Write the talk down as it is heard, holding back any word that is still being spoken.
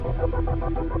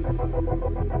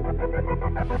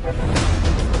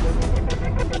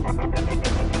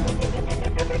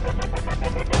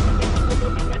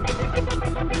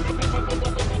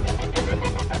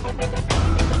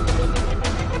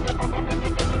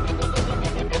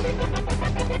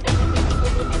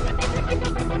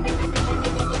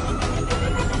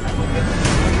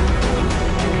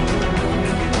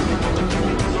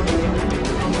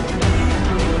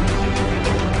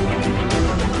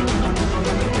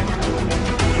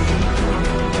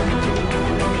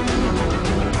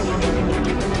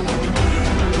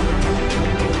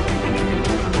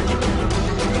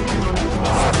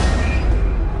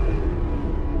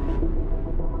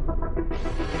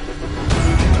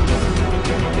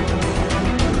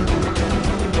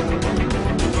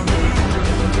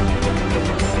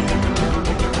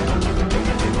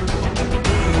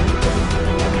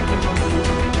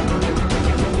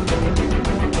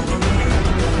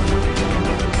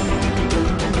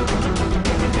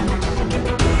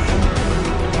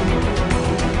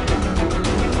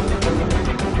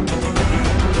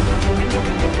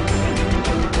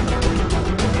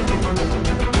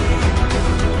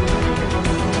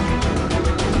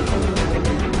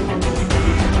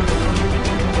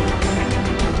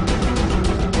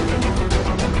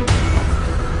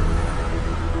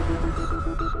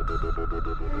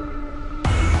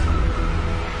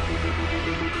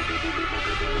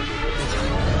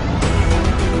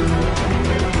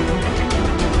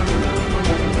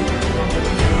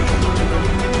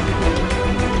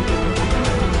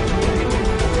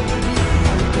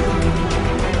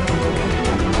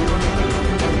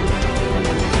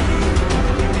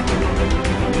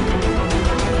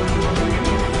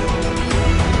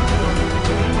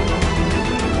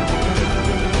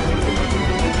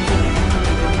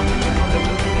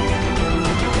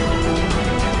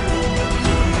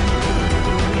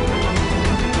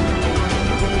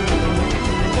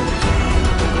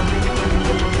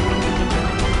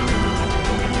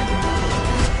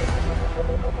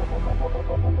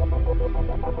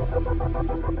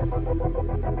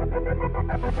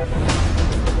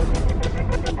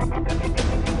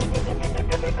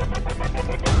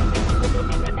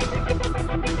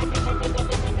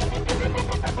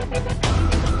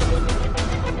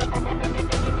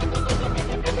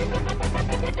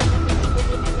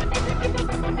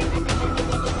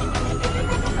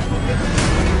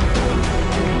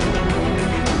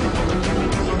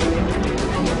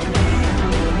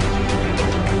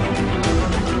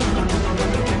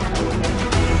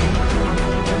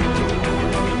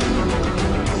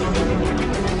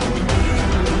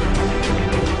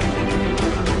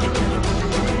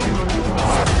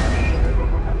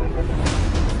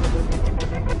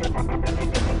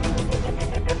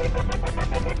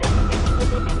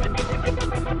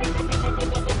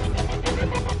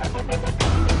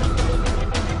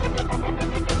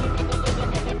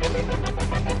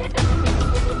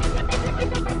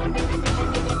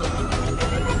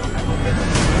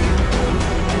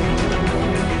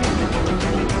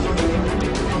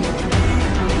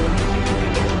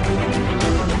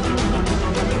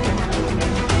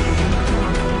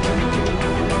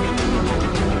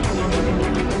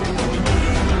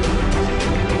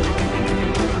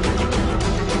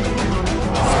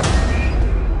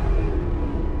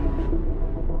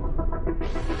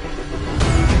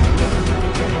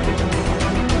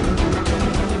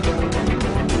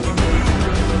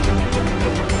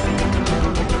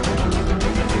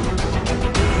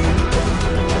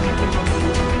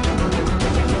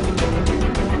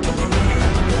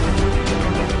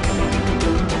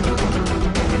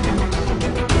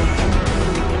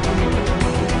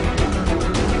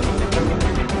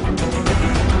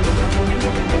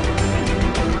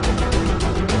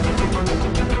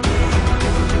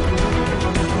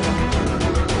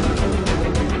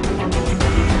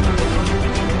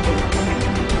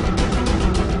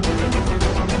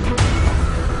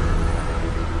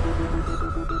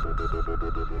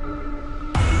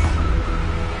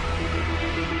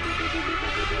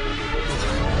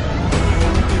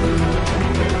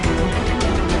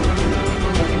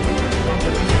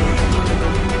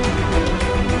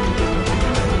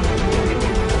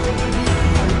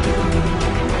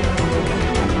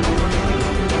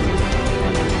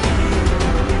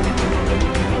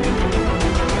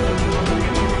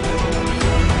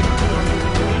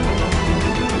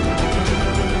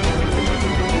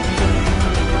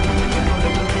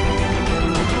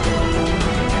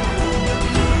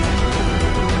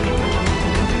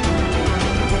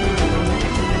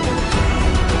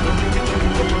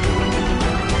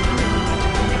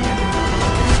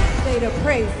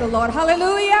Praise the Lord.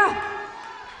 Hallelujah.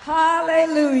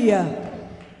 Hallelujah.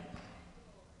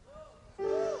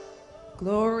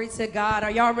 Glory to God.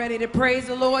 Are y'all ready to praise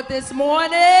the Lord this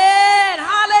morning?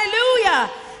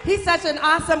 Hallelujah. He's such an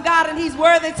awesome God and he's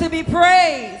worthy to be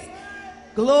praised.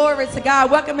 Glory to God.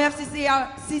 Welcome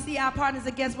CCI partners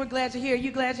and guests. We're glad you're here.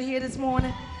 You glad you're here this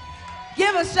morning?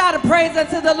 Give a shout of praise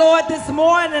unto the Lord this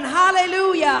morning.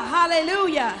 Hallelujah.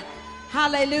 Hallelujah.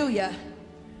 Hallelujah.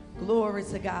 Glory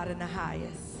to God in the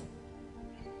highest.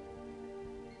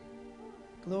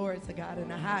 Glory to God in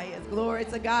the highest. Glory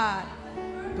to God.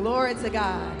 Glory to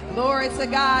God. Glory to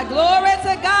God. Glory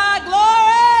to God.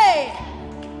 Glory.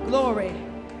 Glory.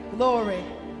 Glory.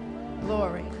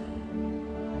 Glory.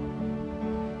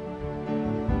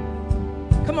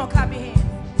 Come on, clap your hands.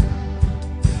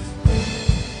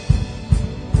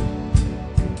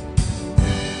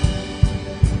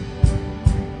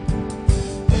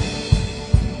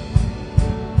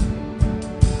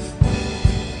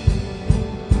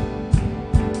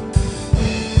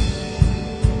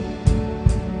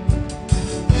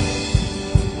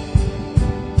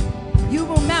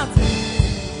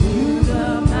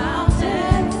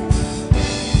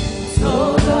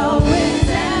 So the winds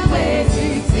and waves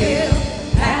be still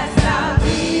as thou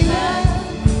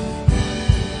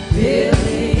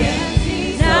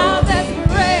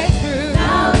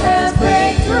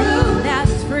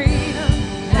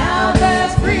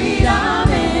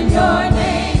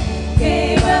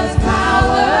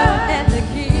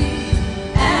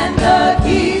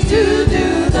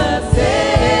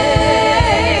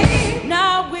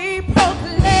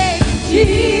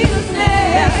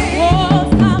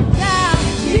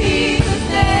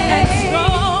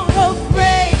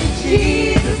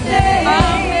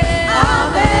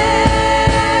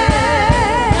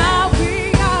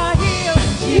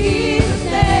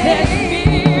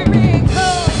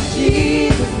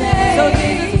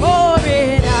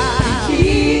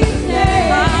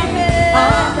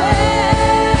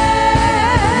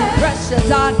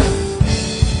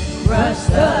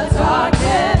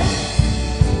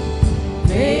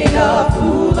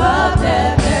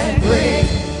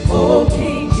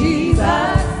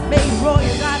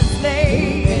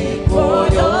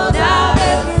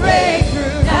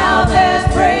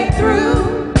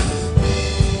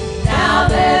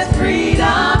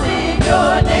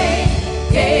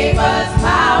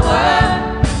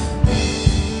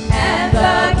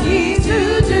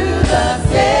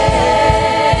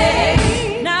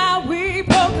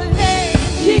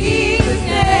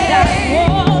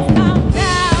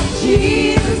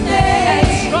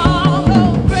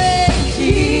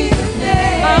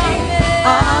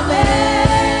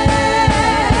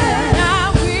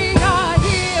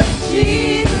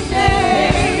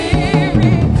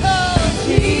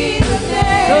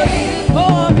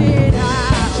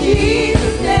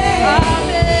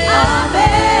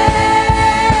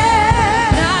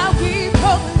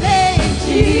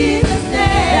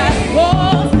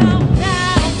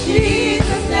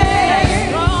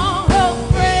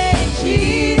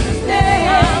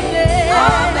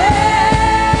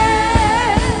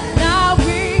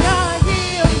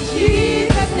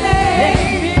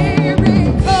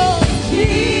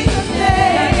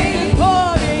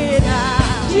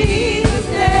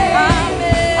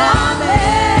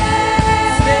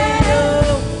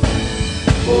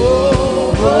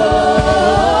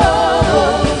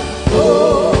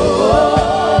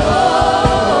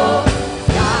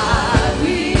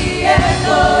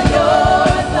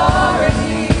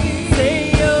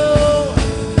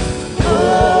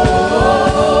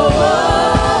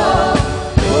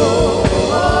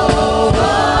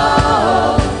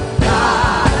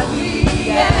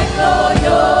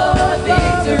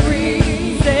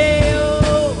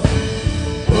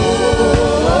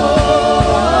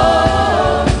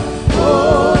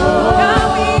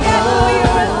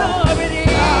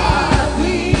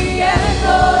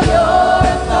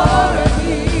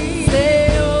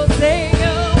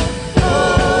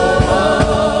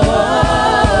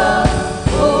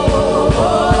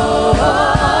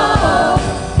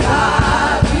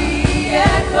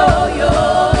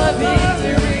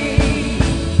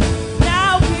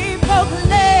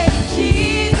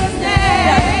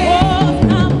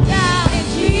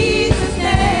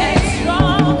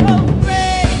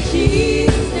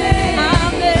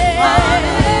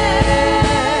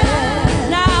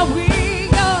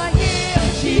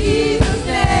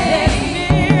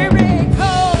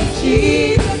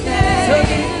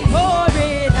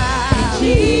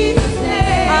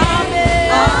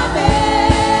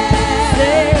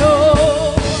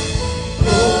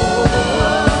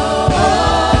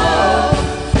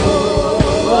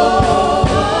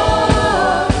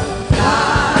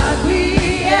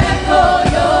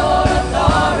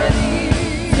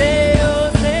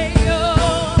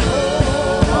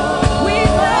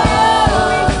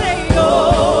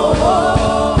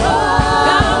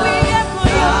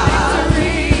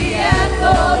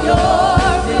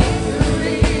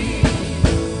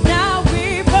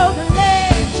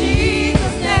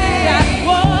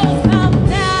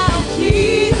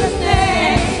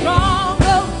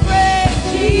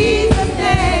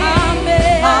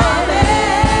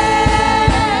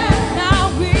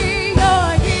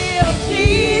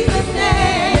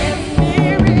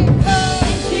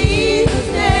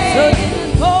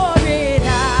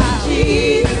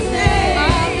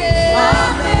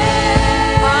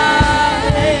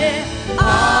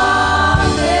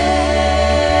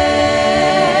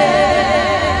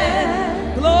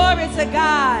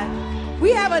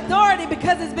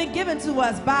it's been given to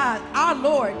us by our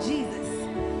Lord Jesus.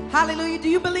 Hallelujah. Do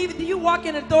you believe it? Do you walk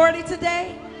in authority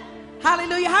today?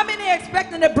 Hallelujah. How many are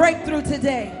expecting a breakthrough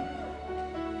today?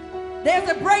 There's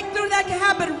a breakthrough that can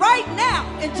happen right now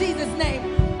in Jesus'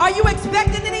 name. Are you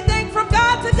expecting anything from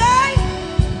God today?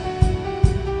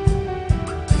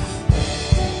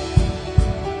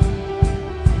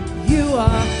 You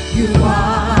are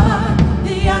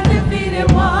the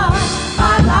undefeated one,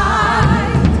 my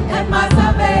life and my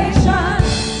salvation.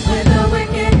 When the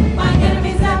wicked, my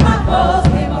enemies and my foes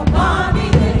came upon me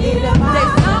to eat up,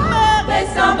 they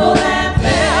stumbled and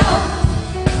fell.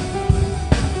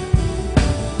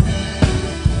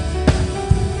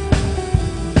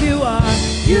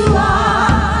 You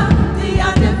are the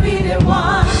undefeated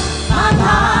one, my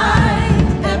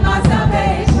life and my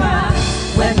salvation.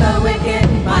 When the wicked,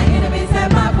 my enemies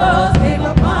and my foes came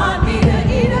upon me to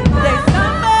eat up,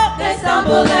 they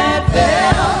stumbled and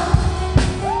fell.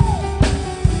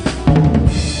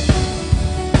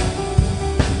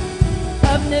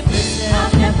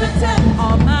 Omnipotent,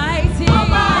 almighty,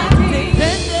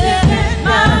 defender,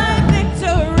 my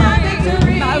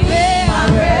victory, my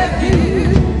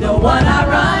refuge, the one I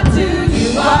run to. You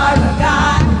are a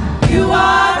God, you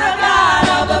are a God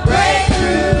of a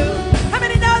breakthrough. How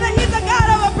many know that He's a God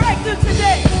of a breakthrough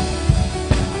today?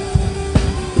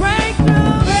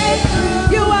 Breakthrough,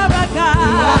 you are a God.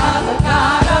 You are the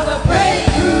God of a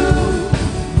breakthrough.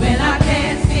 When I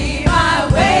can't see my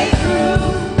way through,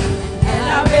 and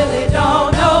I really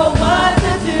don't know what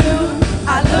to do,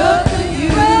 I look to you.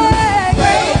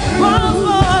 Breakthrough, won't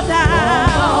fall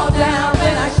down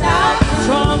when I shout.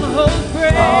 Strongholds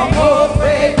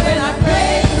break when I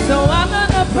pray. So I'm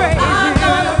gonna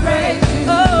praise you.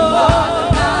 Oh,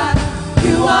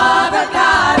 you are the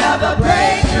God of a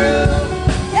breakthrough.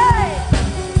 Yeah.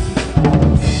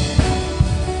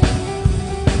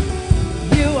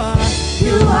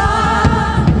 You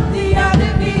are the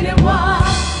undefeated one,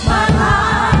 my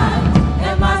life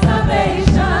and my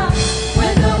salvation.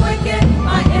 When the wicked,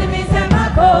 my enemies and my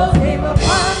foes came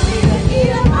upon me to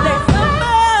eat up, they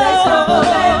stumbled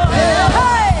and fell.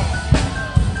 Hey!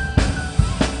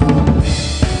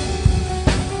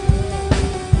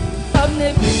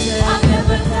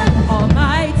 Omnipotent,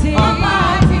 almighty,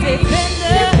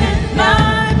 defender, my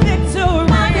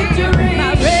victory,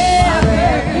 my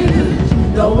refuge,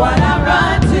 the one I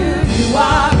run to. You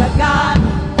are a God,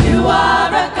 you are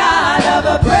a God of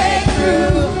a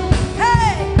breakthrough.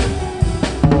 Hey!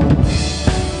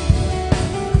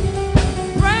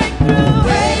 Breakthrough,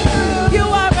 you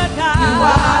are a God. You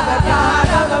are the God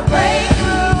of a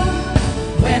breakthrough.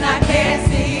 When I can't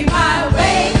see my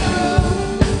way through,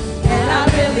 and I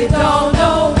really don't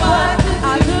know what to do, I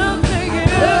look to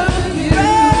you.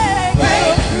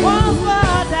 Breakthrough, won't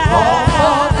fall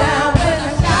down when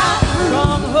I shout.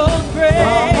 Strongholds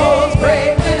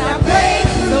break when I pray.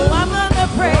 So I'm gonna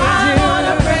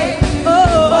praise you.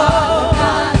 Oh,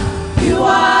 you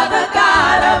are the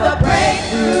God of a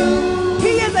breakthrough.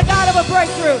 He is the God of a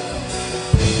breakthrough.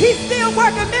 He's still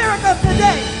working miracles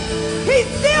today. He's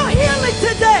still healing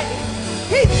today.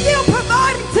 He's still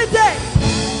providing today.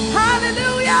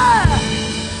 Hallelujah.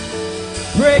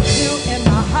 Breakthrough in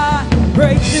my heart,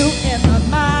 breakthrough in my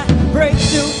mind,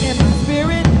 breakthrough in my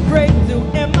spirit, breakthrough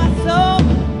in my soul,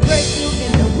 breakthrough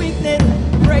in the weakness,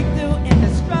 breakthrough in the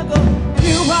struggle.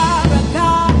 You are a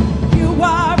God, you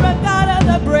are a God of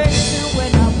the breakthrough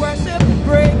when I worship,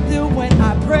 breakthrough when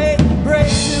I pray,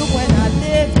 breakthrough when I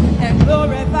live and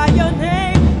glorify your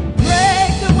name,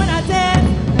 breakthrough when I dance,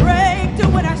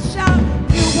 breakthrough when I shout.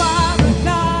 You are a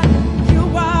God, you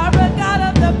are a God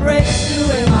of the breakthrough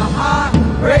in my heart,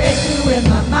 breakthrough in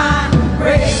my mind,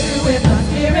 breakthrough in my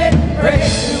spirit,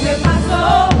 breakthrough in my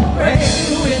soul,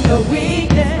 breakthrough in the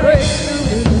weakness, breakthrough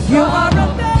in the struggle. You are a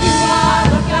God, you are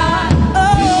a God,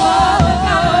 you are the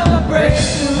God of a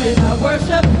breakthrough in my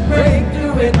worship,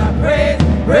 breakthrough in my praise,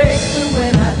 breakthrough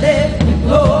when I live and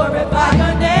glorify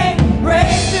your name,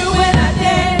 breakthrough when I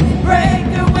dance,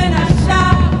 breakthrough when I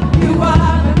shout. You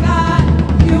are a God,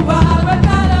 you are a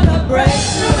God of the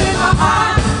breakthrough in my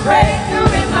heart, breakthrough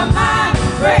in my mind,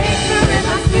 breakthrough in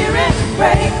my spirit,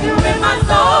 breakthrough in my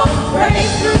soul,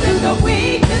 breakthrough in the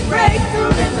weakness,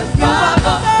 breakthrough in the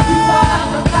struggle. You are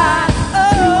the God,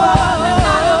 you are the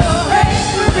God of the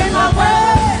breakthrough in my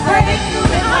worship, breakthrough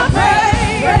in my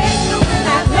praise, breakthrough when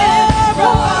I live,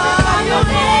 glorify your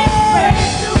name,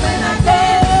 breakthrough when I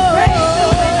dance,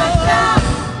 breakthrough when I shout.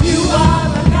 You are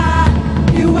the God,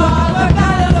 you are the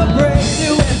God of the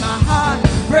breakthrough in my heart,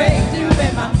 breakthrough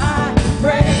in my mind,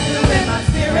 breakthrough in my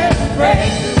spirit,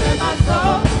 breakthrough in my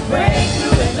soul,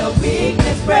 breakthrough in the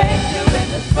weakness, breakthrough in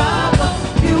the struggle.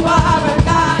 You are a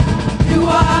God, you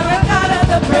are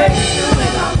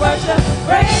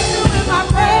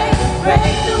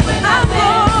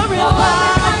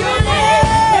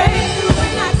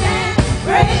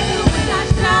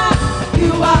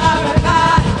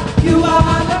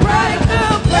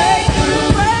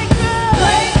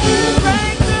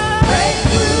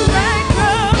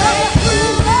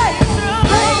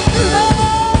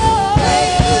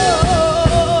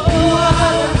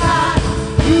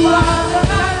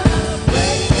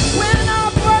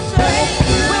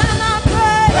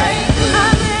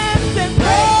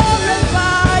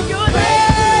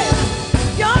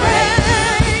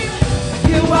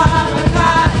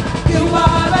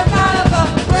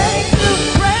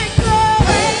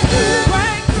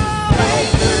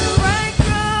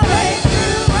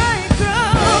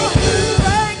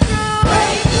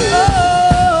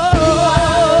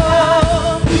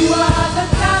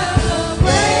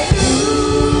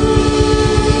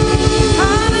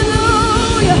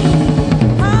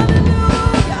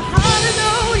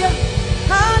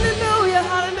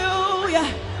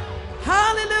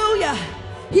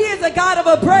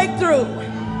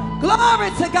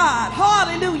Glory to God.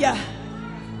 Hallelujah.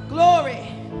 Glory.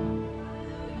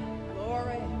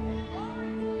 Glory.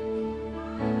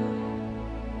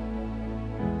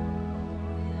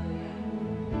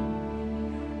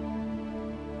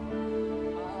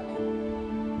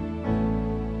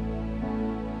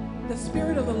 The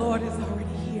Spirit of the Lord is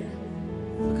already here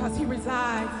because He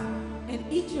resides in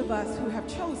each of us who have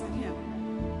chosen Him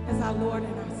as our Lord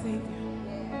and our Savior.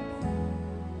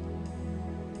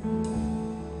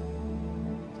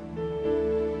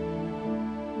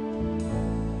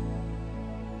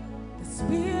 The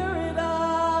Spirit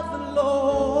of the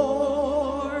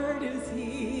Lord is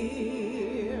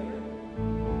here.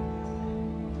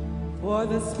 For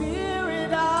the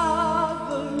Spirit of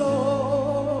the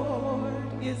Lord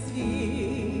is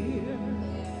here.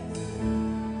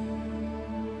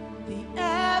 The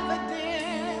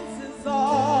evidence is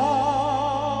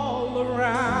all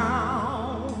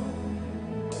around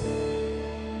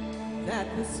that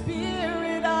the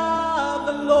Spirit of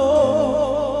the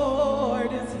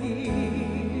Lord is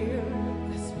here.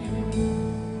 The Spirit.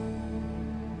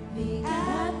 The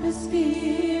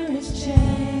atmosphere is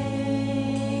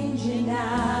changing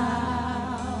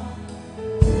now.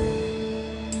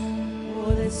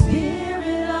 For the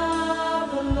Spirit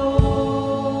of the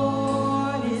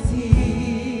Lord is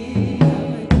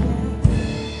here.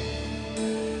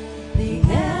 The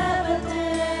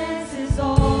evidence is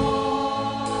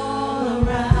all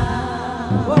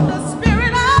around. For the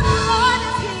Spirit of the Lord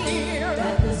is here.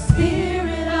 That the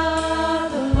Spirit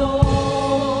of the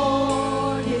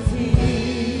Lord is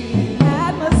here.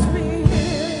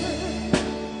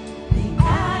 The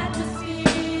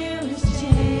atmosphere is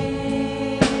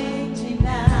changing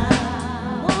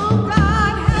now. Oh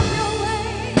God, have your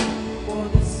way. For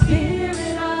the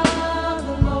Spirit of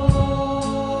the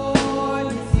Lord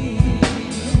is here.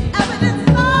 Evidence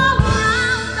all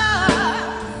around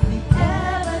us. The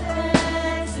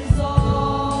evidence is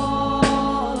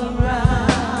all around.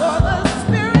 For the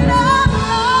Spirit of the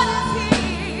Lord is The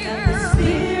here.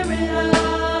 Spirit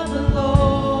of the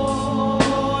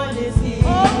Lord is here.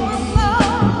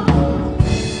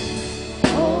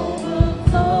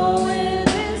 Overflow in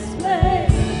this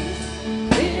place.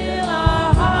 Fill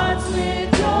our hearts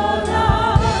with your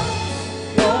love.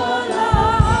 Your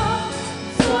love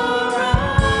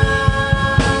surrounds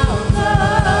us.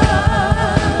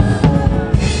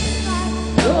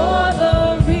 You're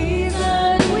the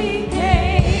reason we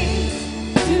came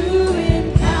to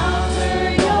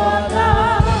encounter your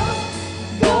love.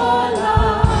 Your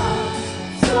love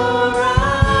surrounds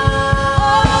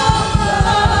us.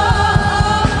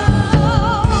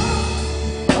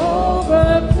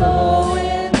 Overflow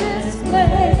in this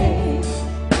place.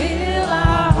 Fill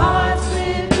our hearts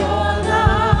with your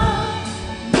love.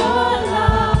 Your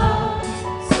love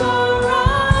surrounds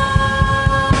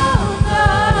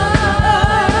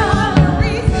us. The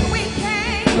reason we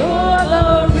came. You're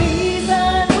the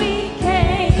reason we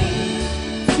came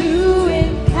to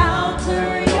encounter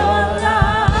your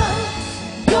love.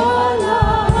 Your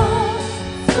love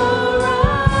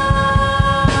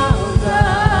surrounds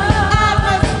us.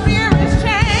 Atmosphere is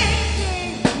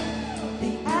changing.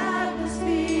 The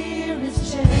atmosphere is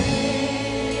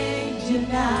changing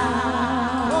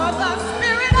now. For the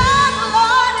Spirit of the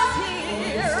Lord is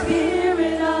here.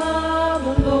 Spirit of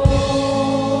the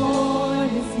Lord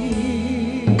is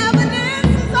here.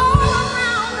 Evidence is all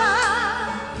around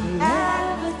us.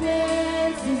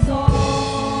 Evidence is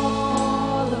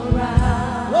all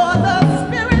around. For the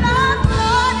Spirit of the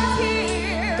Lord is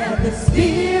here. That the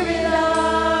Spirit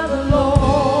of the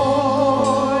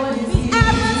Lord is here.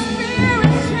 Atmosphere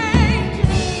is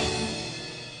changing.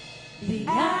 The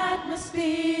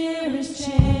atmosphere is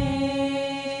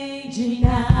changing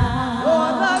now. For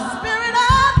the Spirit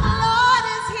of the Lord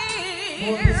is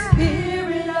For the here.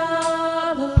 Spirit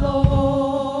of the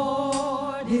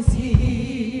Lord is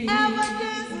here.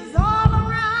 Evidence is all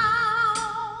around.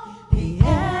 The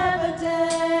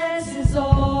evidence is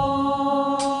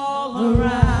all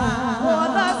around. For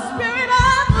the Spirit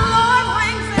of the Lord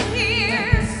reigns in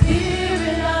here.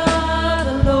 Spirit of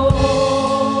the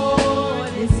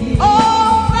Lord is here.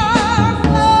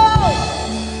 Overflow.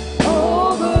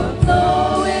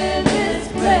 Overflow in this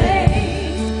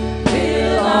place.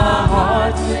 Fill our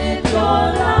hearts with your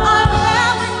love.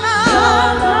 Unveiling Your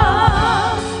love.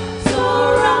 love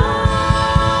surrounds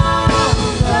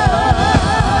us.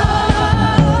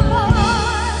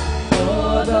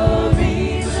 For the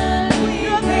reason we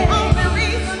You're the came only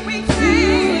reason we to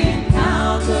came.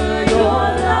 encounter your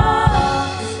love.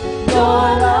 Your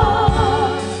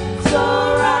love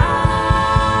surrounds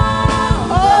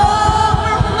us.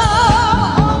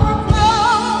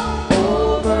 Overflow.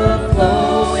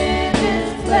 Overflow in this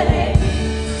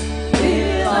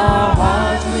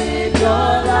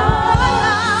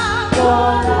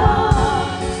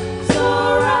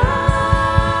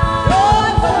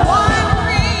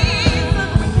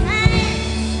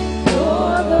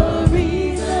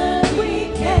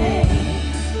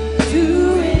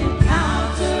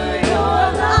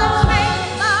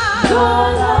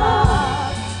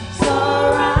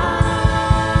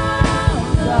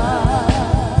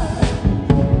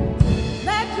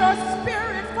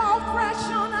fresh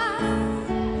on us.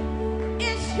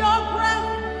 It's your breath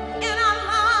in our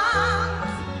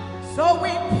lungs. So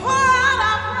we pour out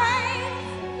our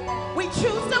praise. We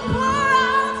choose to pour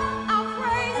out our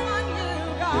praise on you,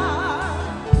 God.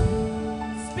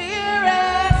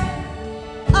 Spirit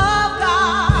of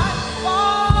God,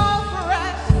 fall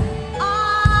fresh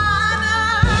on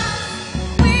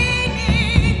us. We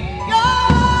need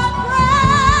your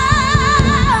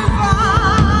presence.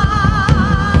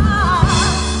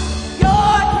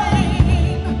 Your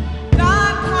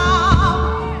kingdom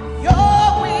come, your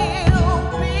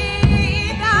will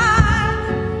be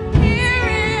done. Here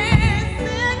is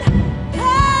in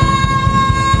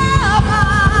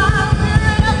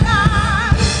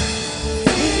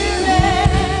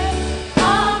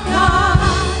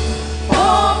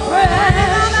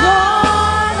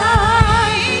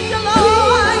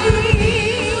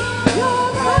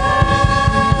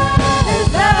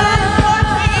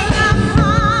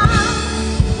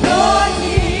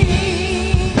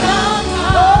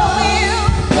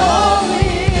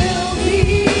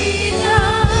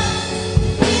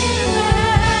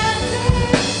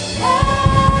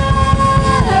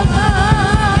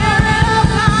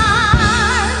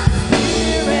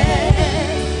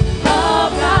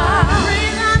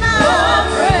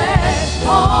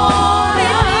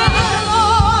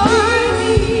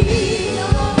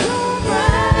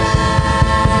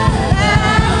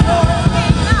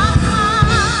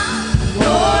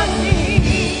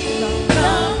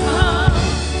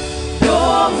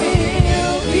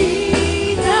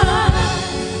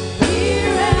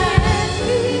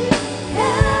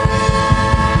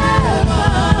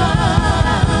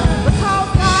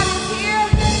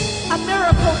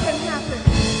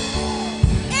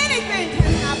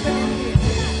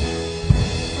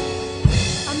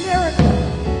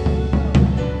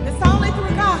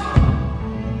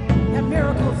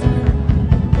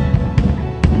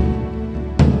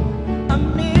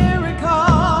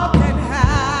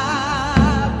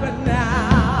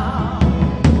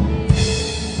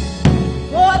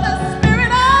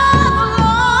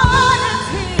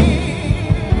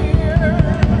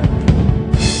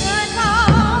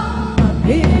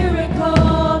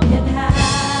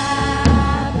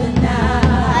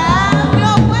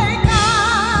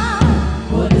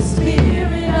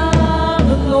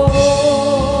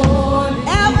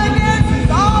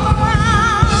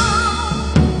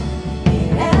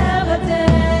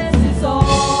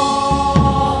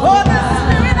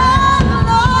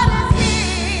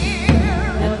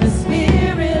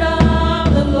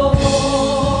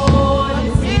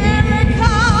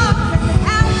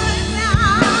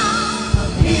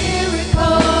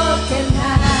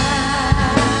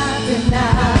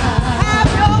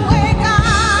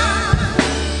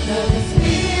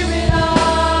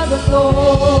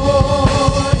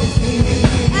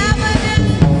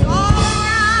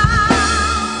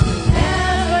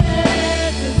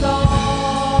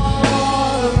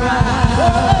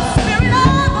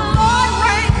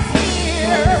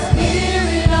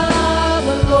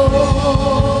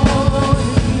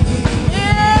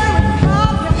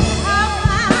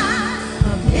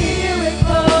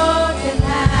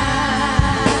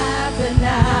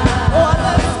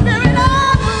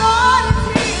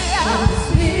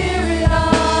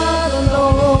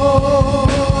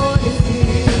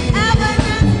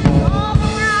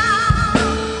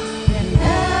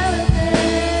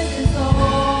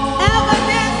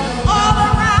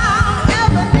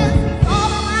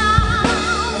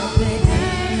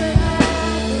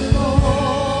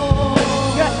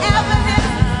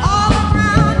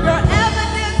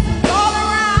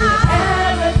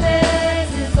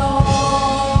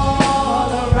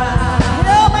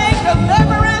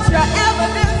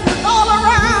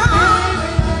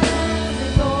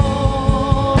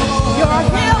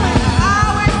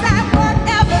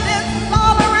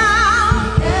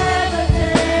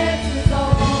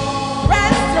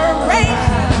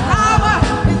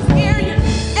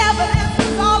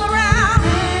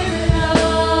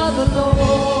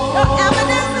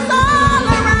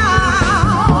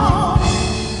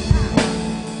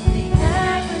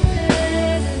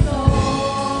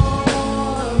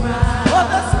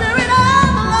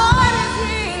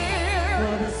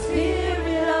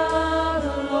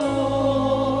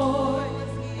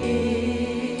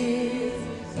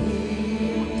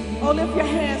Oh, lift your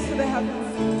hands to the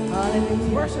heavens.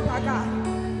 Hallelujah. Worship our God.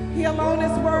 He alone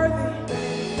is worthy.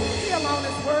 He alone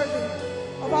is worthy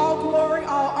of all glory,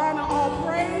 all honor, all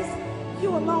praise. You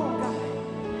alone, God.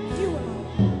 You alone.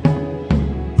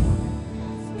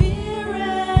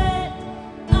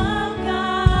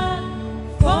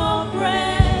 Fall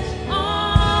fresh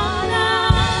on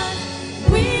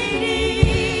us. We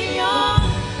need your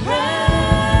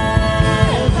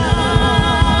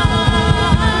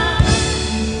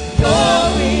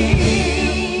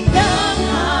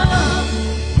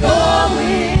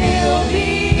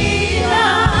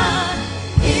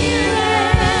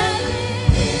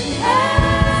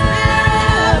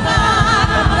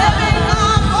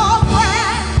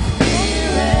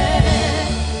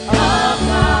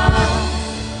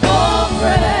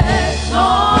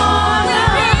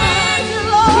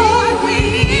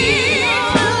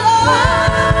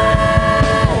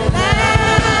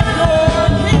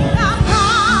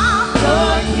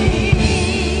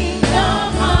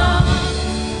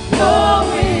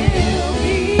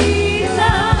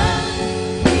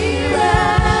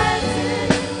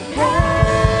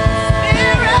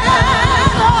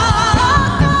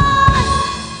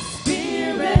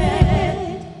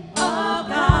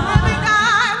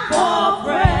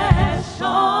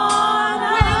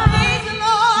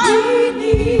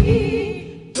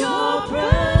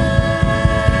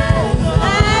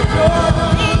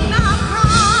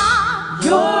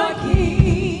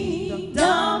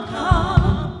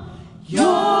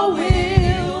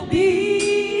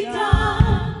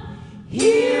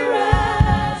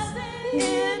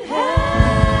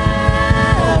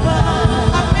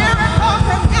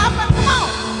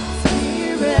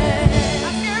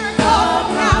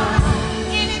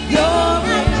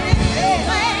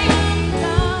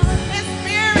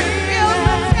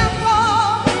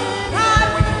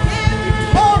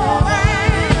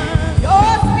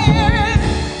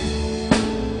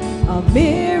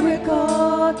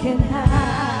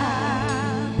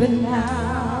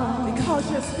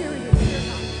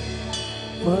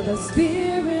For the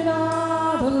Spirit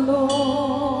of the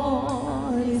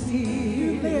Lord is here.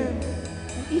 You live,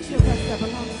 and each of us that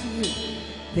belongs to you.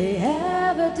 The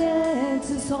evidence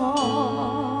is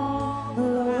all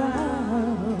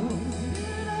around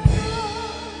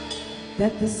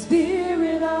that the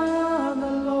Spirit of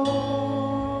the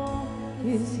Lord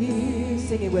is here.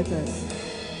 Sing it with us.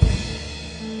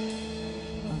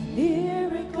 A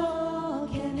miracle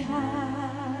can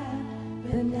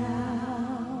happen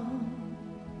now.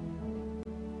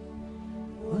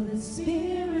 For the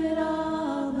Spirit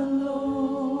of the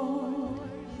Lord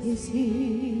is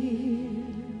here.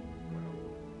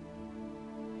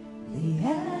 The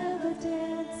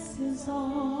evidence is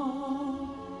all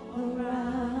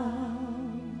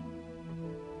around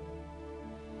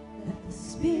that the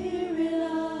Spirit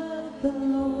of the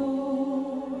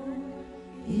Lord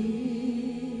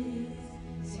is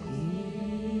here.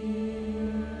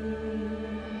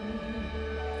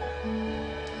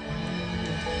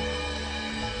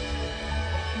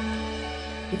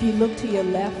 If you look to your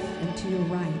left and to your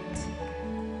right,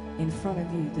 in front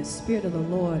of you, the Spirit of the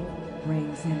Lord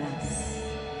reigns in us.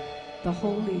 The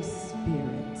Holy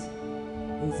Spirit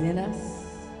is in us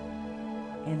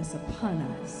and it's upon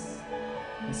us.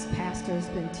 This pastor has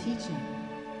been teaching.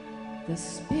 The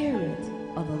Spirit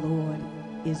of the Lord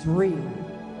is real.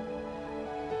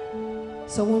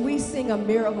 So when we sing a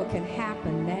miracle can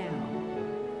happen now,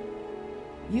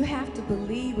 you have to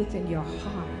believe within your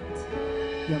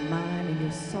heart, your mind, and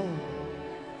your soul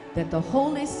that the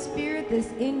Holy Spirit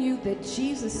that's in you, that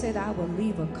Jesus said, I will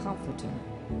leave a comforter.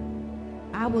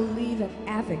 I will leave an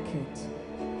advocate,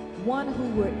 one who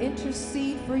will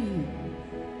intercede for you.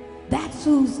 That's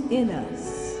who's in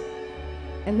us.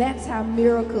 And that's how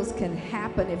miracles can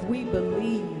happen if we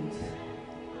believe.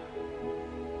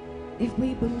 If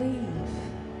we believe.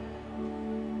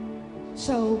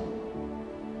 So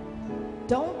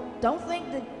don't think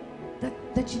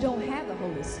that you don't have the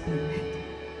Holy Spirit,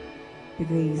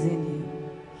 because He's in you.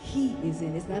 He is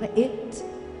in. It's not an it.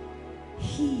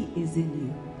 He is in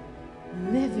you.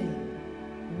 Living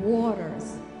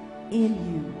waters in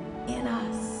you, in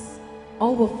us,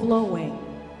 overflowing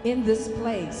in this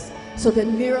place, so that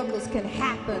miracles can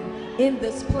happen in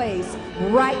this place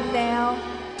right now,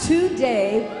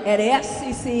 today at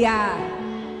FCCI.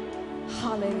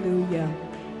 Hallelujah.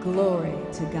 Glory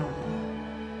to God.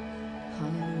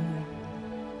 Hallelujah.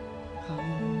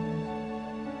 Hallelujah.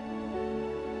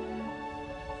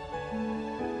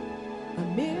 A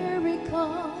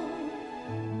miracle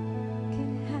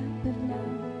can happen now.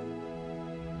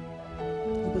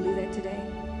 You believe that today?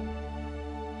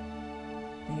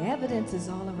 The evidence is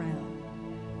all around.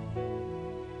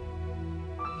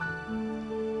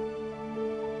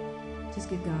 Just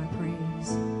give God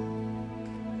praise.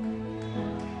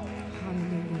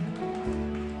 Hallelujah.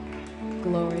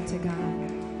 Glory to God.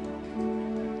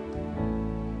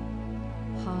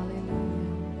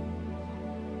 Hallelujah.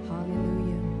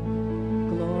 Hallelujah.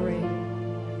 Glory.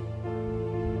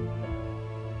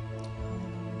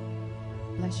 Hallelujah.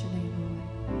 Bless your name, Lord.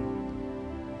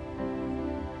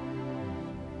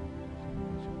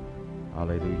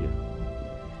 Hallelujah.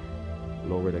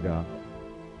 Glory to God.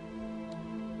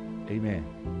 Amen.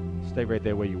 Stay right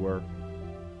there where you were.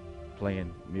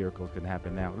 Playing miracles can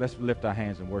happen now. Let's lift our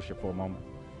hands and worship for a moment.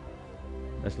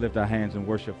 Let's lift our hands and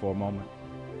worship for a moment.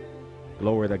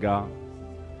 Glory to God.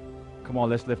 Come on,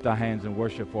 let's lift our hands and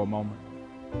worship for a moment.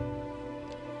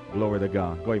 Glory to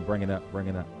God. Go ahead, bring it up, bring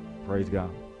it up. Praise God.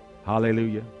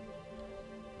 Hallelujah.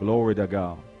 Glory to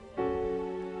God.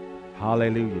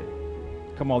 Hallelujah.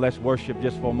 Come on, let's worship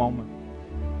just for a moment.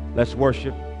 Let's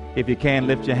worship. If you can,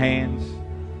 lift your hands.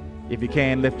 If you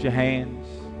can, lift your hands.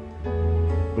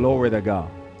 Glory to God.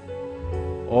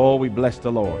 Oh, we bless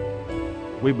the Lord.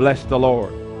 We bless the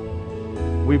Lord.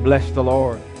 We bless the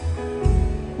Lord.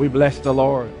 We bless the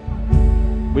Lord.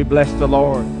 We bless the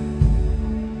Lord.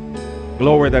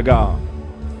 Glory to God.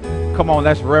 Come on,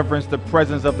 let's reverence the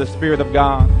presence of the Spirit of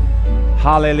God.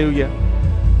 Hallelujah.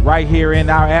 Right here in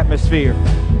our atmosphere.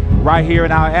 Right here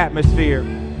in our atmosphere.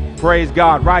 Praise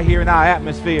God. Right here in our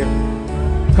atmosphere.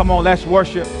 Come on, let's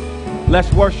worship.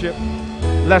 Let's worship.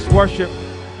 Let's worship.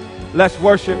 Let's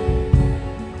worship.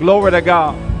 Glory to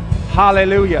God.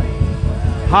 Hallelujah.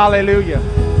 Hallelujah.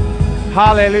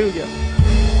 Hallelujah.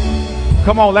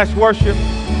 Come on, let's worship.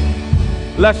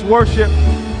 Let's worship.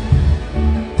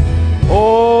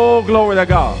 Oh, glory to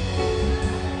God.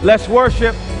 Let's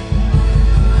worship.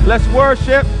 Let's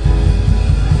worship.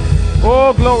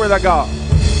 Oh, glory to God.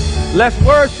 Let's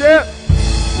worship.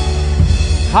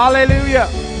 Hallelujah.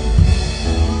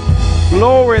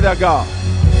 Glory to God.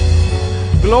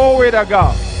 Glory to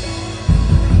God.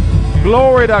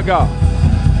 Glory to God.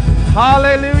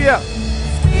 Hallelujah.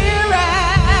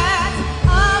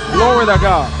 Glory to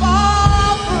God.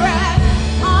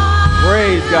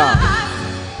 Praise God.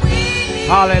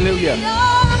 Hallelujah.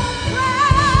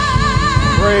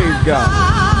 Praise God.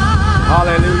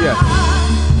 Hallelujah.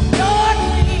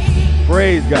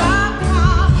 Praise God.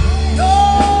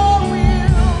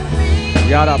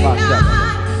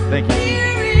 Thank you.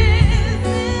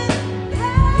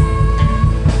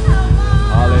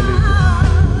 Hallelujah.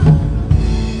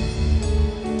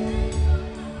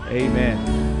 Amen.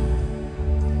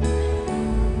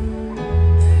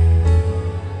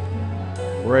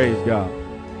 Praise God.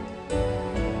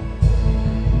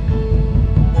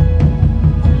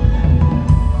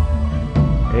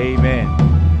 Amen.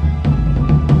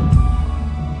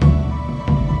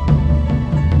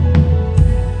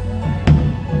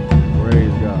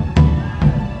 Praise God.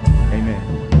 Amen.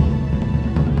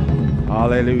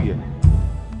 Hallelujah.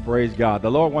 Praise God. The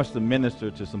Lord wants to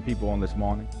minister to some people on this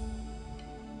morning.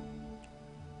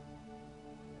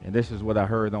 And this is what I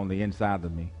heard on the inside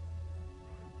of me.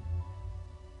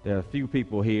 There are a few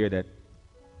people here that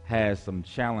has some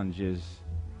challenges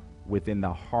within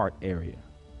the heart area.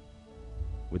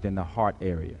 Within the heart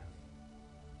area.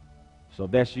 So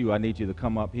if that's you, I need you to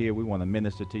come up here. We want to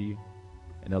minister to you.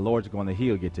 And the Lord's going to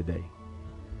heal you today.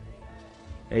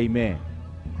 Amen.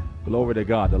 Glory to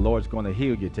God. The Lord's going to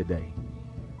heal you today.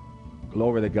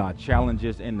 Glory to God.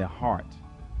 Challenges in the heart.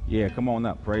 Yeah, come on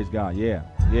up. Praise God. Yeah,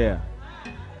 yeah.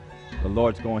 The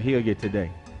Lord's going to heal you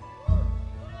today.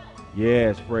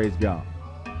 Yes, praise God.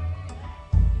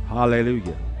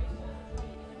 Hallelujah.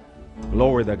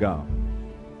 Glory to God.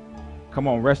 Come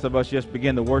on, rest of us just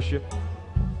begin to worship.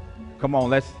 Come on,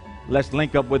 let's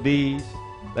link up with these.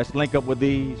 Let's link up with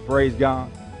these. Praise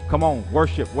God. Come on,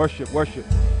 worship, worship, worship.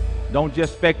 Don't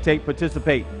just spectate,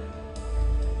 participate.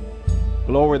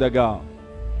 Glory to God.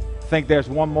 Think there's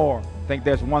one more. Think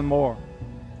there's one more.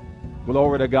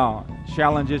 Glory to God.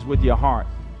 Challenges with your heart.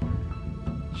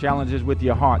 Challenges with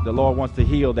your heart. The Lord wants to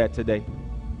heal that today.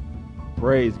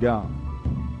 Praise God.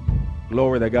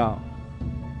 Glory to God.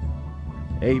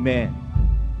 Amen.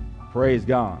 Praise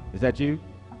God. Is that you?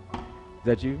 Is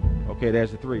that you? Okay,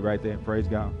 there's the three right there. Praise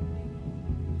God.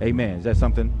 Amen. Is that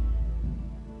something?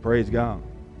 Praise God.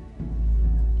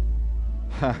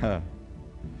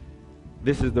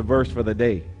 This is the verse for the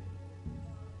day.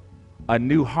 A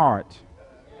new heart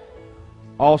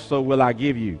also will I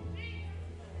give you,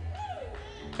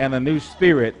 and a new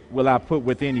spirit will I put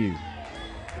within you.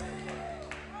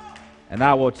 And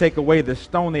I will take away the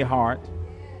stony heart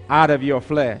out of your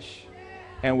flesh,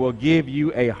 and will give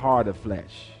you a heart of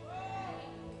flesh.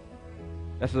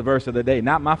 That's the verse of the day,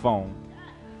 not my phone.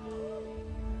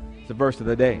 It's the verse of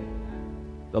the day.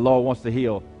 The Lord wants to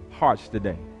heal hearts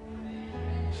today.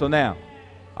 So now,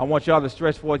 I want y'all to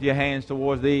stretch forth your hands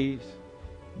towards these.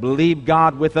 Believe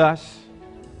God with us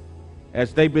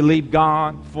as they believe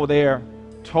God for their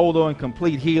total and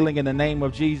complete healing in the name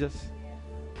of Jesus.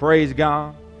 Praise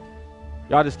God.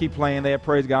 Y'all just keep playing there.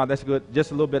 Praise God. That's good.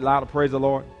 Just a little bit louder. Praise the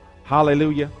Lord.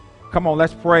 Hallelujah. Come on,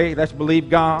 let's pray. Let's believe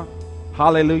God.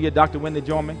 Hallelujah. Dr. Wendy,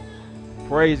 join me.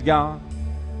 Praise God.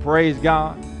 Praise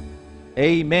God.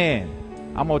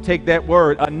 Amen. I'm going to take that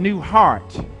word, a new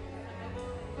heart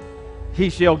He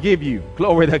shall give you.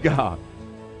 Glory to God.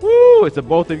 Woo! It's a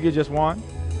both of you, just one.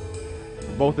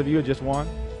 Both of you, just one.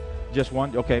 Just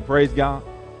one. Okay, praise God.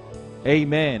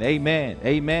 Amen. Amen.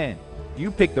 Amen.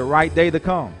 You picked the right day to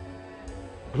come.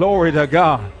 Glory to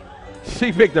God.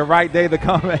 She picked the right day to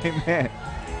come. Amen.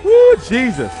 Woo,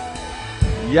 Jesus.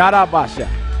 Yadabasha.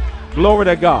 Glory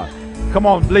to God. Come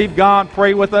on, believe God.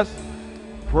 Pray with us.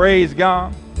 Praise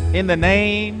God. In the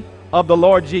name of the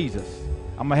Lord Jesus.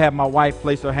 I'm going to have my wife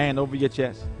place her hand over your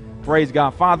chest. Praise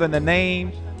God. Father, in the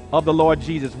name of the Lord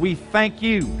Jesus, we thank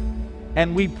you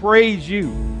and we praise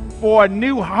you for a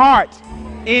new heart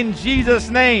in Jesus'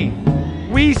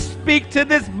 name. We speak to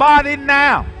this body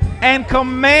now and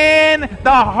command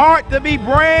the heart to be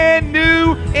brand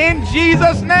new in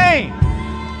Jesus' name.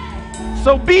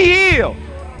 So be healed,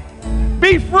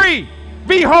 be free,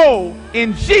 be whole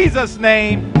in Jesus'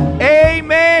 name.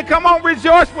 Amen. Come on,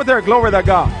 rejoice with her. Glory to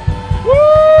God.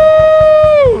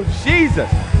 Woo! Jesus.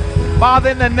 Father,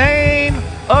 in the name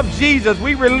of Jesus,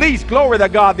 we release, glory to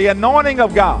God, the anointing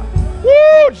of God.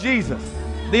 Woo! Jesus.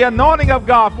 The anointing of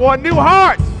God for a new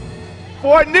heart.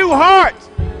 For a new heart.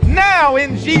 Now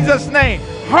in Jesus' name.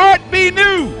 Heart be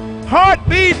new. Heart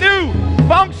be new.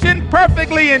 Function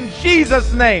perfectly in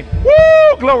Jesus' name.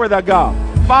 Woo! Glory to God.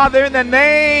 Father, in the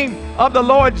name of the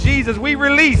Lord Jesus, we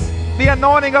release the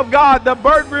anointing of God, the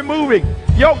burden removing,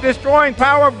 yoke destroying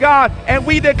power of God, and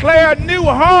we declare a new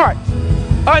heart.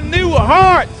 A new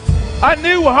heart. A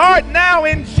new heart now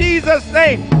in Jesus'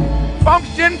 name.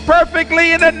 Function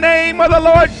perfectly in the name of the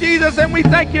Lord Jesus, and we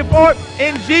thank you for it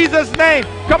in Jesus' name.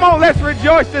 Come on, let's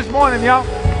rejoice this morning, y'all.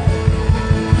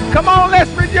 Come on,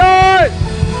 let's rejoice.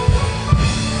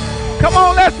 Come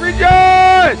on, let's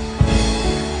rejoice.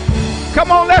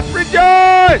 Come on, let's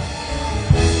rejoice.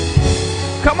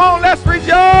 Come on, let's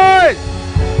rejoice.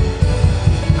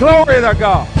 Glory to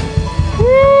God.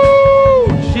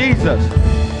 Woo, Jesus.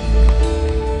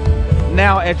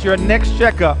 Now, at your next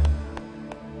checkup,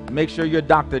 make sure your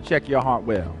doctor check your heart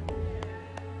well,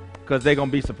 because they're going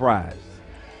to be surprised.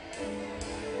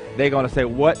 They're going to say,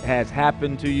 what has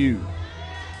happened to you?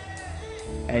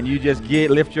 And you just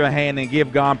lift your hand and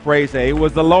give God praise. Say, it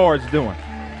was the Lord's doing,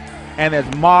 and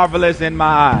it's marvelous in my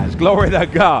eyes. Glory to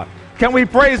God. Can we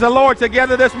praise the Lord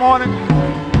together this morning?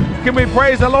 Can we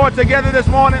praise the Lord together this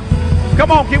morning?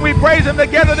 Come on, can we praise him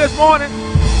together this morning?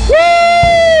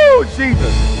 Woo!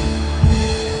 Jesus.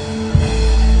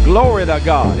 Glory to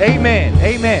God. Amen.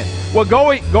 Amen. Well,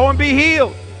 go and be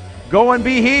healed. Go and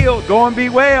be healed. Go and be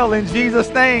well in Jesus'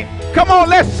 name. Come on,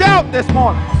 let's shout this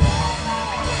morning.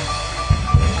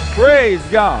 Praise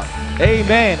God.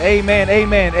 Amen. Amen.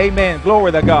 Amen. Amen.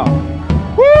 Glory to God.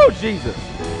 Woo, Jesus.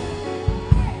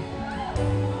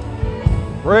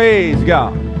 Praise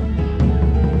God.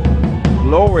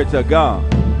 Glory to God.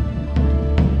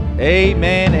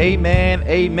 Amen. Amen.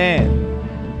 Amen.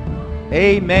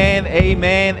 Amen,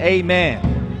 amen, amen.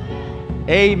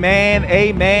 Amen,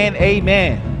 amen,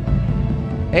 amen.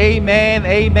 Amen,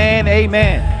 amen,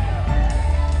 amen.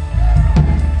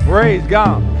 Praise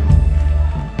God.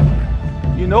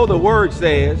 You know the word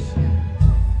says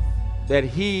that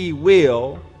he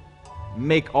will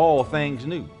make all things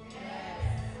new.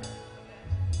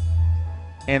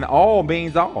 And all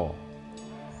means all,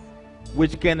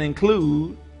 which can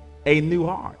include a new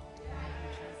heart.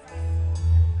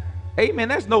 Amen.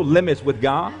 There's no limits with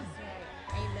God.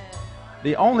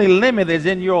 The only limit is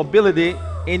in your ability,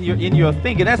 in your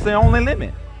thinking. That's the only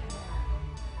limit.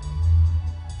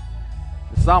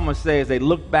 The psalmist says they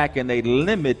looked back and they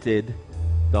limited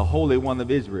the Holy One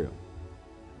of Israel.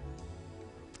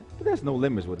 But there's no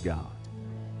limits with God.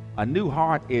 A new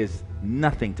heart is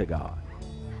nothing to God.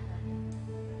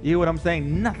 You hear what I'm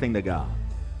saying? Nothing to God.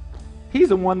 He's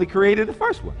the one that created the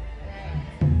first one.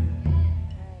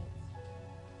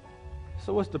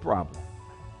 So what's the problem?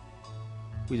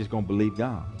 We're just going to believe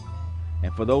God.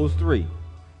 And for those three,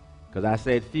 because I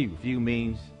said few. Few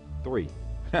means three.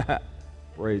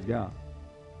 Praise God.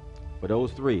 For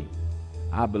those three,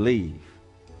 I believe.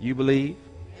 You believe?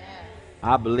 Yes.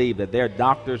 I believe that their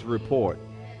doctor's report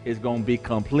is going to be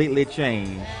completely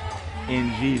changed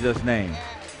in Jesus' name.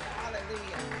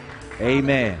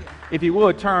 Amen. If you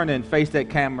would turn and face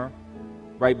that camera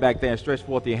right back there and stretch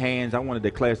forth your hands, I want to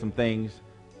declare some things.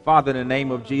 Father, in the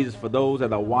name of Jesus, for those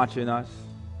that are watching us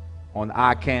on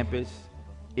our campus,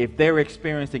 if they're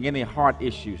experiencing any heart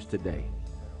issues today,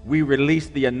 we release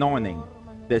the anointing,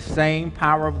 the same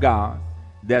power of God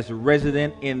that's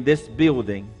resident in this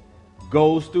building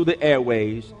goes through the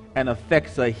airways and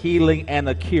affects a healing and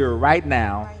a cure right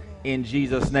now in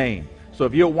Jesus' name. So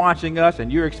if you're watching us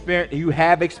and you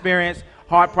have experienced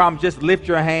heart problems, just lift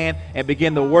your hand and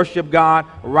begin to worship God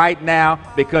right now,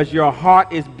 because your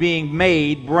heart is being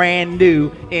made brand new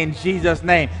in Jesus'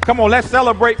 name. Come on, let's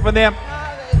celebrate for them.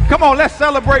 Come on, let's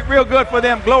celebrate real good for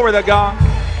them. Glory to God.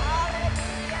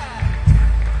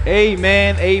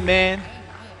 Amen, amen,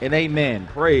 and amen.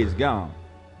 Praise God.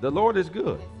 The Lord is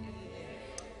good.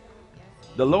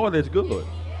 The Lord is good.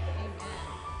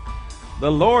 The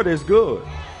Lord is good.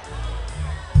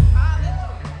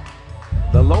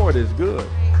 The Lord is good.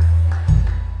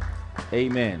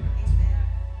 Amen.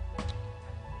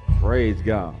 Praise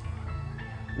God.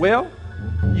 Well,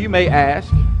 you may ask,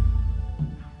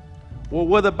 well,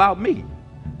 what about me?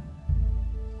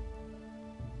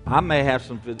 I have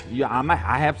some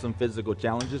physical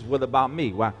challenges. What about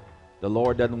me? Why? The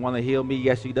Lord doesn't want to heal me?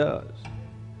 Yes, he does.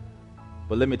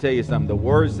 But let me tell you something. The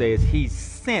word says he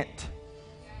sent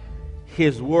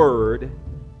his word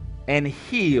and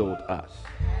healed us.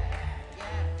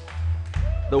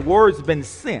 The word's been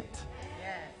sent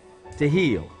to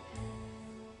heal.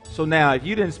 So now, if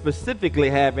you didn't specifically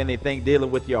have anything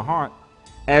dealing with your heart,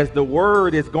 as the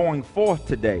word is going forth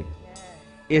today,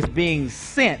 it's being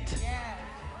sent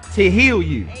to heal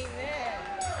you.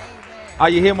 Are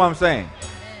you hearing what I'm saying?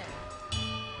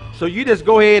 So you just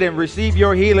go ahead and receive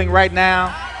your healing right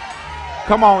now.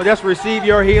 Come on, let's receive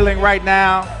your healing right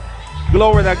now.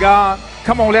 Glory to God.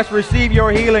 Come on, let's receive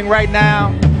your healing right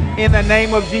now in the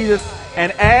name of Jesus.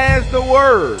 And as the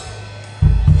word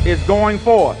is going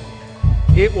forth,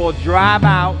 It will drive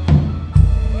out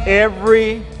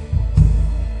every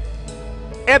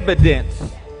evidence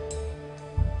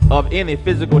of any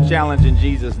physical challenge in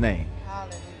Jesus' name.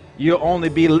 You'll only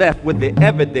be left with the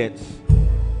evidence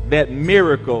that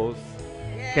miracles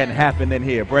can happen in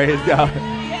here. Praise God.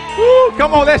 Woo,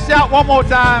 come on, let's shout one more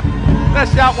time.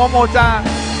 Let's shout one more time.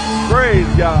 Praise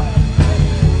God.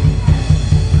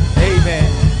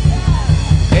 Amen.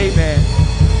 Amen.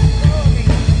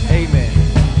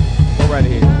 Amen. Go right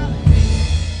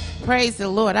ahead. Praise the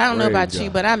Lord. I don't know Praise about God. you,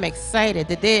 but I'm excited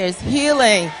that there is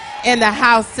healing in the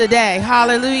house today.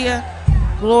 Hallelujah.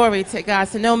 Glory to God.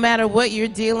 So no matter what you're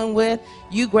dealing with,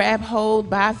 you grab hold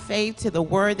by faith to the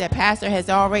word that Pastor has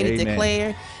already Amen.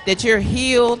 declared, that you're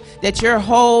healed, that you're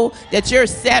whole, that you're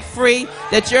set free,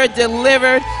 that you're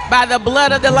delivered by the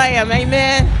blood of the Lamb.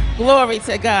 Amen. Glory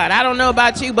to God. I don't know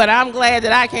about you, but I'm glad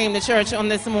that I came to church on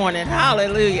this morning.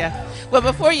 Hallelujah. But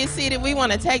before you're seated, we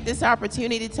want to take this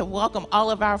opportunity to welcome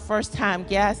all of our first-time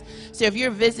guests. So if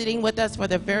you're visiting with us for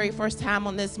the very first time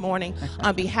on this morning,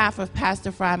 on behalf of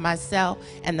Pastor Fry, myself,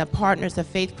 and the partners of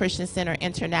Faith Christian Center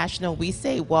International, we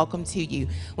say welcome to you.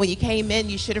 When you came in,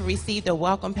 you should have received a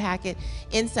welcome packet.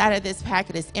 Inside of this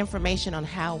packet is information on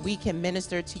how we can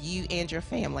minister to you and your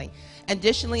family.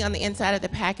 Additionally, on the inside of the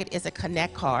packet is a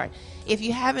Connect card. If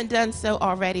you haven't done so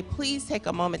already, please take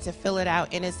a moment to fill it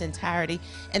out in its entirety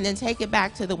and then take it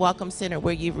back to the Welcome Center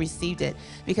where you've received it,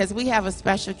 because we have a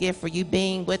special gift for you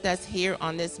being with us here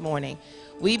on this morning.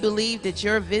 We believe that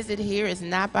your visit here is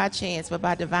not by chance, but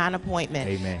by divine appointment.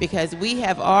 Amen. Because we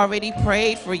have already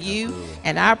prayed for you,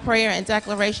 and our prayer and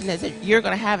declaration is that you're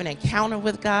going to have an encounter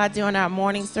with God during our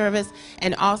morning service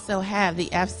and also have the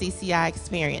FCCI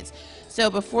experience. So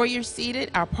before you're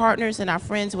seated, our partners and our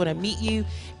friends want to meet you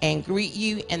and greet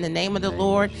you in the name of the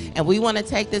Lord. And we want to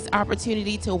take this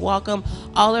opportunity to welcome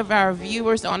all of our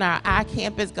viewers on our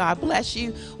iCampus. God bless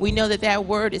you. We know that that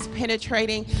word is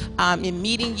penetrating and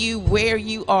meeting you where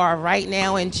you are right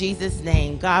now in Jesus'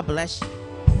 name. God bless you.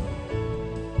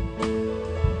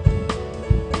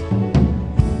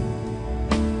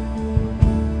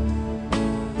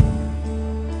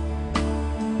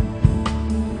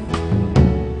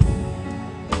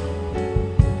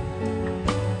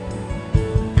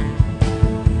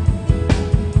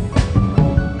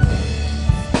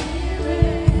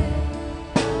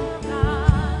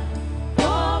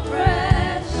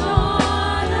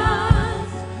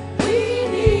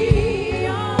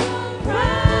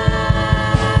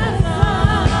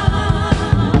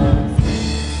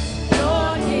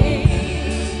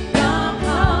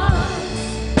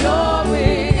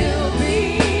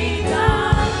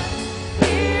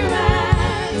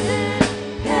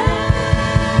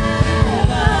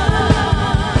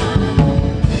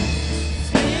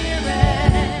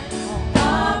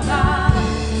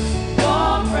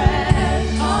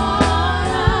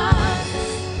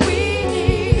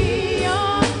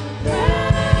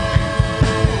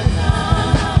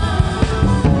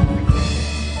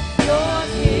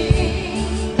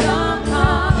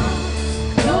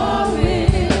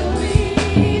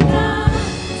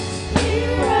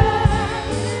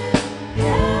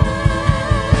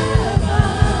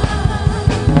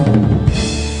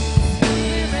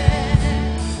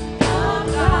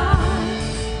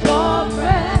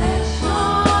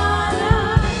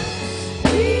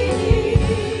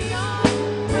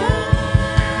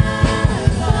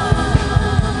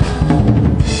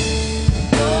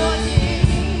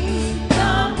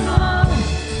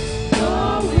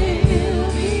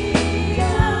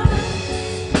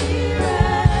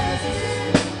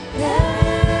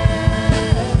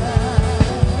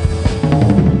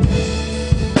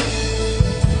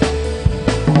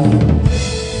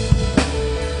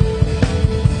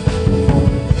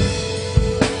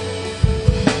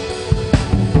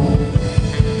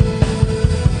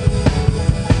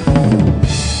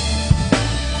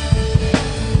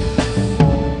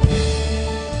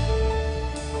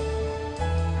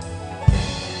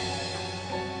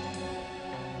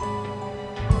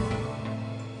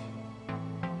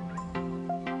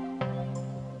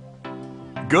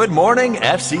 Good morning,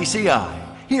 FCCI.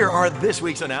 Here are this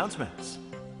week's announcements.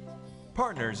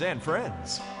 Partners and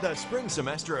friends, the spring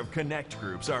semester of Connect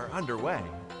Groups are underway.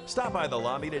 Stop by the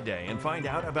lobby today and find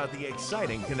out about the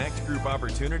exciting Connect Group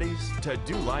opportunities to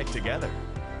do life together.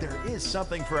 There is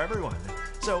something for everyone,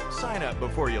 so sign up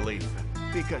before you leave,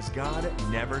 because God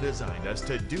never designed us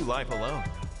to do life alone.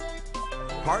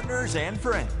 Partners and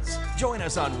friends, join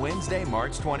us on Wednesday,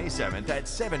 March 27th at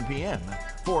 7 p.m.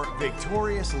 for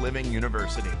Victorious Living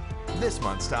University. This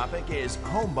month's topic is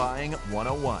Home Buying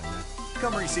 101.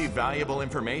 Come receive valuable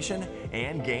information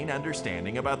and gain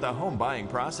understanding about the home buying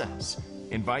process.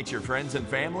 Invite your friends and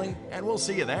family, and we'll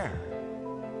see you there.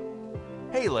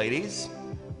 Hey ladies,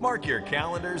 mark your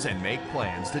calendars and make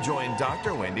plans to join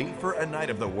Dr. Wendy for a night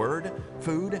of the Word,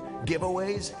 food,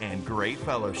 giveaways, and great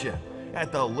fellowship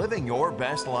at the Living Your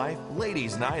Best Life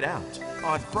Ladies Night Out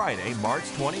on Friday, March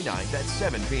 29th at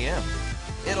 7 p.m.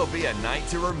 It'll be a night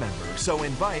to remember, so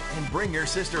invite and bring your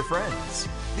sister friends.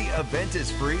 The event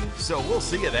is free, so we'll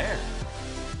see you there.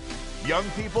 Young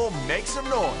people, make some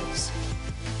noise.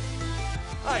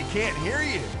 I can't hear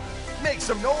you. Make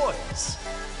some noise.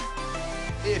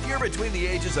 If you're between the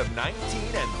ages of 19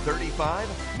 and 35,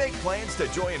 make plans to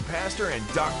join Pastor and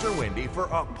Dr. Wendy for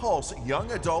a Pulse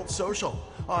Young Adult Social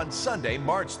on Sunday,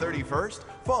 March 31st,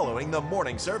 following the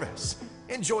morning service.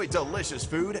 Enjoy delicious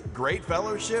food, great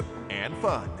fellowship, and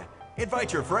fun.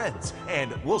 Invite your friends,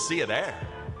 and we'll see you there.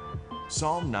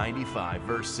 Psalm 95,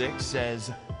 verse 6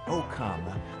 says, "O come,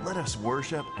 let us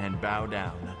worship and bow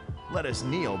down. Let us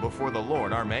kneel before the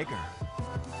Lord our Maker."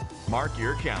 Mark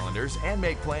your calendars and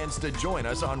make plans to join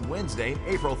us on Wednesday,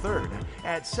 April 3rd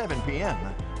at 7 p.m.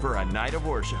 for a night of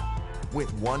worship.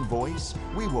 With one voice,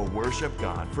 we will worship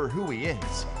God for who He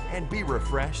is and be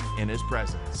refreshed in His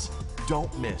presence.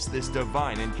 Don't miss this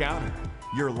divine encounter.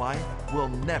 Your life will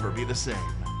never be the same.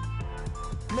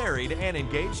 Married and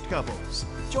engaged couples,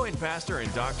 join Pastor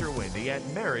and Dr. Wendy at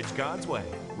Marriage God's Way.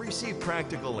 Receive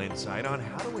practical insight on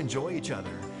how to enjoy each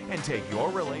other and take your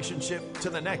relationship to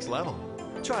the next level.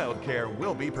 Child care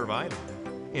will be provided.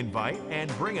 Invite and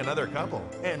bring another couple,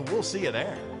 and we'll see you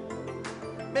there.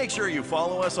 Make sure you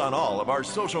follow us on all of our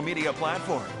social media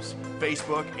platforms.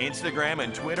 Facebook, Instagram,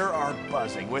 and Twitter are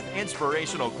buzzing with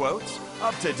inspirational quotes,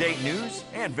 up-to-date news,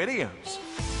 and videos.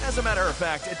 As a matter of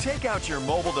fact, take out your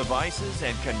mobile devices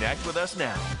and connect with us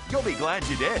now. You'll be glad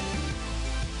you did.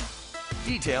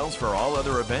 Details for all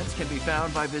other events can be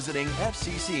found by visiting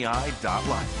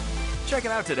fcci.life. Check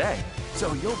it out today,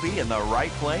 so you'll be in the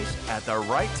right place at the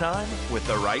right time with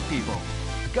the right people.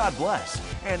 God bless,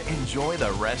 and enjoy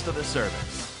the rest of the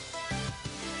service.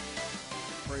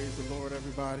 Praise the Lord,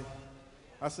 everybody.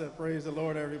 I said, praise the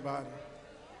Lord, everybody.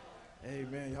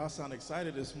 Amen. Y'all sound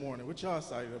excited this morning. What y'all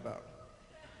excited about?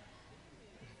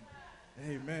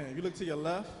 Amen. You look to your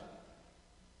left.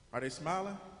 Are they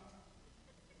smiling?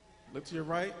 Look to your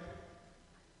right.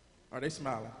 Are they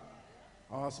smiling?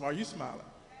 Awesome. Are you smiling?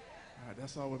 All right,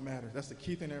 that's all that matters. That's the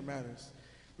key thing that matters.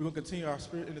 We're going to continue our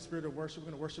spirit in the spirit of worship.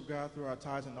 We're going to worship God through our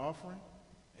tithes and offering.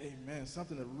 Amen.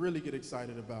 Something to really get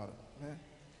excited about. Amen.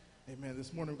 Amen.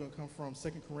 This morning we're going to come from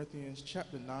 2 Corinthians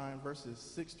chapter 9, verses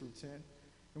 6 through 10. And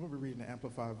we'll be reading the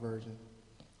Amplified Version.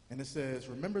 And it says,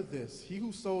 "Remember this, he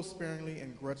who sows sparingly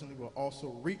and grudgingly will also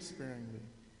reap sparingly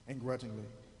and grudgingly.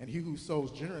 And he who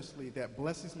sows generously that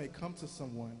blessings may come to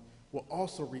someone will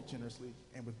also reap generously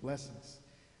and with blessings.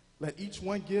 Let each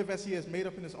one give as he has made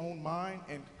up in his own mind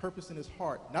and purpose in his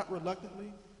heart, not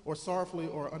reluctantly or sorrowfully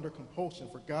or under compulsion,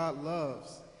 for God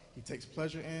loves, He takes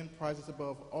pleasure in, prizes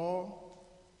above all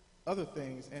other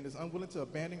things, and is unwilling to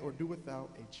abandon or do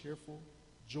without a cheerful,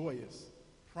 joyous,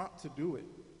 prompt to do it,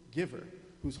 giver,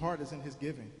 whose heart is in his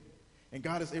giving. And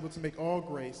God is able to make all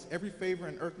grace, every favor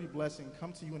and earthly blessing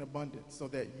come to you in abundance, so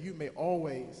that you may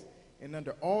always and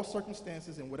under all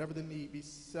circumstances and whatever the need be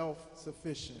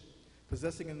self-sufficient,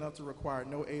 possessing enough to require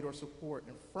no aid or support,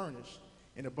 and furnished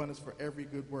in abundance for every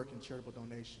good work and charitable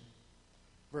donation."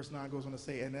 Verse 9 goes on to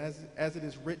say, "And as it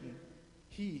is written,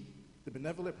 He, the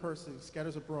benevolent person,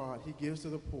 scatters abroad, He gives to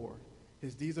the poor.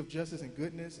 His deeds of justice and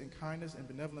goodness and kindness and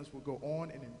benevolence will go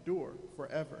on and endure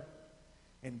forever.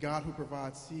 And God, who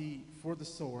provides seed for the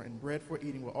sower and bread for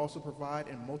eating, will also provide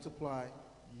and multiply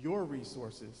your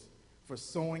resources for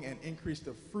sowing and increase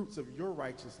the fruits of your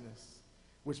righteousness,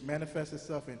 which manifests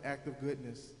itself in active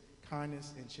goodness,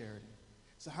 kindness, and charity."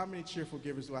 So how many cheerful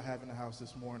givers do I have in the house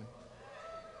this morning?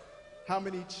 How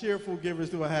many cheerful givers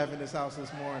do I have in this house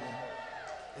this morning?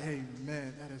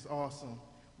 Amen. That is awesome.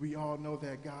 We all know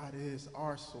that God is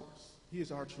our source. He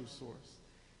is our true source.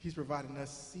 He's providing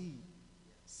us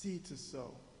seed to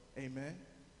sow. Amen.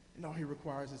 And all He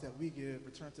requires is that we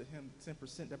return to Him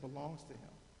 10% that belongs to Him.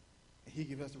 And He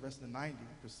gives us the rest of the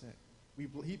 90%.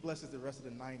 He blesses the rest of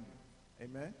the 90%.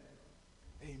 Amen?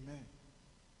 Amen.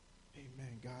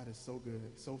 Amen. God is so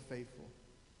good, so faithful.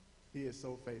 He is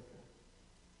so faithful.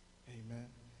 Amen.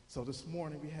 So this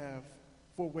morning we have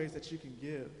 4 ways that you can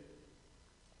give.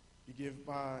 You give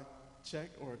by check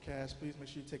or cash. Please make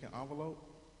sure you take an envelope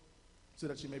so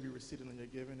that you may be receiving on your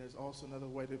giving. There's also another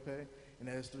way to pay, and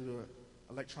that is through an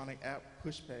electronic app,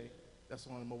 PushPay, that's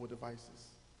on the mobile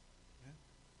devices. Amen.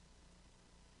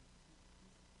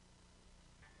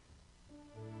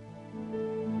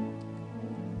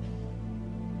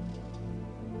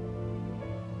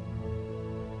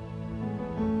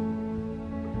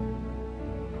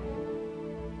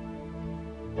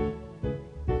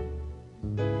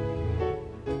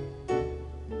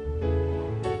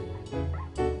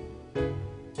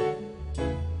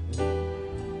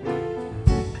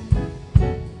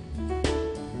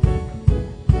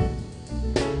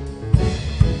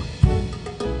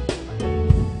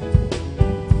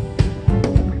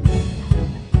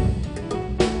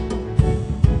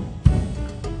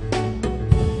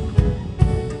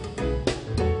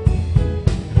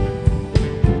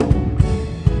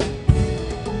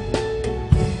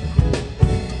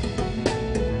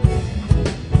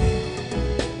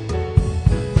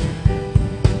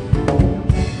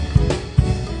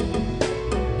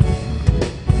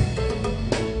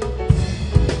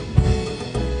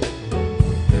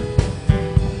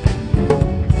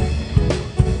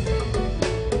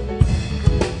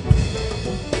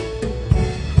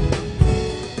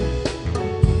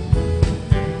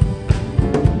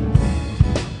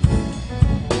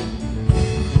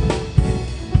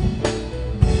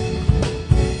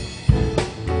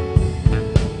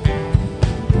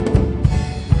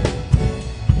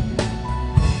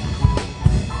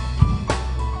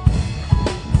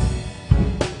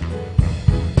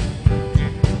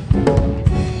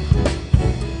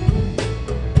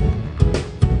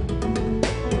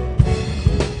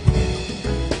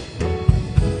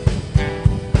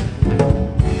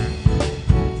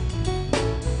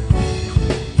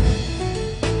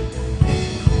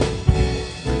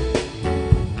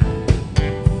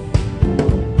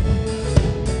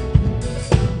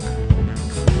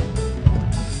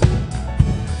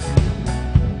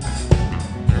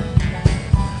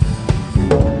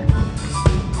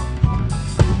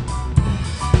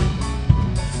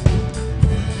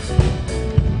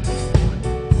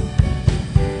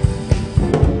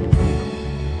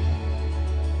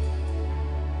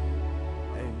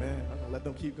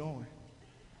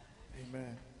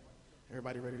 Amen.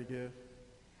 Everybody ready to give?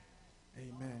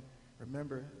 Amen.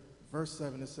 Remember, verse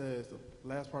 7, it says, the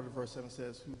last part of verse 7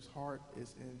 says, whose heart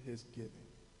is in his giving.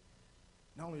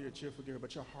 Not only your cheerful giver,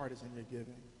 but your heart is in your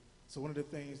giving. So one of the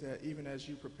things that even as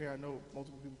you prepare, I know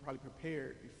multiple people probably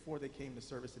prepared before they came to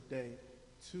service today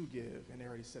to give, and they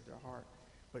already set their heart.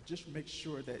 But just make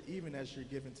sure that even as you're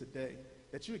giving today,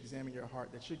 that you examine your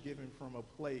heart, that you're giving from a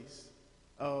place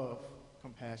of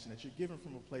compassion, that you're giving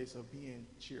from a place of being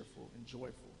cheerful and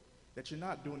joyful, that you're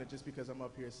not doing it just because I'm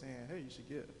up here saying, hey, you should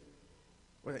give,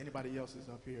 or that anybody else is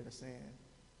up here that's saying,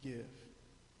 give.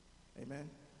 Amen?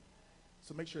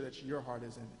 So make sure that your heart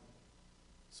is in it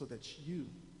so that you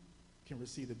can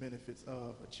receive the benefits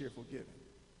of a cheerful giving.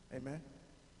 Amen?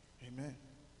 Amen.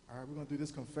 All right, we're going to do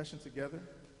this confession together.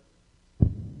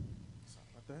 Sorry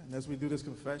about that. And as we do this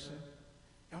confession,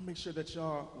 y'all make sure that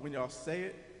y'all, when y'all say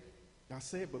it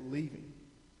believing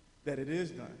that it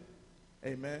is done.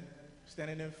 Amen.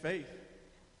 Standing in faith.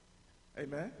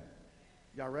 Amen.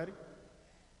 Y'all ready?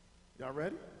 Y'all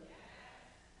ready?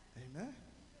 Amen.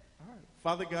 All right.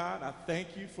 Father God, I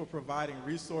thank you for providing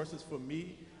resources for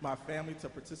me, my family, to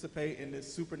participate in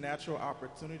this supernatural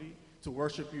opportunity to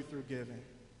worship you through giving.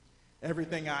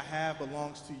 Everything I have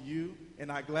belongs to you,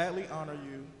 and I gladly honor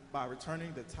you by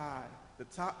returning the tithe, the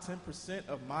top 10%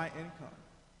 of my income.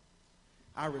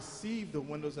 I receive the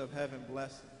windows of heaven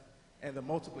blessing and the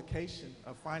multiplication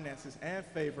of finances and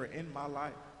favor in my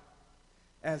life.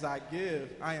 As I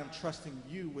give, I am trusting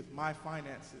you with my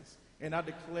finances, and I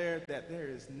declare that there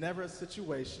is never a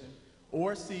situation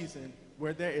or season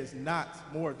where there is not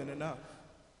more than enough.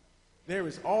 There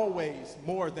is always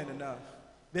more than enough.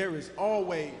 There is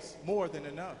always more than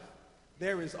enough.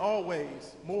 There is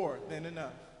always more than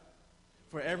enough.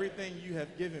 For everything you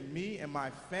have given me and my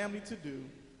family to do,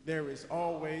 there is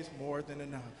always more than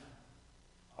enough.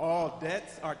 All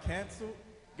debts are canceled.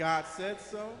 God said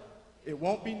so. It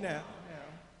won't be now.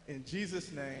 In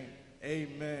Jesus' name,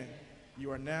 amen.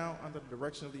 You are now under the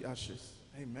direction of the ushers.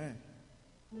 Amen.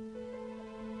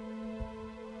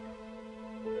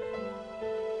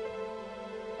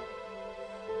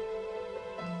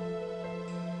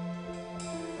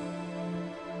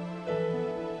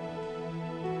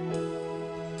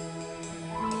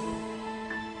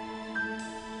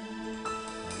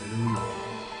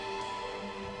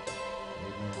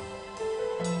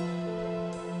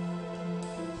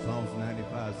 Psalms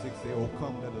 95:6 say, oh,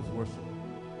 come, let us worship.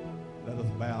 Let us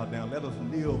bow down. Let us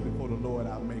kneel before the Lord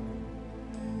our Maker.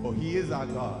 For he is our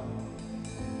God,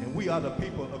 and we are the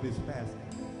people of his pasture,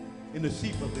 in the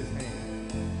sheep of his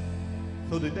hand.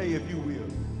 So today, if you will,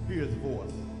 hear his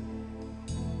voice.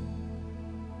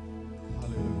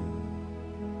 Hallelujah.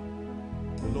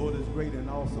 The Lord is great and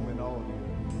awesome in all the earth.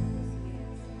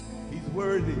 He's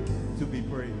worthy to be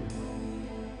praised.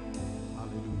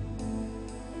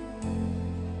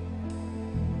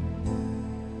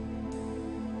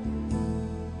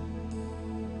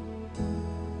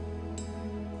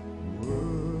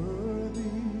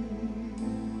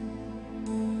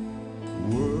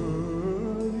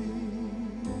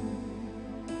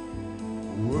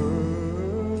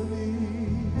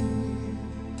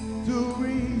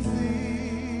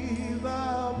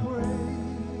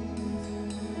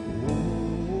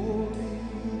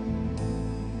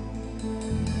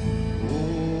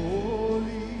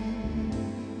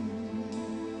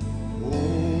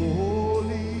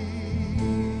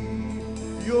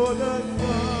 You're the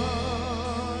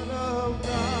Son of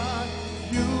God,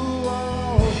 you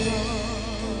are awesome,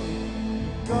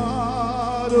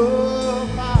 God of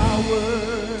power,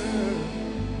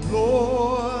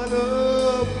 Lord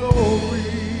of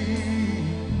glory.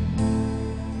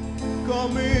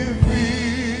 Come and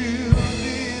fill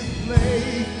this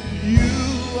place, you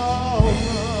are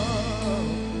awesome,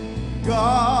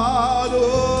 God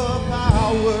of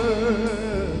power,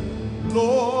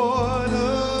 Lord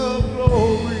of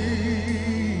glory.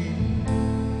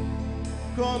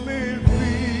 Come and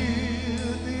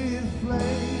fill this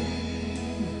place.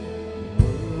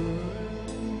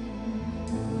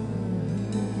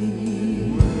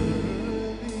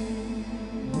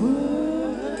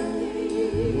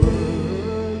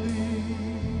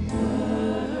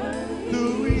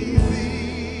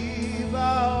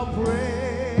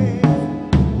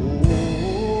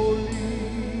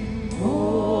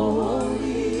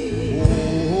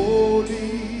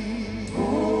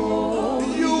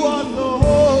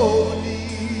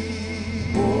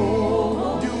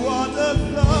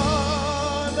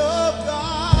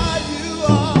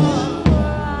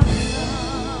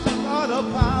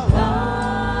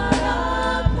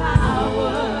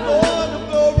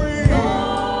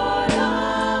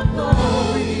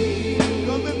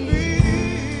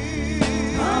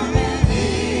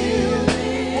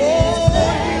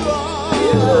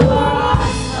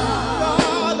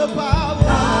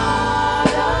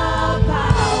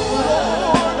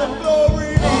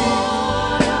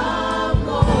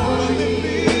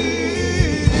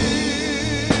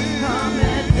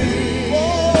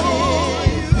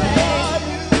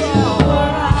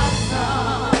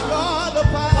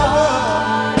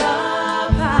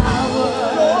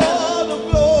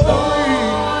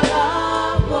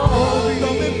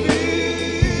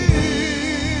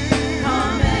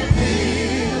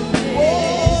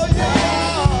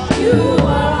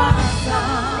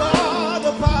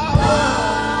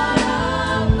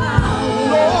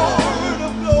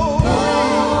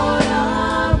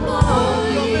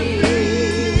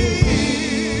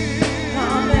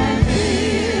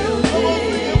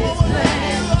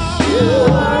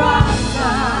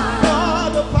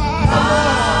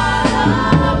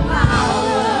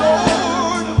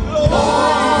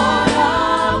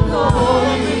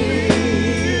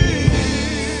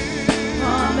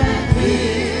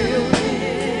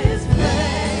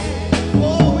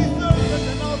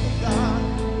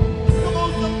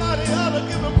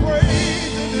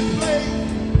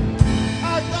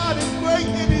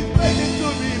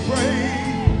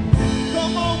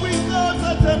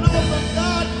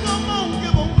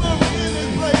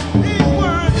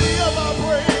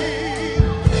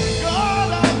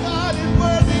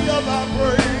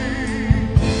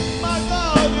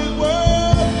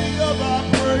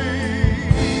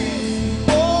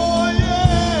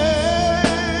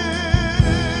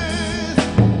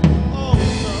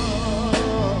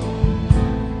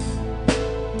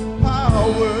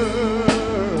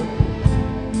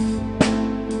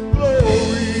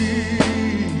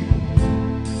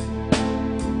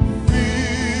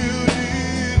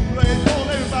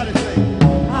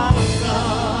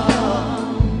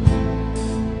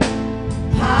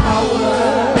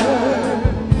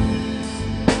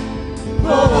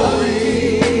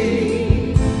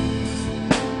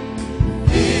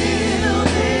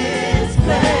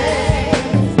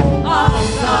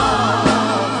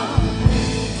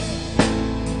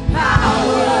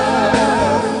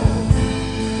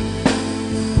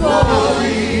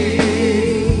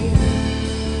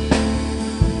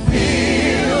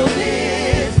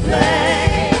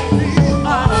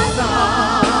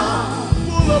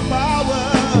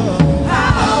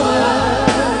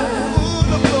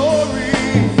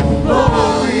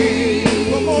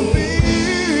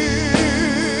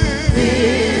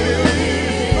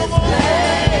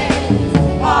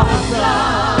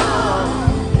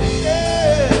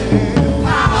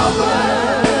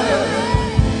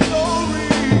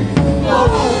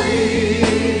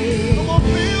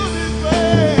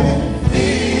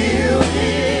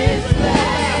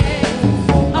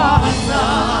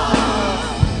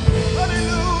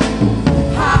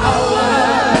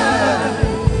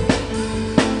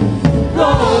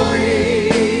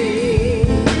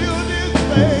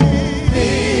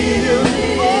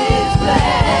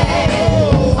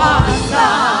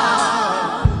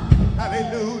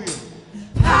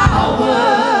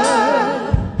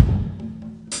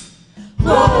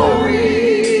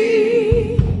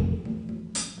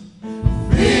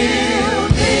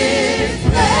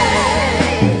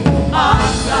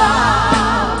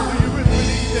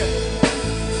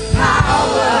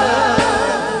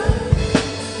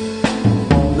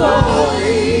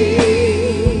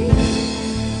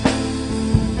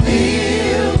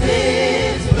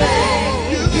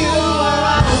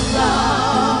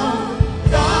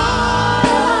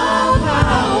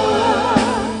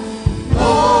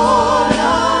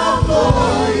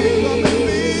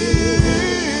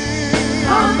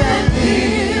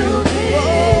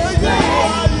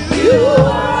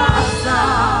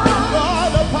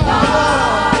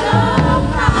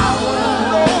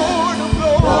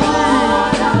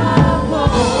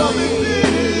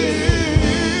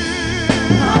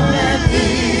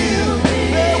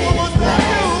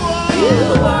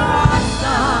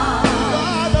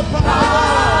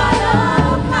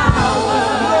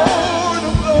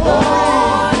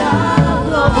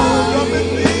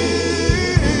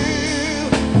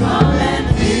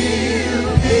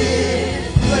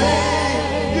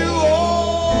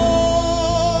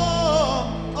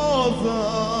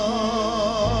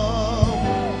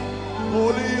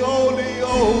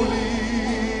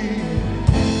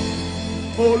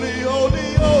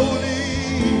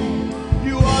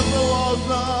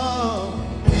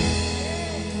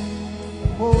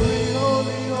 Holy,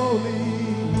 holy, holy.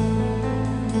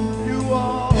 You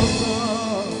are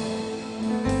awesome.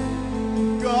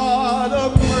 God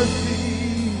of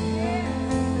mercy.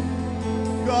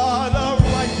 God of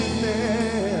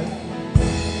righteousness.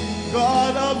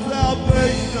 God of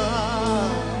salvation.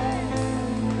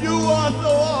 You are so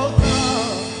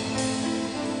awesome.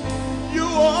 You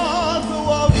are so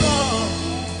awesome.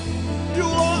 You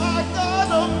are our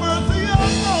God of mercy, our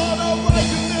God of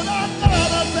righteousness, our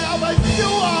God of salvation. You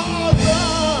are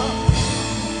awesome.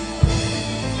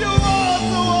 You are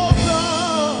so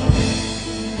awesome.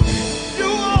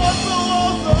 You are so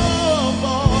awesome,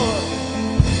 Lord.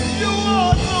 You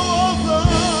are so awesome.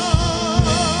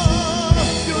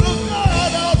 You're the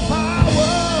God of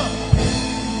power.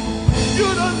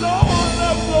 You're the Lord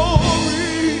of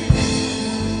glory.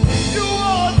 You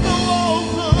are so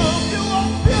awesome. You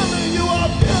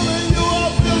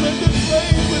are filling this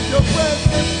place with your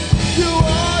presence. You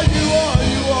are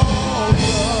awesome.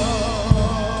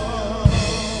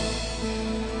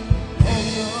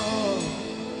 Awesome.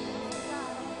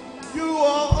 You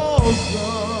are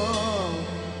awesome.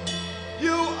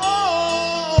 You are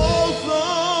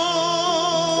awesome.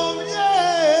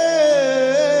 Yes,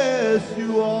 you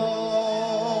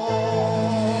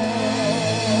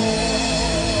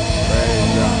Praise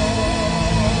God.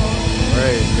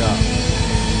 Praise God.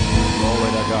 Glory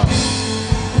to God.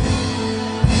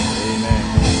 Amen.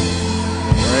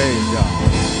 Praise God.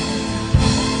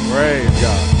 Praise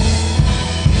God.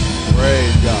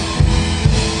 Praise God.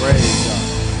 Praise God.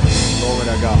 Glory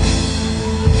to God.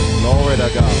 Glory to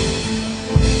God.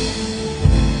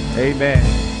 Amen.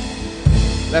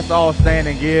 Let's all stand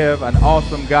and give an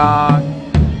awesome God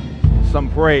some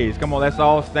praise. Come on, let's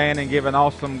all stand and give an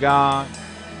awesome God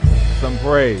some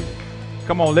praise.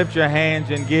 Come on, lift your hands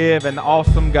and give an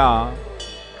awesome God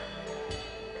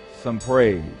some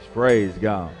praise. Praise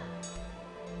God.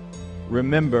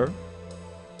 Remember,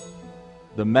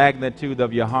 the magnitude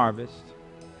of your harvest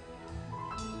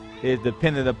is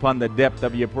dependent upon the depth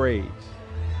of your praise.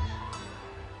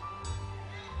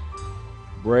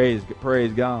 Praise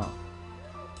God.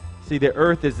 See, the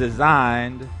earth is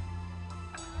designed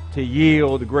to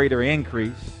yield greater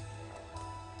increase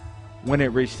when it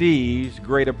receives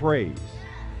greater praise.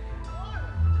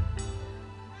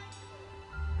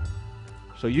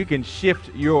 So you can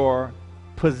shift your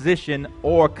position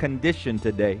or condition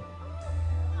today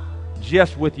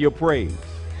just with your praise.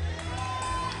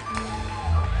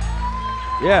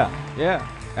 Yeah,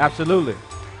 absolutely.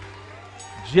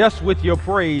 Just with your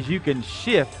praise, you can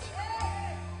shift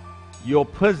your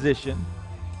position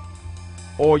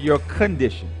or your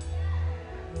condition.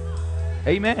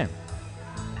 Amen.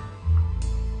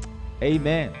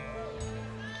 Amen.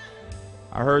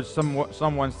 I heard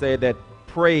someone say that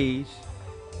praise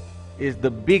is the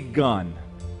big gun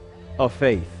of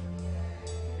faith.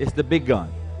 It's the big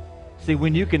gun. See,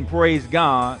 when you can praise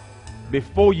God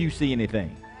before you see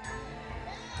anything.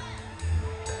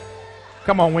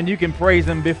 Come on, when you can praise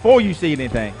Him before you see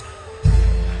anything,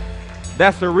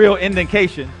 that's a real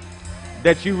indication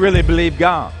that you really believe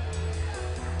God.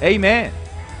 Amen.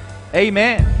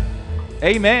 Amen.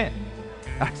 Amen.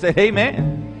 I said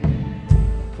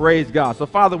amen. Praise God. So,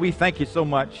 Father, we thank you so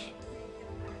much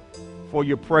for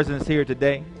your presence here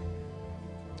today.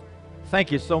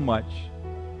 Thank you so much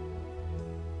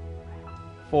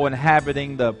for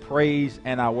inhabiting the praise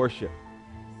and our worship.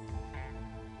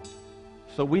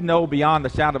 So we know beyond a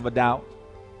shadow of a doubt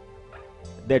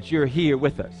that you're here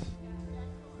with us.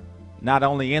 Not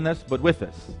only in us, but with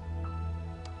us.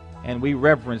 And we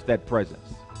reverence that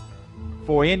presence.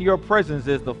 For in your presence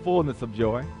is the fullness of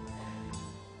joy,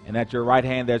 and at your right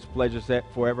hand there's pleasure set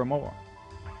forevermore.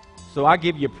 So I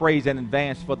give you praise in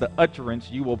advance for the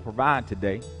utterance you will provide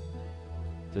today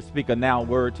to speak a now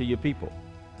word to your people.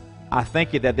 I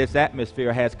thank you that this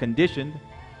atmosphere has conditioned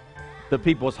the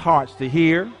people's hearts to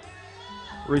hear,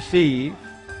 receive,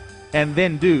 and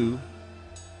then do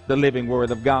the living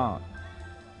word of God.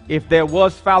 If there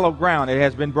was fallow ground, it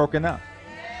has been broken up.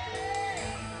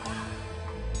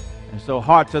 And so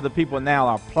hearts of the people now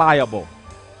are pliable,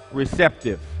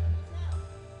 receptive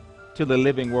to the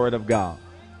living word of God.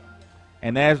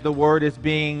 And as the word is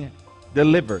being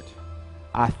delivered,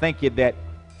 I thank you that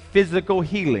physical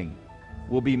healing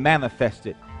will be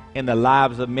manifested in the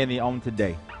lives of many on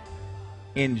today.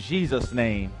 In Jesus'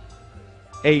 name,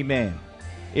 amen.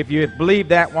 If you believe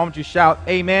that, why don't you shout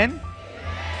amen? Amen.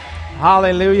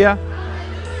 Hallelujah.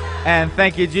 And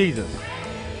thank you, Jesus.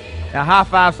 Now high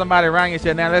five somebody around you and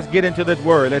say, now let's get into this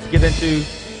word. Let's get into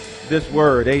this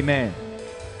word. Amen.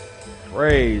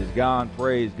 Praise God,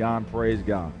 praise God, praise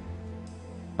God.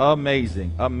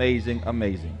 Amazing, amazing,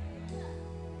 amazing.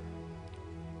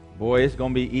 Boy, it's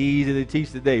going to be easy to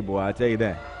teach today, boy, I tell you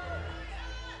that.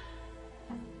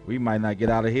 We might not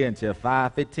get out of here until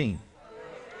 5:15.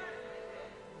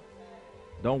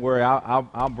 Don't worry,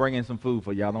 I'll bring in some food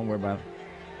for y'all. Don't worry about it.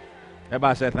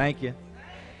 Everybody say thank you.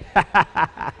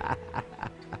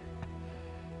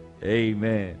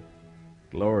 Amen.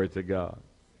 Glory to God.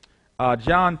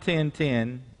 John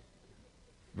 10:10,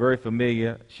 very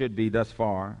familiar, should be thus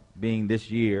far, being this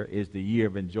year is the year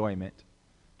of enjoyment.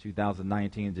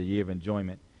 2019 is the year of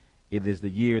enjoyment. It is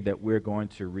the year that we're going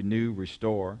to renew,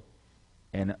 restore,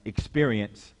 and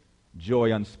experience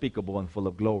joy unspeakable and full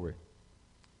of glory.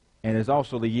 And it's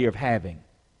also the year of having.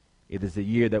 It is the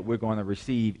year that we're going to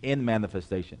receive in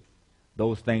manifestation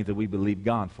those things that we believe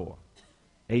God for.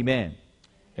 Amen.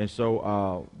 And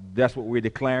so that's what we're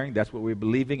declaring, that's what we're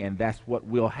believing, and that's what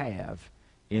we'll have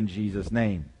in Jesus'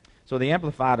 name. So the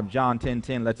Amplified of John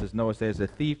 10:10 lets us know, it says, the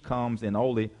thief comes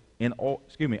only in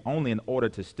order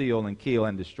to steal and kill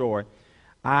and destroy.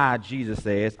 Jesus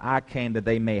says, I came that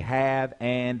they may have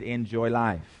and enjoy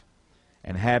life,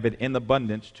 and have it in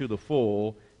abundance to the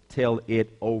full till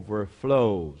it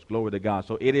overflows. Glory to God.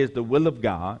 So it is the will of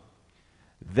God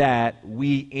that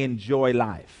we enjoy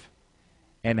life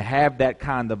and have that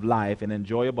kind of life, an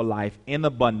enjoyable life in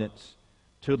abundance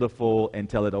to the full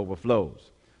until it overflows.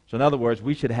 So in other words,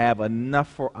 we should have enough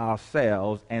for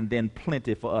ourselves and then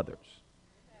plenty for others.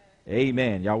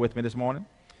 Amen. Y'all with me this morning?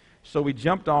 So we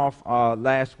jumped off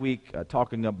last week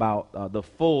talking about the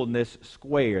fullness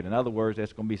squared. In other words,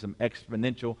 there's going to be some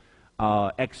exponential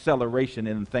acceleration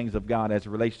in the things of God as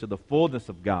it relates to the fullness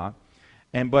of God.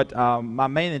 But my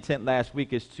main intent last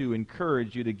week is to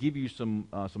encourage you, to give you some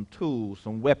tools,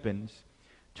 some weapons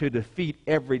to defeat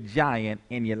every giant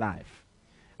in your life.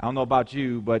 I don't know about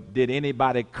you, but did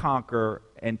anybody conquer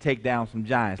and take down some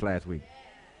giants last week?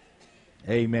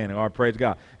 Amen. All right, praise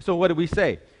God. So what did we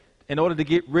say? In order to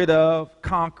get rid of,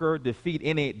 conquer, defeat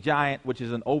any giant, which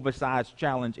is an oversized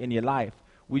challenge in your life,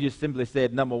 we just simply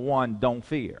said, number one, don't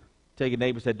fear. Tell your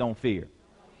neighbor, say, don't fear.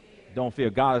 Don't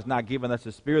fear. God has not given us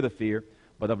a spirit of fear,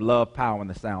 but of love, power, and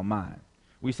a sound mind.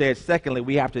 We said, secondly,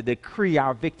 we have to decree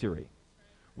our victory.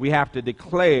 We have to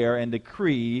declare and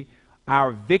decree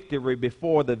our victory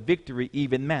before the victory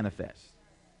even manifests.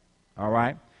 All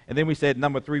right? And then we said,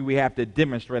 number three, we have to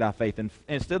demonstrate our faith. And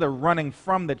instead of running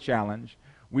from the challenge,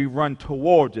 we run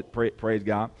towards it, praise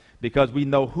God, because we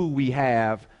know who we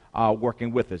have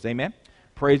working with us. Amen?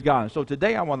 Praise God. And so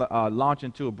today I want to launch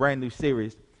into a brand new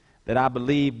series that I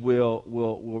believe will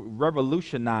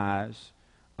revolutionize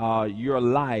your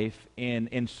life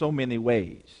in so many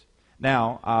ways.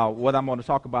 Now, what I'm going to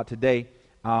talk about today,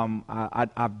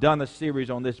 I've done a series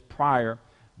on this prior,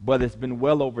 but it's been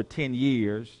well over 10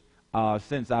 years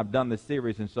since I've done this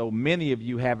series, and so many of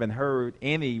you haven't heard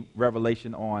any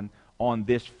revelation on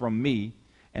this from me.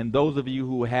 And those of you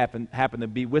who happen to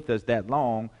be with us that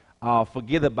long,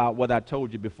 forget about what I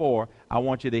told you before. I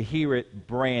want you to hear it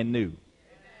brand new.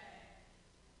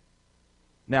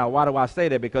 Now, why do I say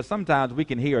that? Because sometimes we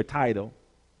can hear a title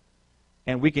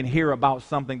and we can hear about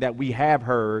something that we have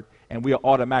heard and we'll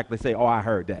automatically say, oh, I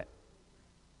heard that.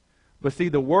 But see,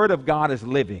 the Word of God is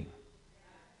living.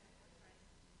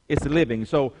 It's living.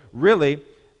 So really,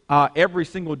 every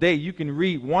single day you can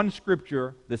read one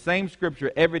scripture, the same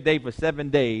scripture every day for 7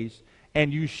 days,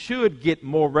 and you should get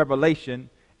more revelation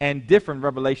and different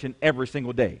revelation every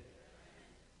single day.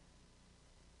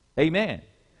 Amen.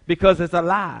 Because it's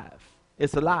alive.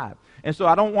 It's alive. And so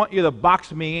I don't want you to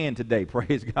box me in today,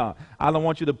 praise God. I don't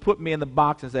want you to put me in the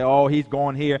box and say, oh, he's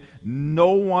going here.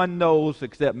 No one knows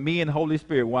except me and Holy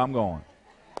Spirit where I'm going.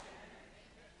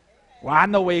 Well, I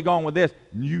know where you're going with this.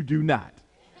 You do not.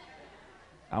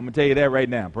 I'm going to tell you that right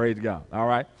now, praise God. All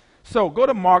right? So go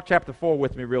to Mark chapter 4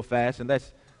 with me real fast, and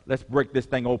let's break this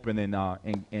thing open and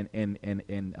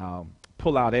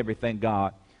pull out everything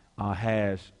God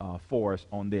has for us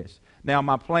on this. Now,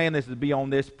 my plan is to be on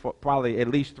this for probably at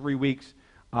least 3 weeks,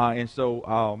 and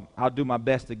so I'll do my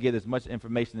best to get as much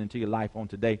information into your life on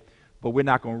today, but we're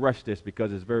not going to rush this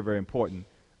because it's very, very important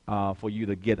for you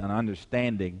to get an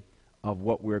understanding of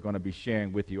what we're going to be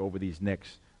sharing with you over these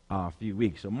next few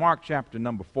weeks. So Mark chapter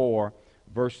number 4,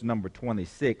 verse number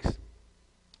 26.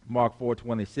 Mark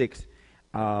 4:26.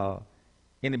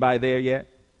 Anybody there yet?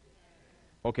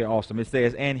 Okay, awesome. It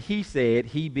says, and he said,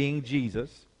 he being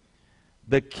Jesus,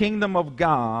 the kingdom of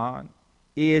God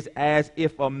is as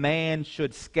if a man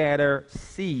should scatter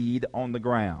seed on the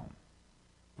ground.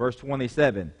 Verse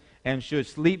 27, and should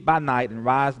sleep by night and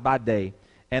rise by day,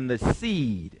 and the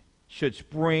seed should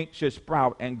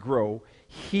sprout and grow.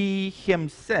 He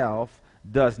himself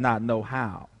does not know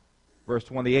how. Verse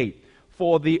 28,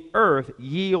 for the earth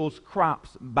yields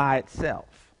crops by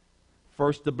itself.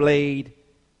 First the blade,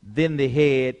 then the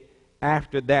head,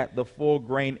 after that the full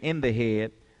grain in the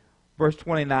head. Verse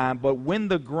 29, but when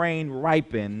the grain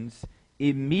ripens,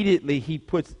 immediately he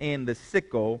puts in the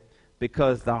sickle,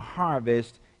 because the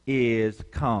harvest is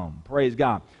come. Praise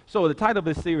God. So the title of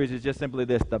this series is just simply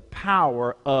this: the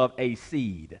power of a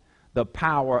seed. The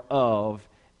power of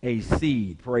a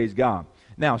seed. Praise God.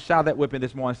 Now, shout that with me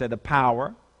this morning. Say, the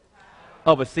power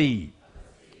of a seed.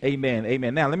 Amen.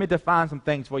 Amen. Now, let me define some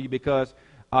things for you, because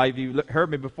if you heard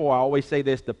me before, I always say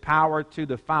this: the power to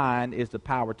define is the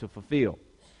power to fulfill.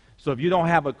 So if you don't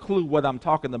have a clue what I'm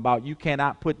talking about, you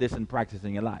cannot put this in practice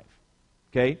in your life.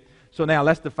 Okay? So now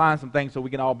let's define some things so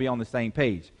we can all be on the same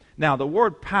page. Now, the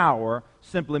word power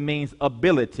simply means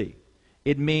ability.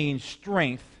 It means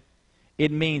strength.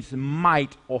 It means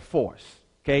might or force.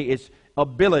 Okay? It's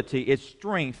ability, it's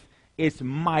strength, it's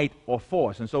might or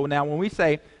force. And so now when we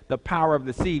say the power of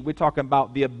the seed, we're talking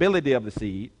about the ability of the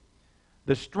seed,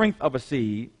 the strength of a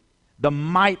seed, the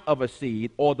might of a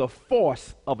seed, or the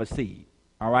force of a seed.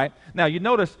 All right. Now you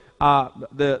notice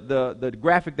the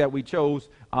graphic that we chose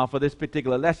for this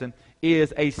particular lesson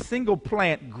is a single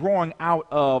plant growing out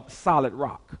of solid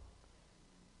rock.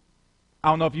 I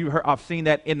don't know if you've heard, I've seen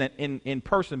that in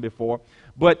person before,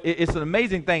 but it's an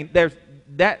amazing thing. There's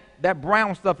that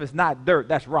brown stuff is not dirt,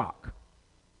 that's rock.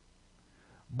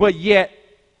 But yet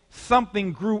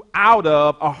something grew out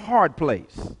of a hard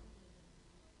place.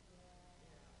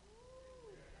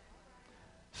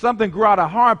 Something grew out of a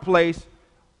hard place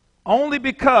only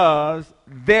because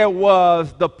there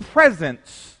was the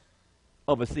presence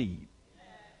of a seed.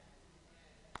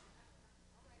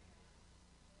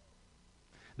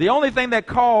 The only thing that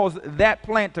caused that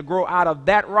plant to grow out of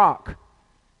that rock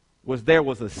was there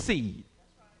was a seed.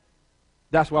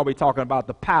 That's why we're talking about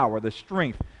the power, the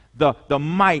strength, the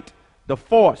might, the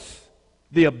force,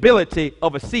 the ability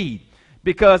of a seed.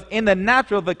 Because in the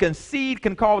natural, the seed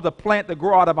can cause a plant to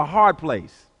grow out of a hard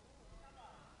place.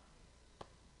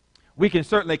 We can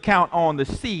certainly count on the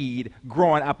seed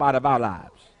growing up out of our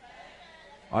lives.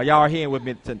 Are y'all hearing with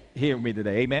me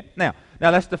today? Amen. Now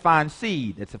let's define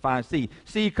seed. Let's define seed.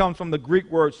 Seed comes from the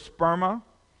Greek word sperma,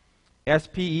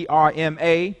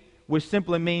 S-P-E-R-M-A, which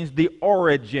simply means the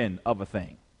origin of a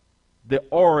thing. The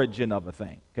origin of a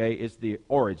thing. Okay, it's the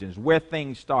origins, where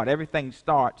things start. Everything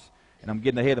starts, and I'm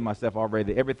getting ahead of myself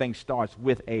already. Everything starts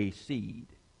with a seed.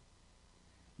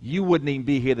 You wouldn't even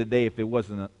be here today if it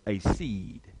wasn't a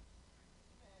seed.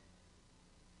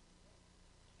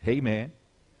 Amen.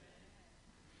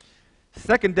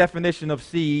 Second definition of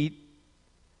seed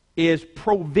is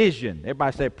provision.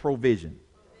 Everybody say provision.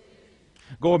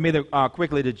 Go with me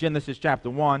quickly to Genesis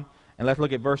chapter 1, and let's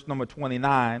look at verse number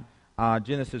 29.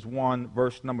 Genesis 1,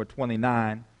 verse number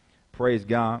 29. Praise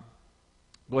God.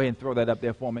 Go ahead and throw that up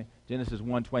there for me. Genesis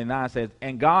 1:29 says,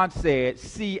 and God said,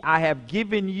 see, I have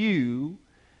given you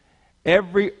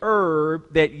every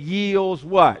herb that yields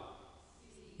what?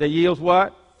 That yields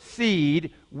what?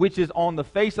 Seed, which is on the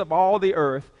face of all the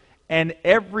earth, and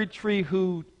every tree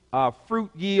whose fruit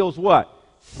yields what?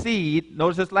 Seed.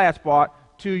 Notice this last part.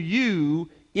 To you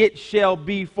it shall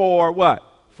be for what?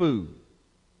 Food.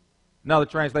 Another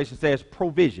translation says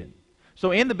provision.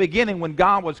 So in the beginning, when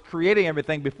God was creating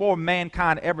everything, before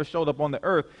mankind ever showed up on the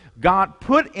earth, God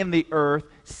put in the earth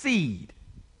seed.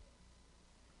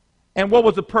 And what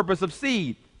was the purpose of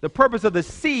seed? The purpose of the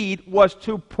seed was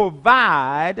to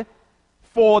provide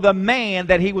for the man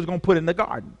that he was going to put in the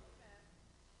garden.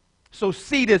 So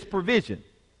seed is provision.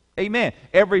 Amen.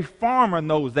 Every farmer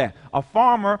knows that. A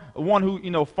farmer, one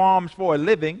who, farms for a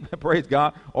living, praise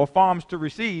God, or farms to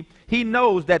receive, he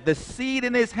knows that the seed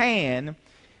in his hand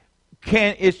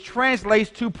translates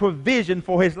to provision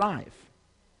for his life.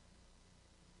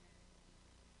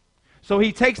 So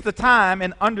he takes the time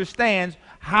and understands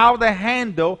how to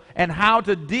handle and how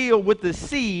to deal with the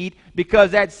seed,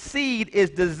 because that seed is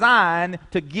designed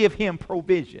to give him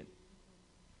provision.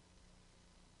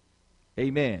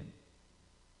 Amen.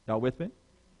 Y'all with me?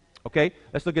 Okay,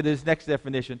 let's look at this next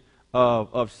definition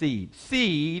of seed.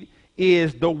 Seed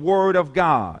is the Word of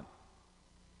God.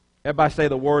 Everybody say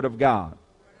the Word of God.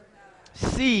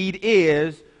 Seed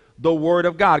is the Word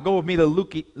of God. Go with me to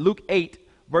Luke 8,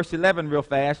 verse 11 real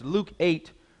fast. Luke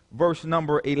 8, verse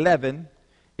number 11.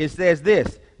 It says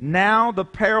this. Now the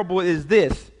parable is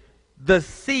this. The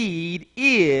seed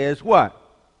is what?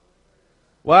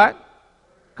 What?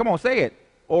 Come on, say it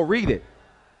or read it.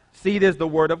 Seed is the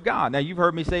Word of God. Now, you've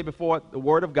heard me say before, the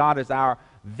Word of God is our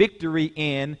victory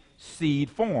in seed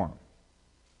form.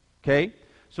 Okay?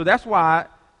 So that's why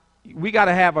we got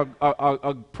to have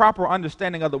a proper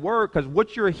understanding of the Word, because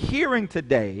what you're hearing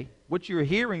today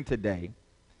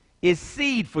is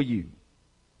seed for you.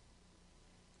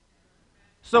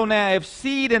 So now if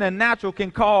seed in a natural can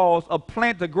cause a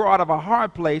plant to grow out of a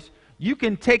hard place, you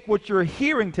can take what you're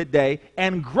hearing today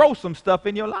and grow some stuff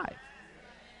in your life.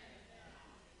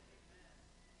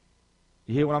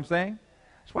 You hear what I'm saying?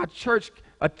 That's why church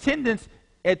attendance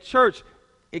at church,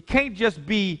 it can't just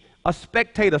be a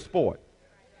spectator sport.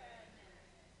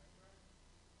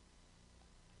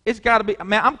 It's got to be,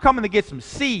 man, I'm coming to get some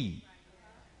seed.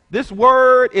 This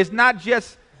word is not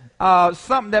just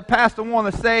something that Pastor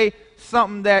want to say,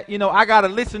 something that, you know, I got to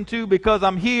listen to because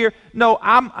I'm here. No,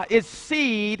 it's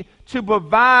seed to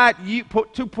provide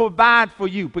for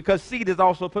you, because seed is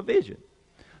also provision.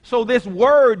 So this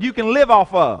word you can live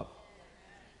off of.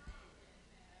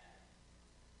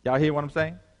 Y'all hear what I'm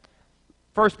saying?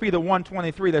 1 Peter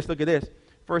 1:23, let's look at this.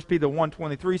 1 Peter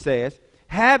 1:23 says,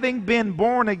 having been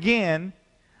born again,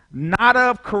 not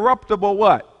of corruptible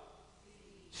what?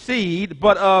 Seed,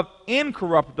 but of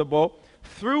incorruptible,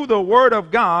 through the word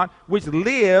of God, which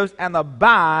lives and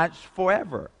abides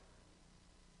forever.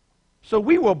 So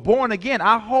we were born again.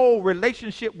 Our whole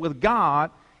relationship with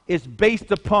God is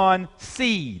based upon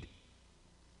seed,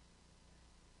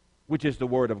 which is the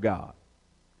word of God.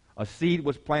 A seed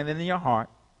was planted in your heart.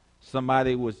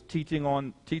 Somebody was teaching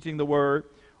the word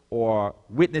or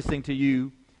witnessing to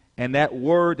you, and that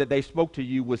word that they spoke to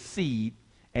you was seed,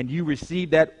 and you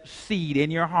received that seed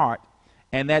in your heart,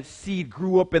 and that seed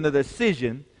grew up in the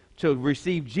decision to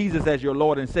receive Jesus as your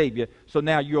Lord and Savior. So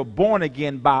now you're born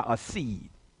again by a seed.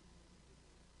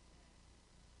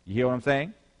 You hear what I'm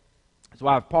saying? That's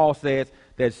why Paul says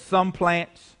there's some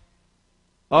plants,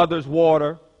 others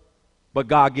water, but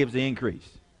God gives the increase.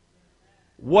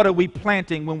 What are we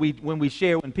planting when we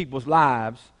share in people's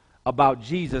lives about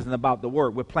Jesus and about the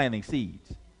word? We're planting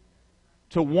seeds.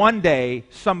 To one day,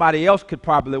 somebody else could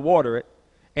probably water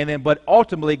it, but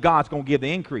ultimately God's going to give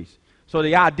the increase. So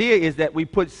the idea is that we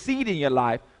put seed in your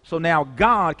life, so now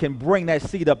God can bring that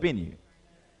seed up in you.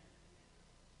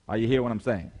 Are you hear what I'm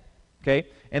saying? Okay?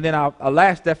 And then our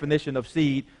last definition of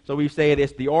seed, so we say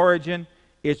it's the origin,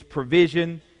 it's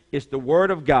provision, it's the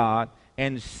word of God,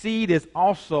 and seed is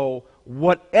also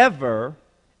whatever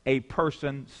a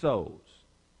person sows.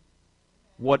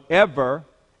 Whatever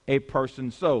a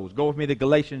person sows. Go with me to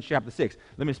Galatians chapter 6.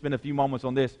 Let me spend a few moments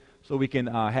on this so we can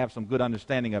have some good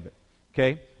understanding of it.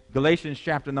 Okay? Galatians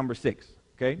chapter number 6.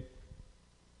 Okay?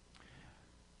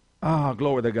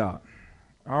 Glory to God.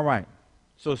 All right.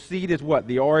 So seed is what?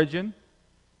 The origin.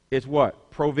 It's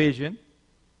what? Provision.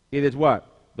 It is what?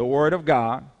 The word of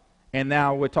God. And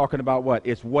now we're talking about what?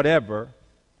 It's whatever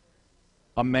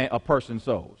a person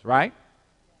sows, right?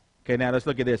 Okay, now let's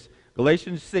look at this.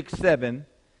 Galatians 6:7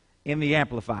 in the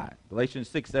Amplified. Galatians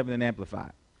 6:7 in the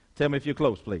Amplified. Tell me if you're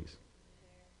close, please.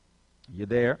 You're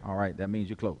there? All right, that means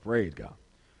you're close. Praise God.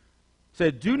 It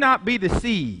said, do not be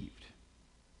deceived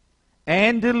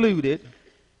and deluded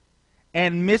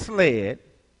and misled.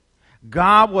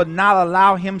 God will not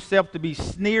allow himself to be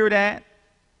sneered at,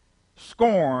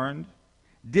 scorned,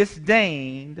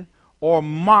 disdained, or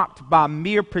mocked by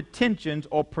mere pretensions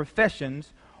or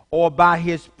professions, or by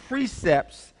his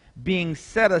precepts being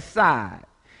set aside.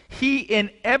 He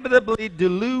inevitably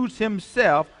deludes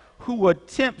himself who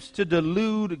attempts to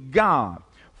delude God.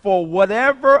 For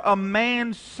whatever a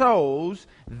man sows,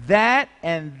 that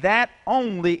and that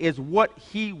only is what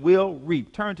he will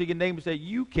reap. Turn to your neighbor and say,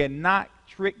 you cannot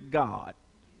trick God.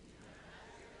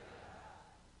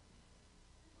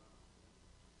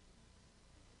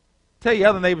 Tell your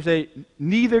other neighbor, say,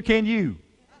 neither can you.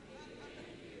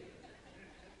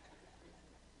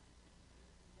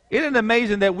 Isn't it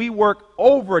amazing that we work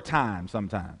overtime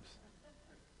sometimes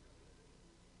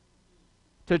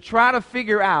to try to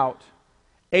figure out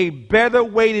a better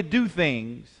way to do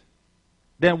things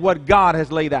than what God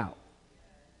has laid out?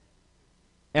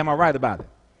 Am I right about it?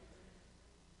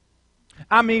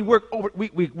 I mean,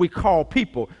 we call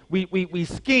people, we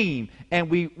scheme, and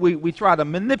we try to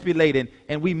manipulate,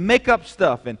 and we make up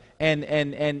stuff, and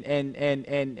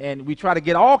we try to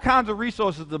get all kinds of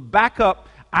resources to back up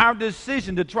our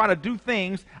decision to try to do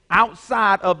things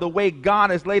outside of the way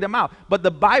God has laid them out. But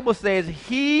the Bible says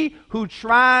he who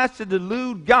tries to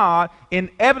delude God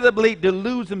inevitably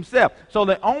deludes himself. So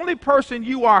the only person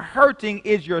you are hurting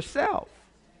is yourself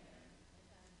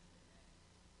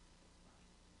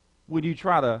when you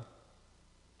try to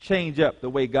change up the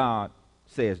way God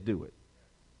says do it.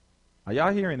 Are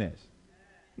y'all hearing this?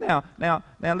 Now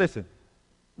listen.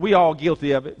 We all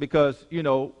guilty of it because, you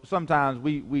know, sometimes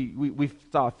we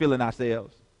start feeling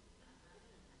ourselves.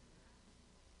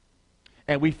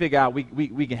 And we figure out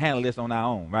we can handle this on our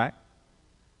own, right?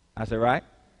 I said, right?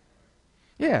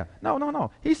 Yeah. No.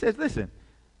 He says, listen,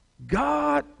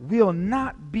 God will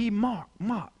not be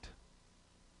mocked.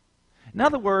 In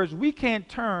other words, we can't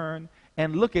turn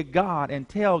and look at God and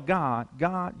tell God,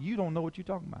 God, you don't know what you're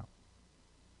talking about.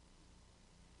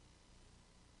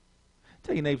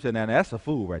 Tell your neighbor, now that's a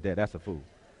fool right there. That's a fool.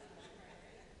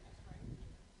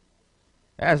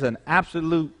 That's an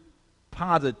absolute,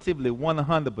 positively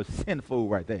 100% fool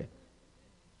right there.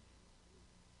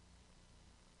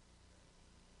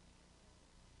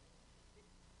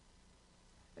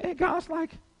 And God's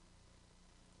like,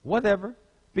 whatever.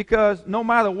 Because no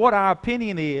matter what our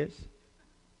opinion is,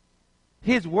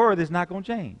 his word is not going to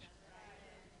change.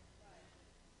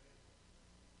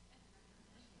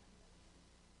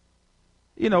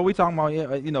 You know, we talking about,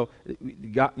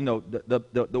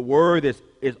 God, the word is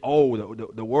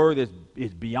old. The word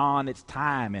is beyond its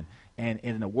time,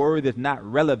 and the word is not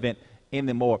relevant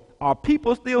anymore. Are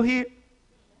people still here?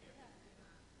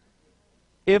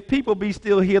 If people be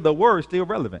still here, the word is still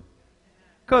relevant.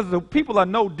 Because the people are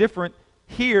no different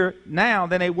here now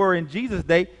than they were in Jesus'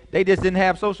 day. They just didn't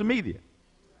have social media.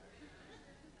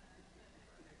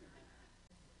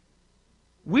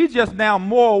 We just now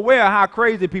more aware of how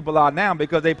crazy people are now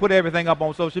because they put everything up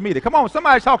on social media. Come on,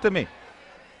 somebody talk to me.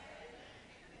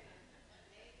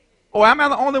 Oh, am I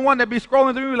the only one that be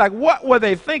scrolling through like, what were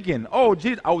they thinking? Oh,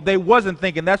 geez, oh, they wasn't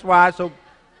thinking. That's why so.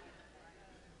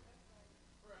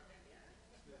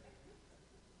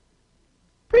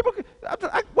 People,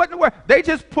 what in the world? They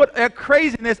just put their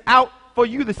craziness out for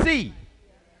you to see.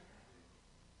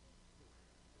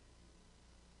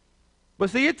 But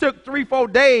see, it took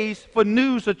 3-4 days for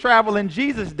news to travel in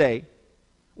Jesus' day,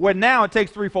 where now it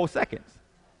takes 3-4 seconds.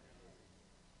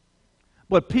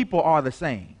 But people are the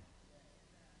same.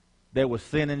 There was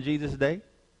sin in Jesus' day.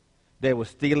 There was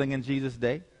stealing in Jesus'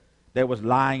 day. There was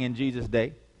lying in Jesus'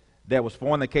 day. There was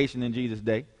fornication in Jesus'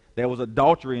 day. There was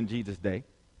adultery in Jesus' day.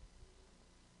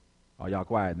 Oh, y'all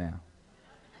quiet now.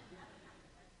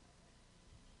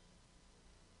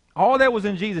 All that was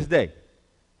in Jesus' day.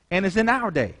 And it's in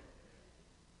our day.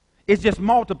 It's just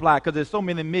multiplied because there's so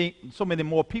many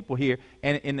more people here,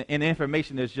 and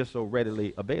information is just so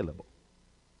readily available.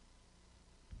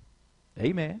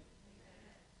 Amen.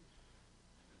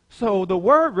 So the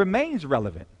word remains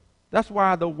relevant. That's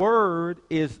why the word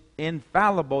is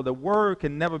infallible. The word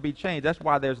can never be changed. That's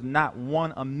why there's not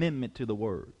one amendment to the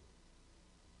word.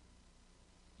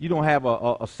 You don't have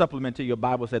a supplement to your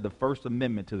Bible that said the first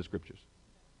amendment to the scriptures.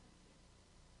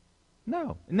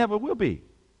 No, it never will be.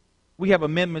 We have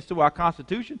amendments to our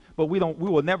Constitution, but we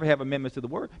will never have amendments to the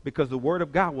Word because the Word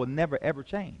of God will never, ever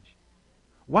change.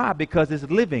 Why? Because it's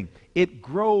living. It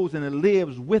grows and it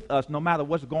lives with us no matter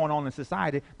what's going on in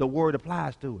society. The Word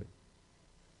applies to it.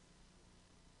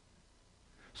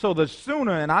 So the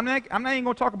sooner, and I'm not even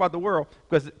going to talk about the world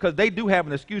because they do have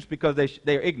an excuse because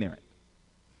they're ignorant.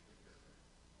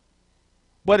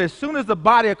 But as soon as the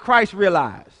body of Christ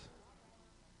realize,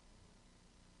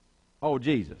 oh,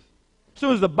 Jesus. As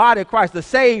soon as the body of Christ, the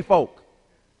saved folk,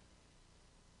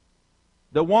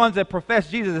 the ones that profess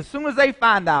Jesus, as soon as they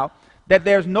find out that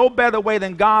there's no better way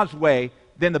than God's way,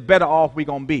 then the better off we're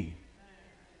going to be.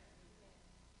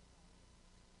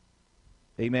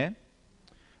 Amen?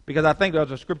 Because I think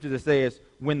there's a scripture that says,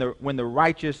 when the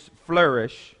righteous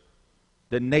flourish,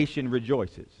 the nation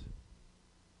rejoices.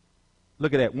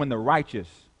 Look at that. When the righteous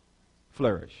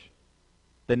flourish,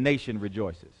 the nation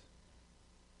rejoices.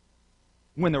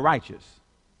 When the righteous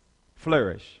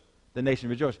flourish, the nation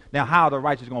rejoices. Now, how are the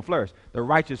righteous going to flourish? The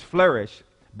righteous flourish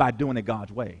by doing it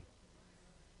God's way.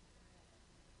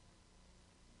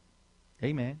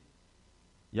 Amen.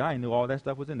 Y'all ain't knew all that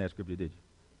stuff was in that scripture, did you?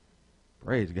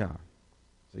 Praise God.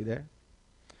 See that?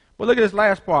 But look at this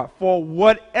last part. For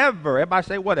whatever, everybody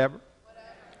say whatever.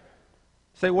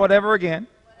 Say whatever again.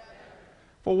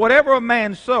 For whatever a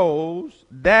man sows,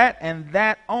 that and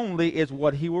that only is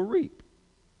what he will reap.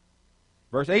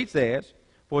 Verse 8 says,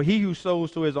 for he who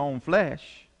sows to his own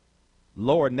flesh,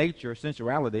 lower nature,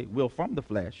 sensuality, will from the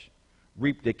flesh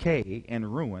reap decay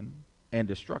and ruin and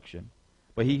destruction.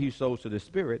 But he who sows to the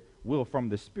Spirit will from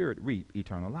the Spirit reap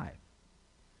eternal life.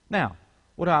 Now,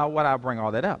 what I bring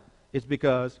all that up is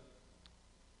because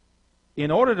in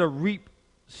order to reap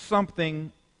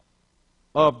something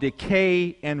of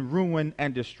decay and ruin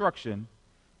and destruction,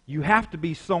 you have to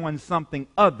be sowing something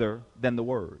other than the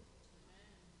Word.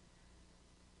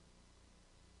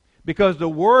 Because the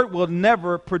Word will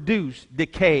never produce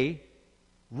decay,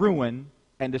 ruin,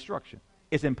 and destruction.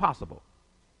 It's impossible.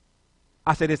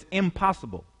 I said it's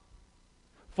impossible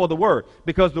for the Word.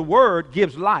 Because the Word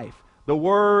gives life. The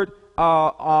Word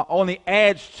only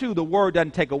adds to, the Word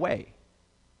doesn't take away.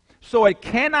 So it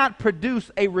cannot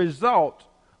produce a result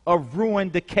of ruin,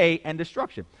 decay, and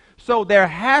destruction. So there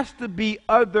has to be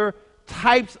other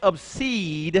types of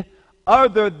seed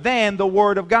other than the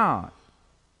Word of God.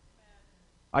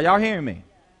 Are y'all hearing me?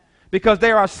 Because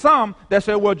there are some that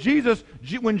say, well,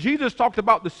 when Jesus talked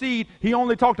about the seed, he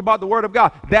only talked about the Word of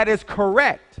God. That is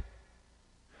correct.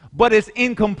 But it's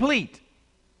incomplete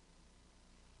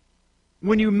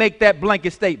when you make that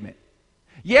blanket statement.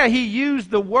 Yeah, he used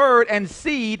the word and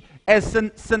seed as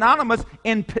synonymous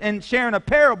in sharing a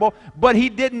parable, but he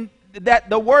didn't, that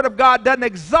the Word of God doesn't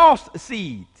exhaust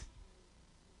seeds.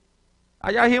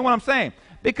 Are y'all hearing what I'm saying?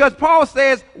 Because Paul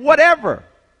says, whatever.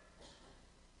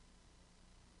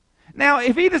 Now,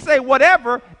 if he just say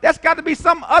whatever, that's got to be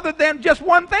something other than just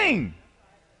one thing.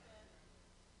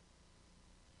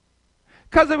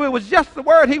 Because if it was just the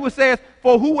word, he would say,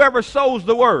 for whoever sows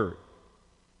the word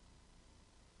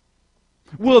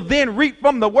will then reap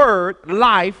from the word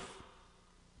life,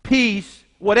 peace,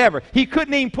 whatever. He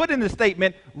couldn't even put in the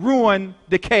statement ruin,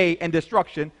 decay, and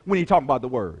destruction when he talked about the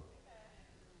word.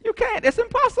 You can't. It's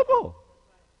impossible.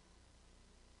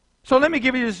 So let me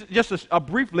give you just a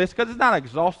brief list, because it's not an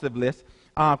exhaustive list,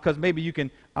 because maybe you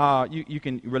can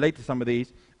relate to some of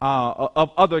these,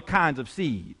 of other kinds of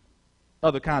seed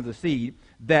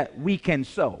that we can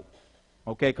sow.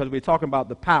 Okay, because we're talking about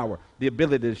the power, the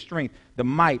ability, the strength, the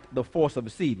might, the force of a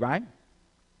seed, right?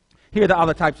 Here are the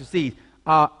other types of seeds.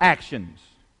 Actions.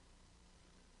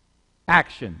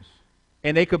 Actions.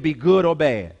 And they could be good or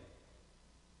bad.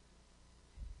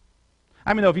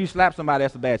 I mean, if you slap somebody,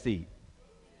 that's a bad seed.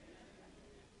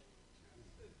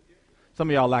 Some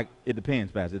of y'all like, it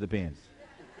depends, Pastor, it depends.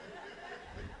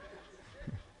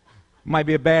 Might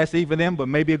be a bad seed for them, but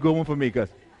maybe a good one for me, because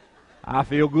I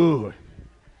feel good.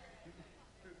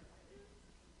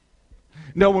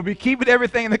 No, when we keep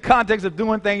everything in the context of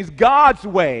doing things God's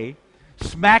way,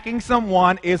 smacking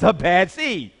someone is a bad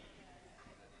seed.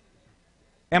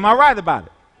 Am I right about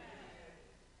it?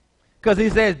 Because he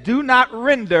says, do not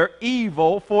render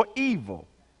evil for evil.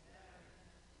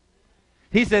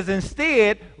 He says,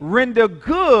 instead, render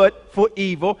good for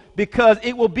evil, because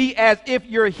it will be as if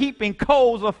you're heaping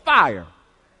coals of fire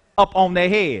up on their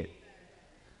head.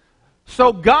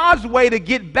 So God's way to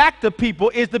get back to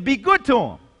people is to be good to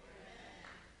them.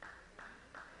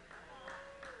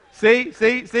 See,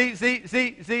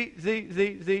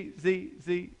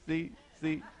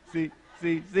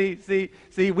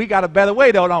 we got a better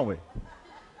way though, don't we?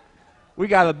 We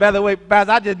got a better way.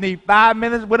 Pastor, I just need 5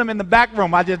 minutes with him in the back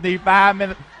room. I just need 5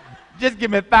 minutes. Just give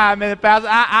me 5 minutes, Pastor.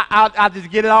 I'll just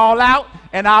get it all out,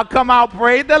 and I'll come out,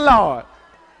 praise the Lord.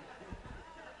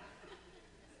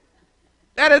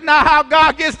 That is not how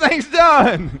God gets things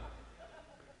done.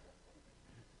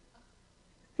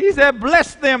 He said,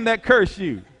 bless them that curse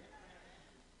you.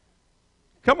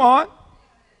 Come on.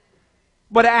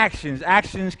 But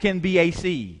actions can be a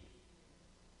seed.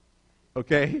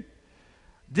 Okay?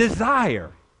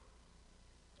 Desire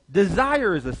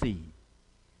is a seed.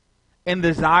 And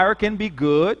desire can be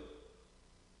good,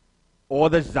 or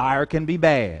desire can be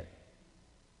bad.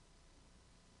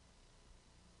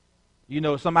 You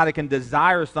know, somebody can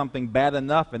desire something bad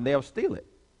enough and they'll steal it.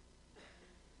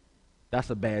 That's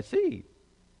a bad seed.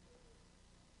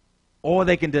 Or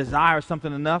they can desire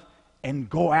something enough and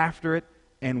go after it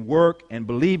and work and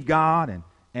believe God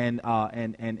and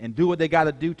do what they got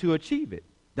to do to achieve it.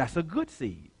 That's a good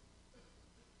seed.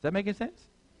 Is that making sense?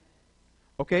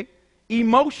 Okay.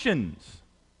 Emotions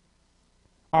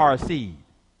are a seed.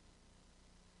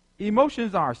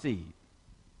 Emotions are a seed.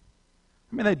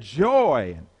 I mean, the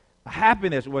joy and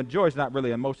happiness. Well, joy is not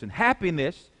really an emotion.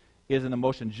 Happiness is an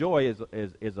emotion. Joy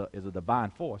is a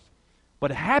divine force.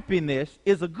 But happiness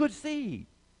is a good seed.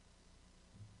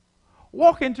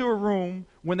 Walk into a room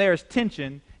when there's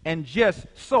tension and just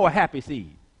sow a happy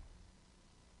seed.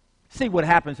 See what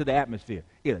happens to the atmosphere.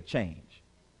 It'll change.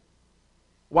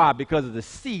 Why? Because of the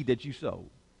seed that you sowed.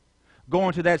 Go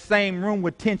into that same room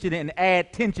with tension and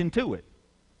add tension to it.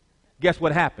 Guess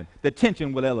what happened? The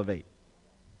tension will elevate.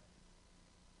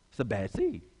 It's a bad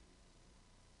seed.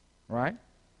 Right?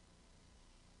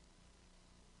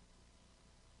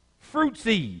 Fruit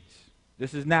seeds.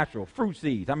 This is natural. Fruit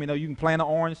seeds. I mean, you can plant an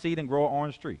orange seed and grow an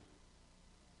orange tree.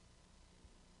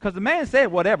 Because the man said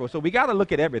whatever, so we got to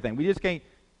look at everything. We just can't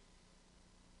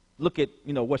look at,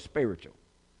 what's spiritual.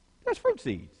 That's fruit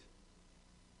seeds.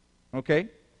 Okay?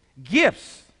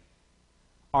 Gifts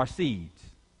are seeds.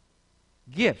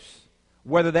 Gifts.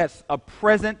 Whether that's a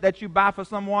present that you buy for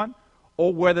someone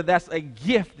or whether that's a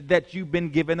gift that you've been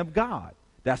given of God.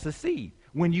 That's a seed.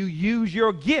 When you use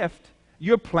your gift,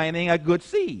 you're planting a good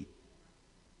seed.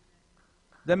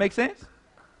 Does that make sense?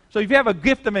 So if you have a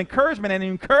gift of encouragement and you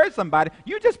encourage somebody,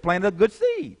 you just planted a good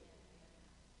seed.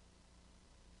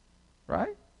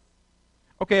 Right?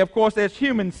 Okay, of course, there's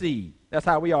human seed. That's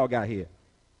how we all got here.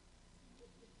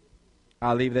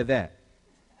 I'll leave it at that.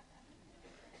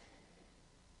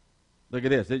 Look at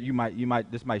this.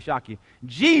 This might shock you.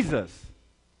 Jesus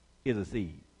is a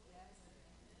seed.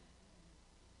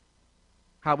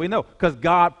 How we know? Because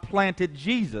God planted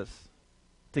Jesus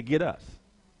to get us.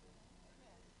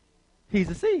 He's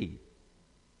a seed.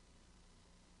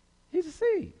 He's a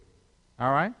seed.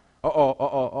 All right?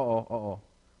 Uh-oh.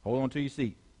 Hold on to your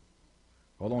seat.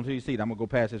 Hold on to your seat. I'm going to go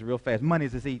past this real fast.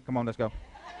 Money's a seed. Come on, let's go.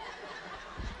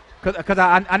 Because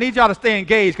I need y'all to stay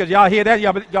engaged, because y'all hear that,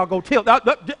 y'all go tilt.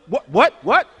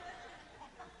 What?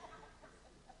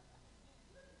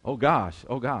 Oh, gosh.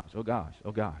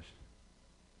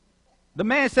 The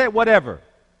man said whatever.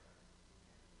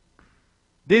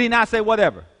 Did he not say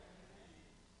whatever?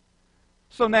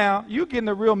 So now, you're getting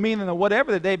the real meaning of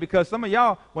whatever today, because some of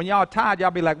y'all, when y'all tired,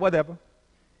 y'all be like, whatever.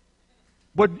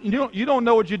 But you don't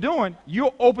know what you're doing.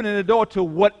 You're opening the door to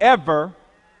whatever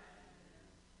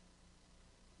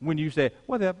when you say,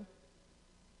 whatever.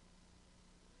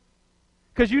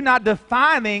 Because you're not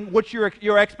defining what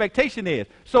your expectation is.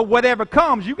 So whatever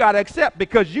comes, you got to accept,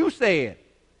 because you said,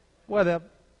 whatever.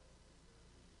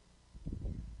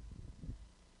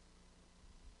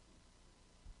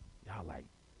 Y'all like,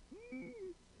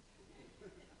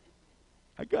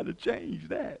 I got to change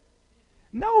that.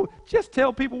 No, just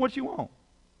tell people what you want.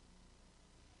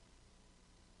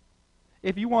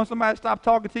 If you want somebody to stop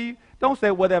talking to you, don't say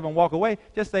whatever and walk away.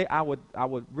 Just say, I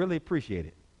would really appreciate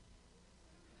it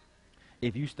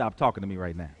if you stop talking to me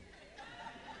right now.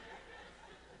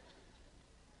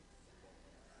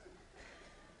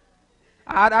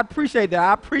 I'd appreciate that.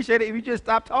 I appreciate it if you just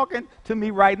stop talking to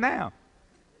me right now.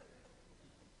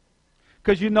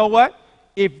 Because you know what?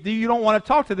 If you don't want to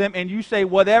talk to them and you say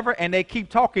whatever and they keep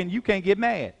talking, you can't get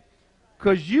mad.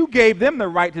 Because you gave them the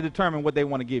right to determine what they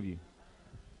want to give you.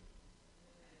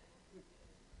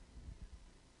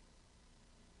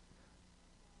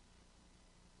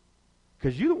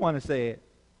 Because you the one that said,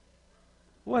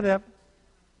 whatever.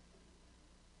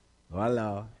 Oh,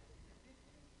 Lord.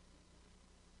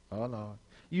 Oh, Lord.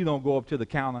 You don't go up to the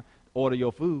counter, order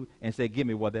your food, and say, give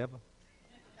me whatever.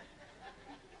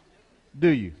 Do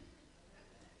you?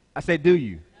 I say, do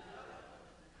you?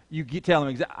 You tell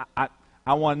them,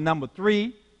 I want number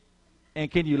 3,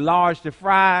 and can you enlarge the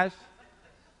fries?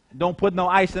 Don't put no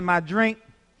ice in my drink.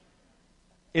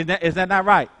 Is that not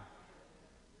right?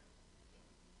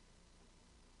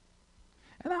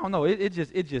 And I don't know. It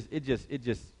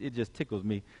just tickles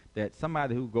me that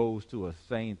somebody who goes to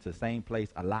the same place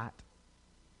a lot,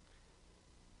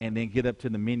 and then get up to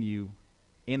the menu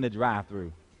in the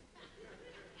drive-thru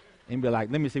and be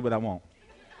like, let me see what I want.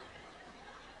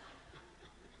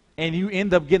 And you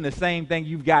end up getting the same thing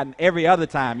you've gotten every other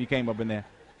time you came up in there.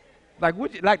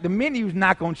 Like the menu's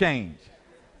not going to change.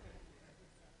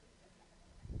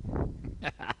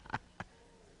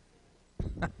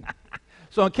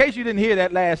 So in case you didn't hear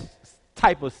that last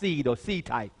type of seed or seed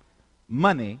type,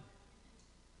 money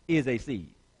is a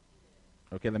seed.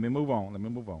 Okay, let me move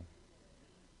on.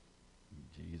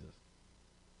 Jesus.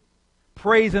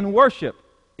 Praise and worship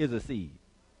is a seed.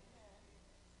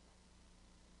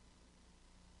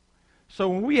 So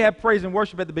when we have praise and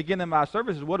worship at the beginning of our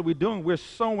services, what are we doing? We're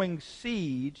sowing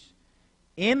seeds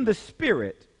in the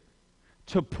Spirit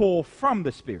to pull from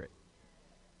the Spirit.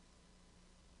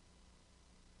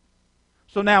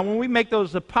 So now when we make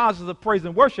those deposits of praise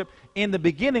and worship, in the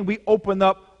beginning we open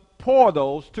up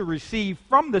portals to receive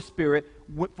from the Spirit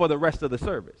for the rest of the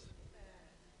service.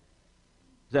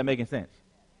 Is that making sense?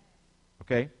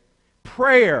 Okay?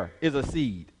 Prayer is a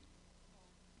seed.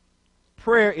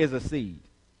 Prayer is a seed.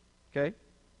 Okay?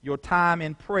 Your time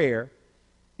in prayer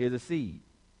is a seed.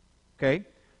 Okay?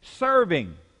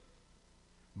 Serving,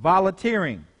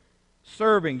 volunteering,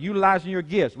 serving, utilizing your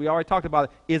gifts, we already talked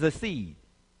about it, is a seed.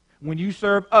 When you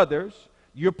serve others,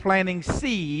 you're planting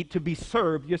seed to be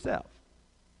served yourself.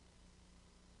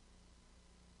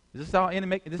 Is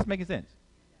this making sense?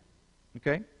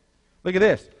 Okay? Look at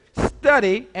this.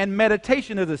 Study and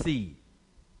meditation is a seed.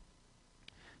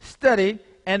 Study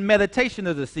and meditation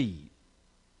is a seed.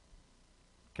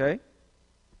 Okay?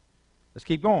 Let's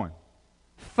keep going.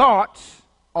 Thoughts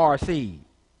are a seed.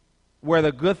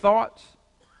 Whether good thoughts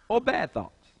or bad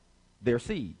thoughts, they're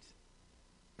seeds.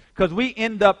 Because we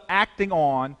end up acting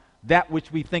on that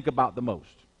which we think about the most.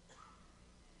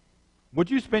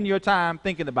 Would you spend your time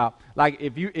thinking about, like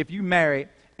if you married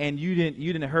and you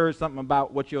didn't heard something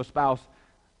about what your spouse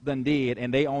done did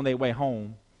and they on their way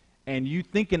home, and you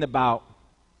thinking about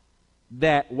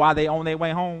that while they on their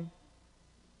way home,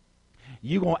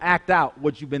 you going to act out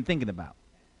what you've been thinking about.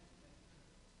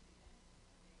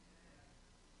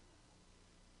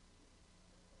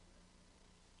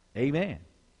 Amen.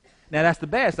 Now, that's the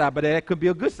bad side, but that could be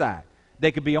a good side.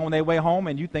 They could be on their way home,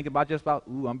 and you think about just about,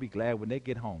 ooh, I'm going to be glad when they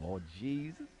get home. Oh,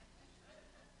 Jesus.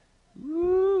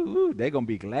 Ooh, they're going to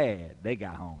be glad they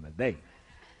got home today.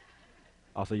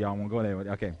 Also, y'all want to go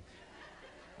there? Okay.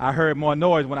 I heard more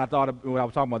noise when I was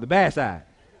talking about the bad side.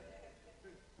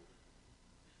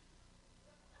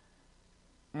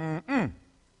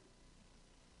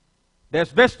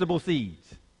 There's vegetable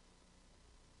seeds.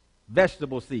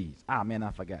 Vegetable seeds. Ah, man,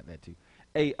 I forgot that too.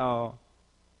 Hey,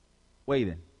 wait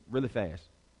in, really fast,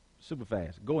 super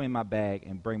fast. Go in my bag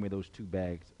and bring me those 2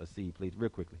 bags of seed, please, real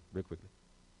quickly, real quickly.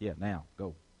 Yeah, now,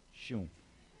 go. Shoom.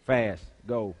 Fast,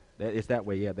 go. It's that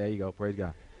way, yeah, there you go, praise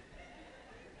God.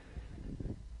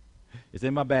 It's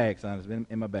in my bag, son, it's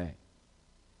in my bag.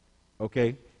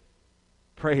 Okay?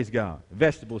 Praise God.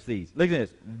 Vegetable seeds. Look at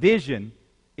this. Vision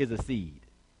is a seed.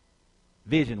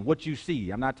 Vision, what you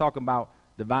see. I'm not talking about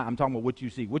divine, I'm talking about what you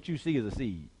see. What you see is a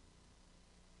seed.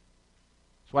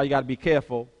 That's why you got to be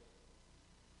careful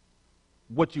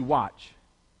what you watch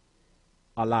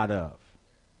a lot of.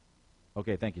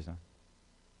 Okay, thank you, son.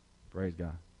 Praise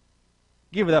God.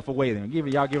 Give it up for waiting.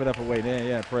 Y'all give it up for waiting.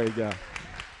 Yeah, praise God.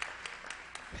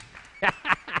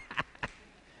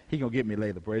 He gonna get me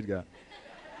later. Praise God.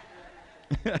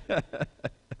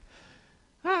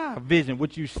 Vision,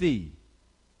 what you see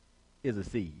is a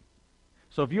seed.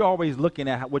 So if you're always looking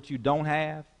at what you don't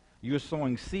have, you're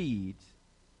sowing seeds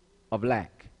of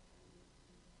lack.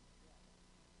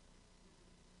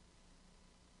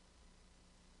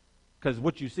 Because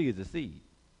what you see is a seed.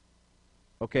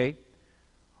 Okay?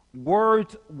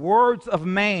 Words of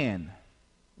man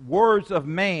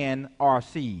are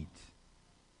seeds.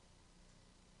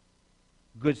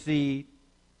 Good seed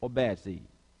or bad seed.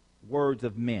 Words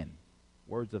of men.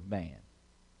 Words of man.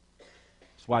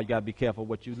 That's why you got to be careful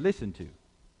what you listen to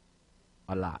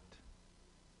a lot.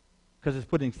 Because it's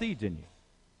putting seeds in you.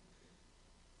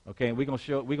 Okay, and we're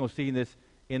gonna see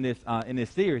in this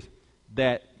series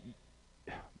that,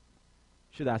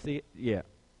 should I see it? Yeah.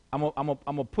 I'm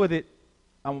gonna put it,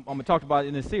 I'm gonna talk about it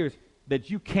in this series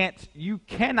that you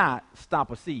cannot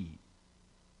stop a seed.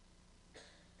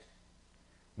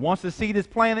 Once the seed is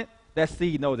planted, that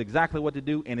seed knows exactly what to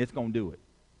do, and it's going to do it.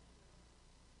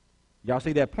 Y'all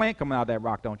see that plant coming out of that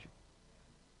rock, don't you?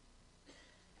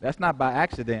 That's not by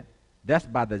accident. That's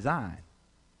by design.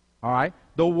 All right?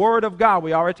 The Word of God,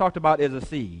 we already talked about, is a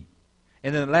seed.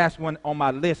 And then the last one on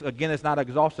my list, again, it's not an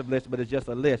exhaustive list, but it's just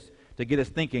a list to get us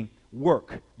thinking,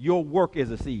 work. Your work is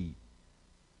a seed.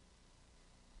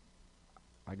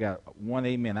 I got one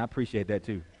amen. I appreciate that,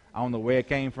 too. I don't know where it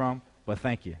came from, but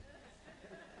thank you.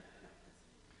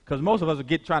 Because most of us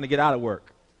are trying to get out of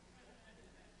work.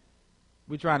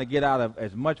 We're trying to get out of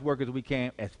as much work as we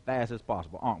can as fast as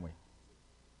possible, aren't we?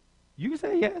 You can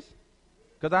say yes,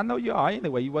 because I know you are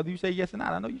anyway. Whether you say yes or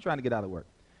not, I know you're trying to get out of work.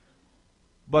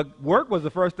 But work was the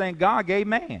first thing God gave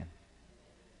man.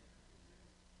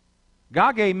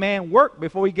 God gave man work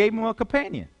before he gave him a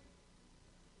companion.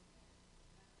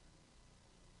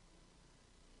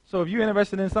 So if you're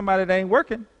interested in somebody that ain't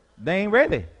working, they ain't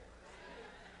ready.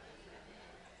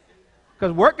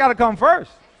 Because work got to come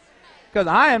first. Because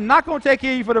I am not going to take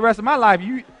care of you for the rest of my life.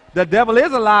 The devil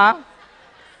is a lie.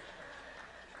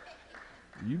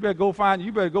 You better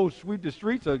go sweep the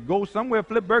streets or go somewhere,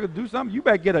 flip burgers, do something. You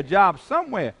better get a job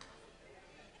somewhere.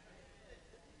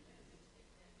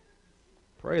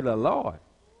 Praise the Lord.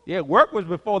 Yeah, work was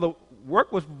before the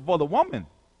woman.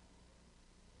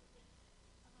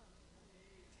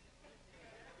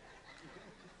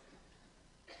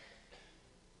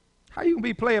 How you gonna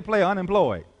be player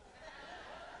unemployed?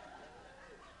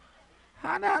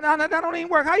 That don't even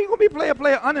work. How you gonna be player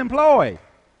unemployed?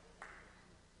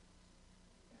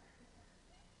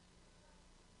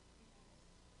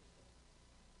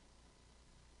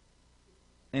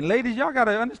 And ladies, y'all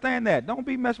gotta understand that. Don't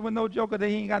be messing with no joker that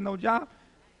he ain't got no job.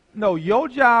 No, your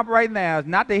job right now is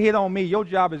not to hit on me. Your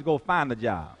job is to go find a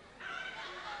job.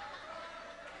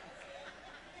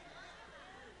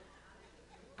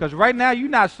 Because right now you're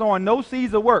not sowing no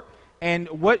seeds of work. And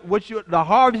the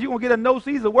harvest you're going to get of no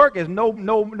seeds of work is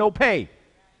no pay.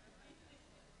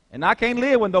 And I can't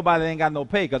live with nobody that ain't got no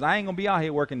pay, because I ain't going to be out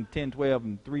here working 10, 12,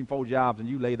 and 3 and 4 jobs and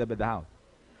you laid up at the house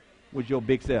with your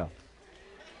big self.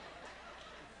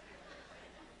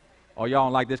 Or y'all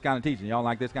don't like this kind of teaching? Y'all don't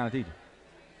like this kind of teaching?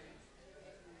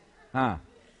 Huh?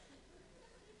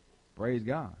 Praise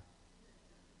God.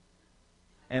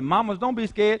 And mamas, don't be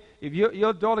scared. If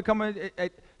your daughter come in,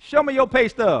 show me your pay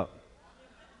stub.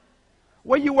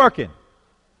 Where you working?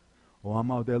 Oh, I'm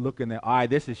out there looking at. All right,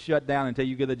 this is shut down until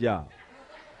you get a job.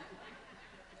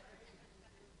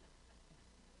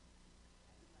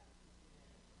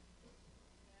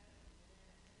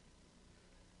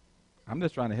 I'm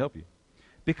just trying to help you.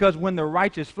 Because when the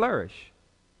righteous flourish,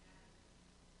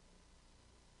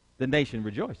 the nation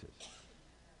rejoices.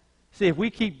 See, if we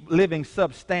keep living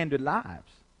substandard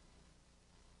lives,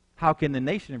 how can the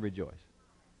nation rejoice?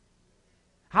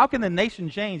 How can the nation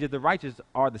change if the righteous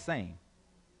are the same?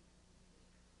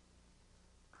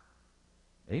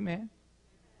 Amen.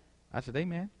 I said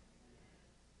amen.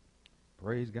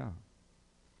 Praise God.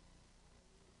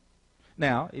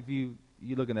 Now, if you're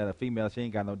looking at a female, she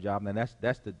ain't got no job, then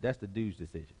that's the dude's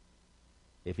decision.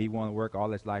 If he want to work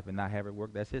all his life and not have it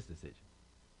work, that's his decision.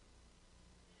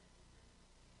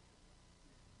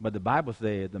 But the Bible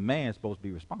says the man's supposed to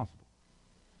be responsible.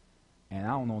 And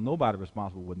I don't know nobody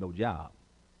responsible with no job.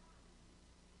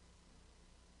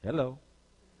 Hello.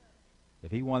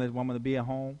 If he wants his woman to be at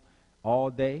home all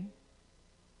day,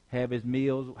 have his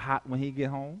meals hot when he get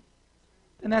home,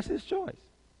 then that's his choice.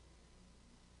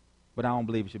 But I don't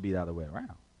believe it should be the other way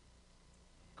around.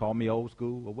 Call me old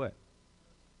school or what?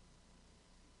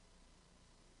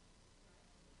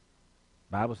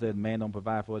 Bible says man don't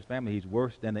provide for his family. He's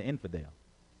worse than the infidel.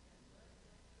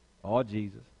 All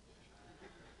Jesus.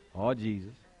 All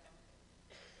Jesus.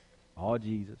 All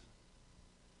Jesus.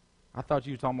 I thought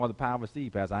you were talking about the power of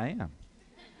seed, Pastor. I am.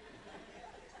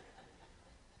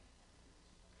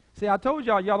 See, I told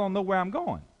y'all don't know where I'm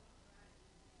going.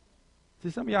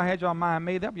 See, some of y'all had your mind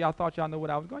made up. Y'all thought y'all knew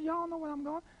what I was going. Y'all don't know where I'm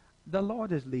going. The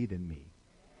Lord is leading me.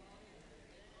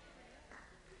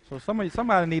 So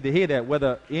somebody need to hear that,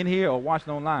 whether in here or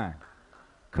watching online.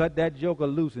 Cut that joker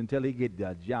loose until he get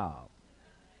the job.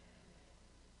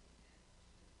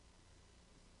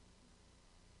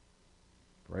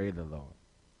 Praise the Lord.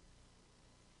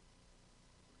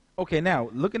 Okay, now,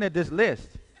 looking at this list.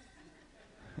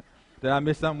 Did I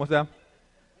miss something? What's up?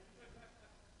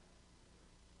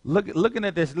 Looking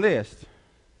at this list,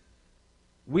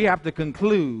 we have to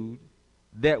conclude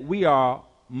that we are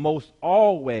most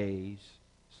always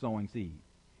sowing seed.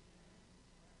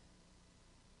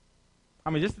 I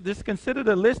mean, just consider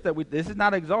the list this is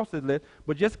not an exhaustive list,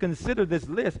 but just consider this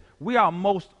list. We are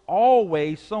most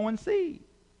always sowing seed.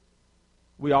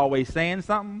 We always saying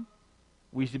something.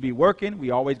 We should be working.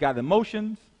 We always got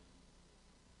emotions.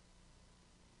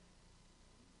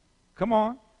 Come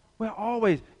on. We're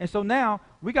always. And so now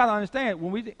we got to understand,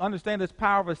 when we understand this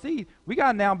power of a seed, we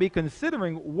got to now be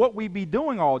considering what we be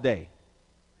doing all day.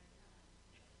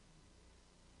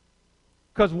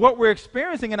 Because what we're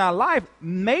experiencing in our life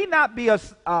may not be a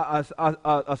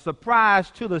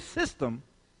surprise to the system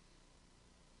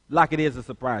like it is a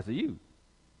surprise to you.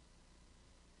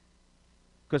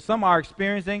 Because some of us are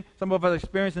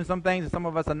experiencing some things, and some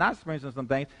of us are not experiencing some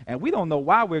things, and we don't know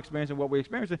why we're experiencing what we're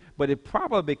experiencing, but it's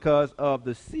probably because of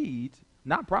the seeds,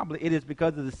 not probably, it is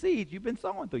because of the seeds you've been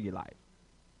sowing through your life.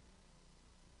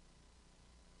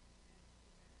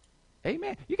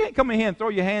 Amen. You can't come in here and throw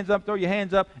your hands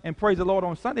up, and praise the Lord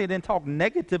on Sunday and then talk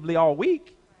negatively all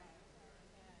week.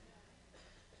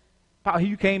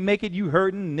 You can't make it, you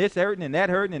hurting, and this hurting, and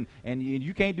that hurting, and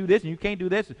you can't do this, and you can't do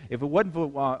this. If it wasn't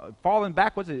for falling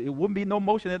backwards, it wouldn't be no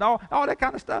motion at all that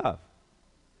kind of stuff.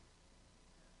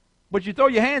 But you throw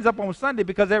your hands up on Sunday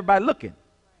because everybody's looking.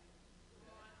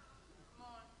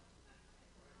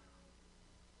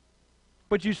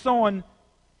 But you're sowing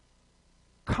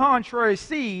contrary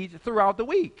seeds throughout the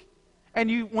week. And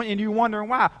you're wondering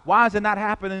why. Why is it not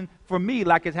happening for me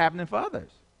like it's happening for others?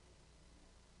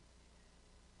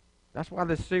 That's why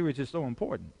this series is so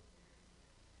important.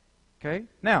 Okay?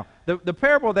 Now, the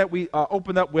parable that we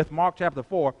opened up with, Mark chapter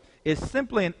 4, is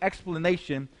simply an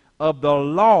explanation of the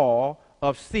law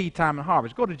of seed time and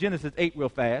harvest. Go to Genesis 8 real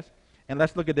fast, and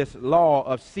let's look at this law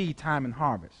of seed time and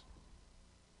harvest.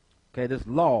 Okay, this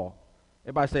law.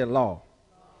 Everybody say law.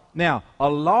 Now, a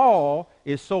law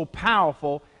is so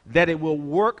powerful that it will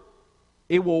work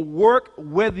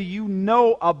whether you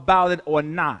know about it or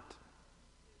not.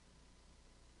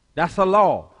 That's a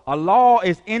law. A law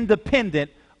is independent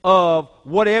of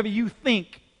whatever you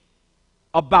think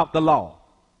about the law.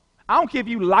 I don't care if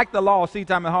you like the law of seed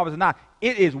time and harvest or not.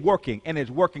 It is working, and it's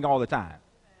working all the time.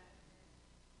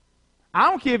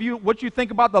 I don't care what you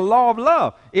think about the law of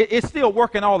love. It's still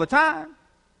working all the time.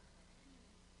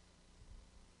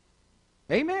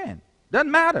 Amen.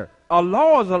 Doesn't matter. A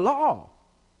law is a law.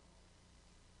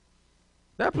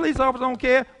 That police officer don't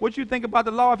care what you think about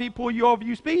the law if he pull you over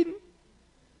you speeding.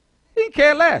 He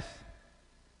care less.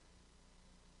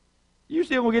 You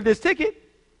still gonna get this ticket.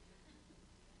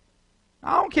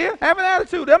 I don't care. Have an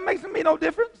attitude. That makes me no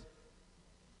difference.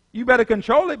 You better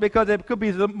control it because it could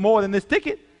be more than this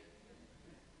ticket.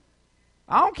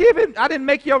 I don't care if I didn't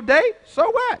make your day.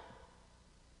 So what?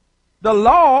 The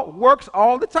law works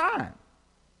all the time.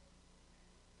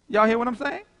 Y'all hear what I'm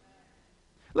saying?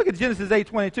 Look at Genesis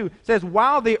 8:22. It says,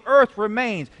 while the earth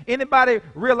remains. Anybody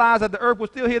realize that the earth was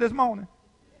still here this morning?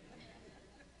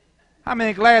 How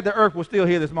many glad the earth was still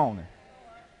here this morning?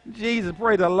 Jesus,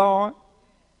 praise the Lord.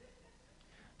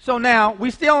 So now,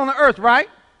 we still on the earth, right?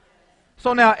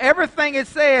 So now, everything it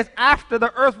says after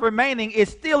the earth remaining is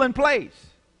still in place.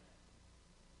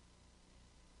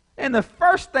 And the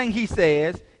first thing he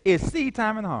says is seed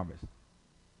time and harvest.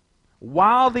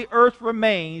 While the earth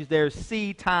remains, there's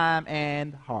seed time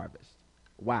and harvest.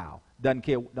 Wow. Don't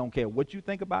care what you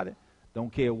think about it.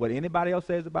 Don't care what anybody else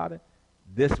says about it.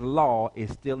 This law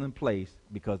is still in place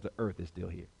because the earth is still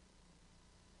here.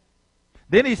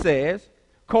 Then he says,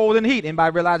 cold and heat.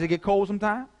 Anybody realize it get cold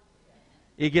sometime?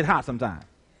 It get hot sometime.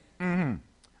 Mm-hmm.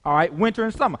 All right, winter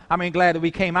and summer. I mean, glad that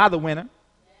we came out of the winter.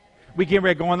 We getting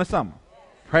ready to go into summer.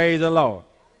 Praise the Lord.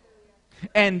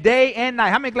 And day and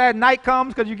night. How many glad night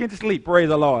comes because you get to sleep? Praise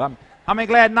the Lord. How many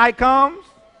glad night comes?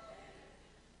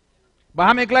 But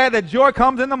how many glad that joy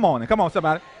comes in the morning? Come on,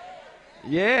 somebody.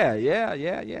 Yeah.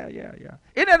 Isn't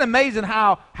it amazing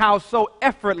how so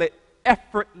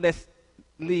effortlessly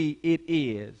it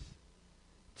is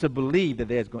to believe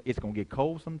that it's going to get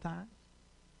cold sometimes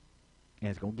and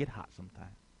it's going to get hot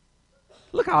sometimes?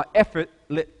 Look how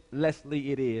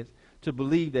effortlessly it is to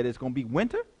believe that it's going to be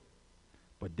winter,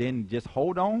 but then just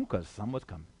hold on because summer's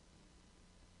coming.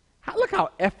 Look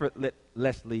how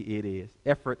effortlessly it is.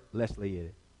 Effortlessly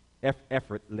it is.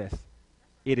 Effortless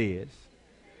it is.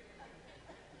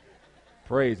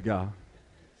 Praise God.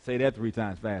 Say that 3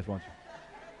 times fast, won't you?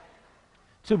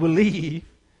 To believe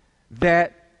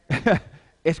that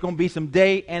it's going to be some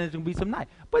day and it's going to be some night.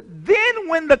 But then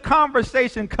when the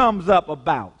conversation comes up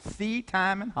about seed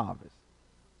time and harvest,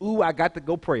 ooh, I got to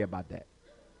go pray about that.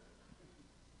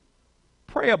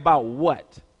 Pray about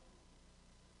what?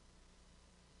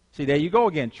 See, there you go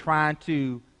again, trying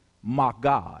to mock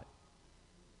God.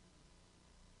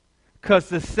 Because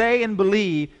to say and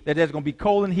believe that there's going to be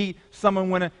cold and heat, summer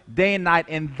and winter, day and night,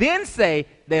 and then say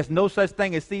there's no such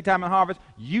thing as seed time and harvest,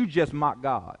 you just mock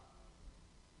God.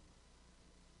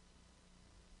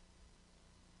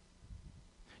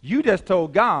 You just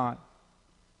told God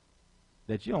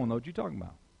that you don't know what you're talking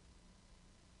about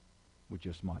with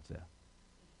your smart self.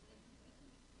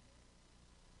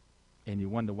 And you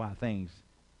wonder why things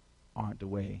aren't the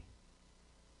way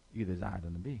you desire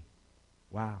them to be.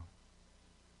 Wow.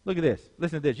 Look at this.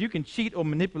 Listen to this. You can cheat or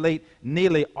manipulate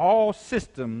nearly all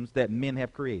systems that men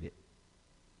have created.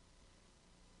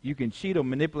 You can cheat or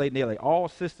manipulate nearly all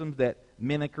systems that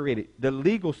men have created. The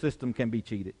legal system can be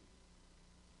cheated.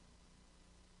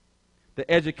 The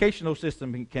educational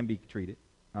system can be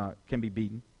can be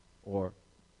beaten or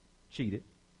cheated.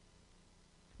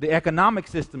 The economic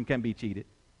system can be cheated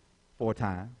for a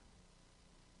time.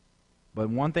 But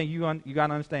one thing you got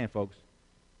to understand, folks,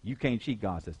 you can't cheat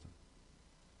God's system.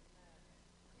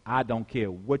 I don't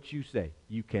care what you say.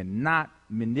 You cannot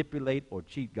manipulate or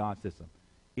cheat God's system.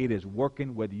 It is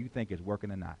working whether you think it's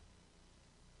working or not.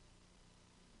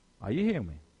 Are you hearing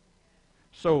me?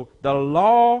 So the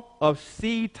law of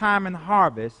seed time and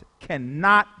harvest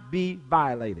cannot be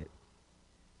violated.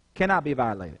 Cannot be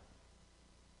violated.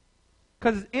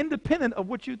 Because it's independent of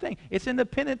what you think. It's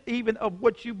independent even of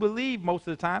what you believe most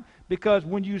of the time, because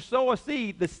when you sow a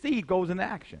seed, the seed goes into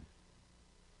action.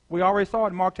 We already saw it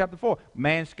in Mark chapter 4.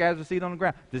 Man scatters the seed on the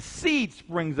ground. The seed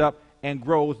springs up and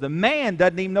grows. The man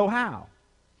doesn't even know how.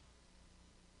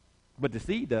 But the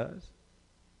seed does.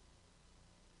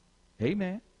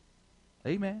 Amen.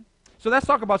 Amen. So let's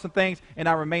talk about some things in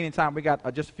our remaining time. We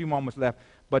got just a few moments left.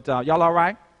 But y'all all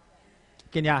right?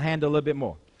 Can y'all handle a little bit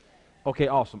more? Okay,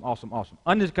 awesome.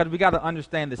 Because we got to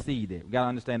understand the seed there. We got to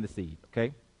understand the seed,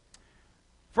 okay?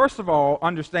 First of all,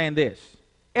 understand this.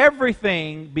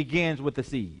 Everything begins with the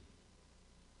seed.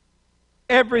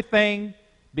 Everything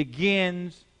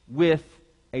begins with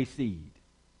a seed.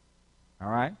 All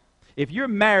right? If you're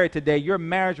married today, your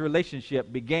marriage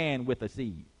relationship began with a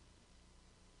seed.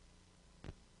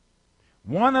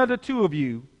 One of the two of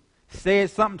you said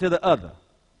something to the other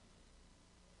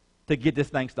to get this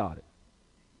thing started.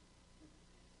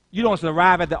 You don't just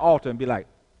arrive at the altar and be like,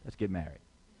 let's get married.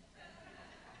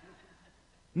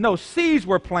 No, seeds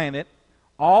were planted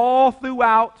all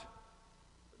throughout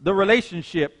the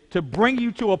relationship to bring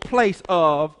you to a place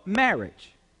of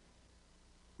marriage.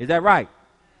 Is that right?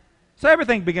 So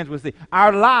everything begins with seed.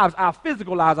 Our lives, our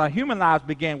physical lives, our human lives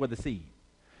began with a seed.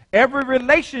 Every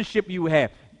relationship you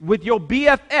have with your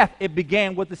BFF, it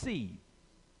began with the seed.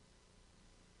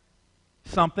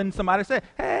 Somebody said,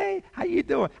 hey, how you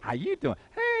doing? How you doing?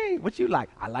 Hey, what you like?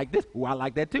 I like this. Oh, I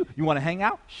like that too. You want to hang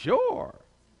out? Sure.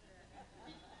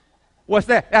 What's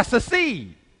that? That's a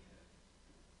seed.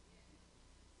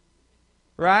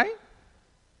 right?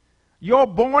 Your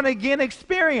born-again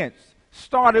experience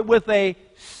started with a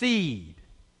seed.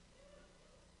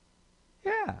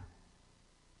 Yeah.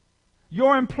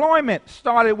 Your employment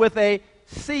started with a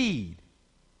seed.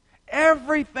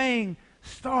 Everything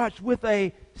starts with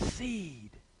a seed.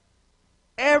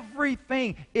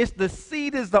 Everything. The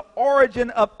seed is the origin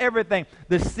of everything.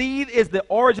 The seed is the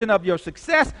origin of your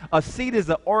success. A seed is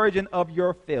the origin of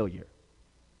your failure.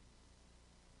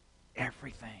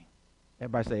 Everything.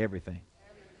 Everybody say everything.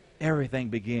 Everything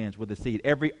begins with a seed.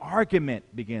 Every argument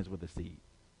begins with a seed.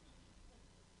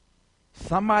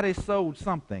 Somebody sowed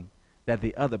something that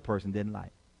the other person didn't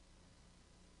like.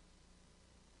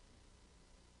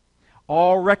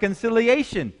 All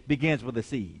reconciliation begins with a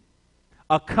seed.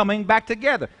 A coming back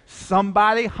together.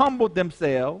 Somebody humbled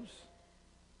themselves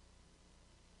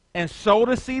and sowed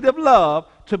a seed of love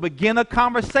to begin a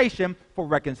conversation for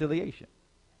reconciliation.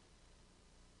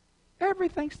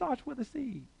 Everything starts with a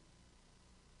seed.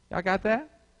 Y'all got that?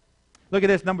 Look at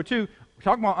this, number 2. We're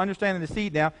talking about understanding the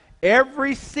seed now.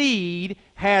 Every seed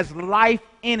has life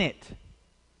in it.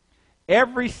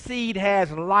 Every seed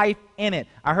has life in it.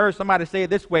 I heard somebody say it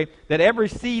this way, that every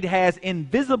seed has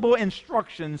invisible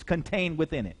instructions contained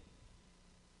within it.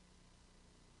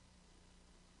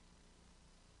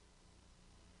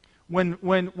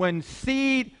 When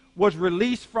seed was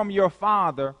released from your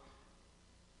father,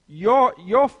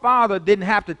 your father didn't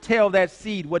have to tell that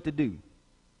seed what to do.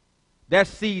 That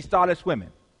seed started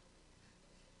swimming.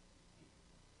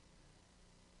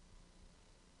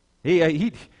 He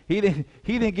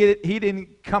didn't get it. He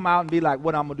didn't come out and be like,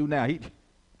 "What I'm gonna do now?"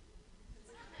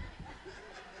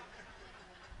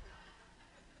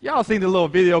 Y'all seen the little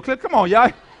video clip? Come on,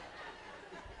 y'all.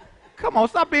 Come on,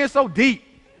 stop being so deep.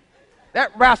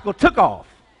 That rascal took off.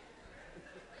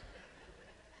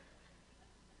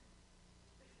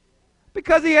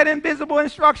 Because he had invisible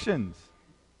instructions.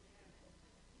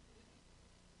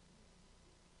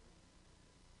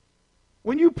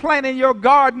 When you plant in your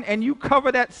garden and you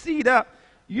cover that seed up,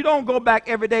 you don't go back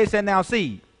every day and say, "Now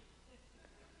seed.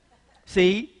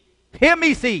 Seed. Hear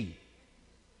me, seed."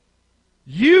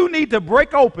 You need to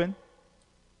break open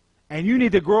and you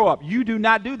need to grow up. You do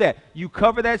not do that. You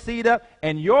cover that seed up,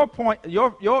 and your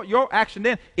action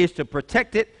then is to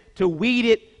protect it, to weed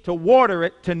it, to water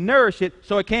it, to nourish it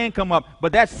so it can come up.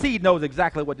 But that seed knows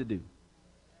exactly what to do.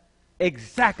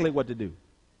 Exactly what to do.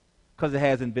 Because it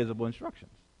has invisible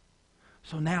instructions.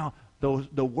 So now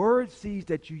the word seeds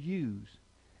that you use,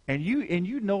 and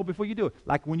you know before you do it,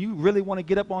 like when you really want to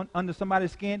get up under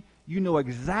somebody's skin, you know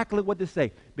exactly what to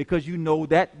say, because you know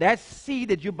that seed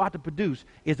that you're about to produce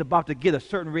is about to get a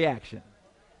certain reaction.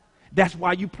 That's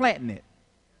why you're planting it.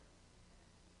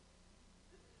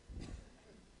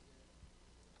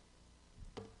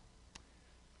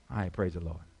 All right, praise the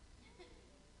Lord.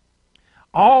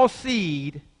 All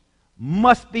seed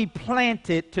must be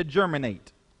planted to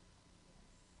germinate.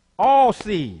 All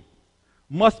seed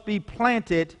must be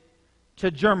planted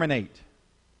to germinate.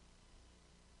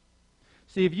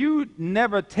 See, if you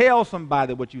never tell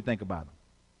somebody what you think about them,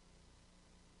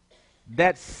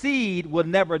 that seed will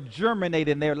never germinate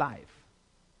in their life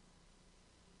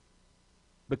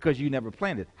because you never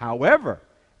planted. However,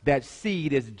 that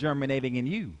seed is germinating in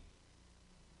you.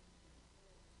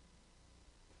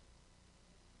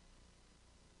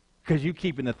 Because you're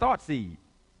keeping the thought seed.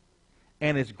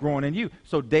 And it's growing in you.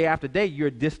 So day after day, you're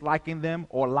disliking them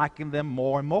or liking them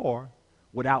more and more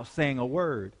without saying a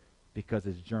word, because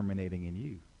it's germinating in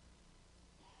you.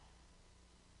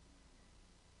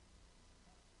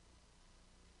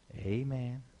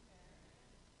 Amen.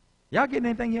 Y'all getting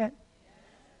anything yet?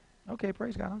 Okay,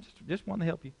 praise God. I'm just want to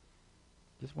help you.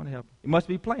 Just want to help you. It must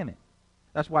be planted.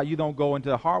 That's why you don't go into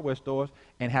the hardware stores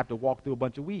and have to walk through a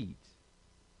bunch of weeds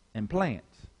and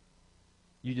plants.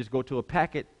 You just go to a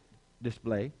packet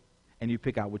display and you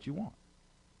pick out what you want.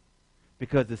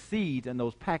 Because the seeds in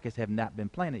those packets have not been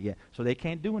planted yet. So they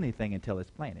can't do anything until it's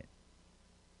planted.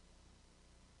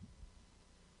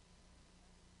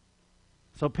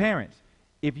 So parents,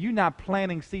 if you're not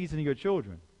planting seeds in your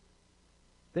children,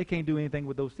 they can't do anything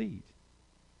with those seeds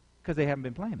because they haven't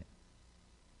been planted.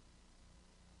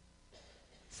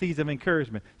 Seeds of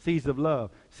encouragement, seeds of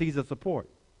love, seeds of support.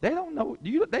 They don't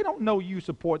know you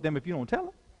support them if you don't tell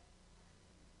them.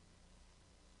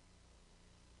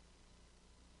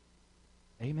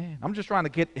 Amen. I'm just trying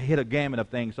to hit a gamut of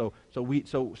things so we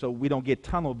don't get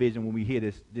tunnel vision when we hear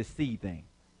this seed thing.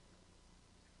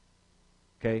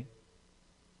 Okay?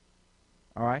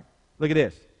 All right? Look at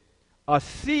this. A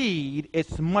seed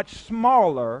is much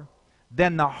smaller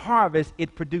than the harvest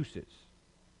it produces.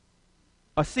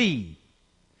 A seed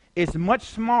is much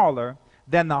smaller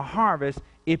than the harvest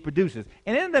it produces.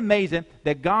 And isn't it amazing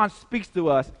that God speaks to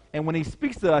us, and when he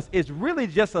speaks to us, it's really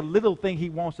just a little thing he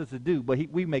wants us to do, but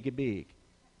we make it big.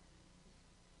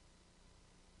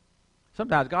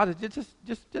 Sometimes God is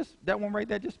just that one right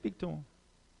there, just speak to him.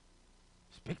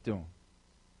 Speak to him.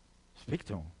 Speak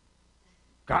to him.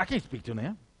 God, I can't speak to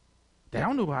them. They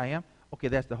don't know who I am. Okay,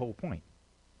 that's the whole point.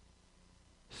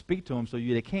 Speak to them so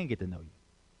they can get to know you.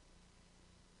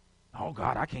 Oh,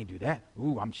 God, I can't do that.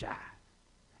 Ooh, I'm shy.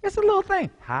 It's a little thing.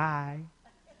 Hi.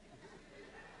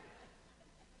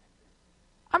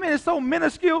 I mean, it's so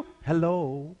minuscule.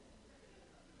 Hello.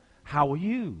 How are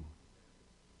you?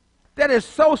 That is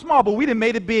so small, but we didn't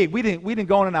made it big. We didn't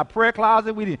go in our prayer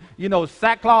closet. We didn't,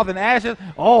 sackcloth and ashes.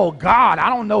 Oh, God, I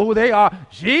don't know who they are.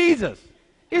 Jesus.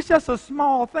 It's just a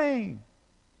small thing.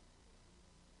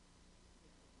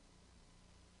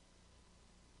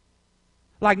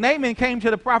 Like Naaman came to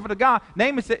the prophet of God.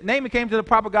 Naaman came to the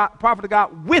prophet of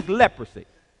God with leprosy.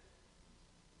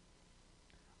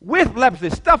 With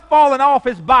leprosy, stuff falling off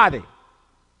his body.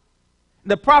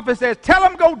 The prophet says, tell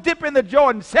him go dip in the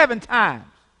Jordan 7 times.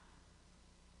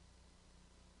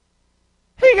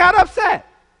 He got upset.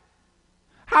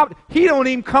 He don't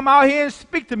even come out here and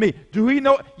speak to me. Do he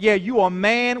know? Yeah, you a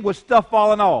man with stuff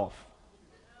falling off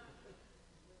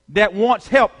that wants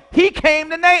help. He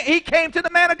came to the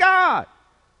man of God.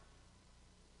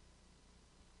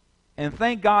 And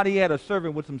thank God he had a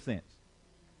servant with some sense.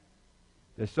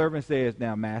 The servant says,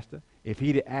 now, master, if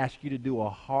he'd asked you to do a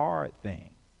hard thing.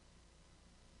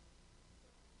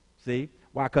 See?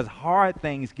 Why? Because hard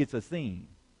things gets us seen.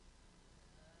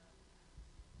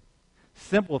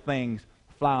 Simple things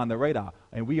fly on the radar,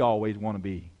 and we always want to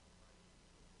be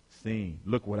seen.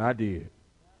 Look what I did.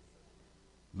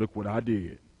 Look what I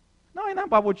did. No, it's not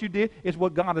about what you did. It's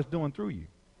what God is doing through you.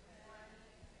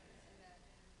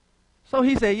 So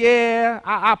he said, yeah,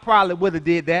 I probably would have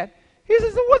did that. He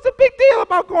says, so what's the big deal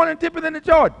about going and dipping in the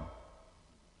Jordan?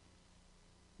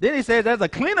 Then he says, there's a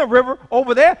cleaner river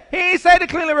over there. He ain't say the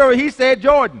cleaner river. He said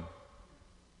Jordan.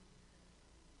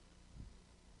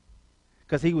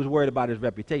 Because he was worried about his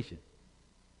reputation.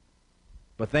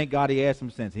 But thank God he had some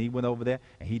sense. He went over there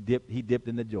and he dipped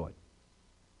in the Jordan.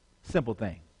 Simple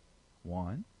thing.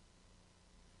 1,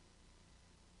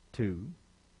 2,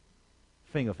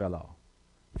 finger fell off.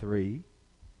 3,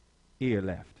 ear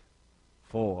left.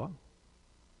 4,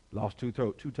 lost 2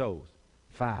 toes.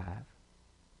 5,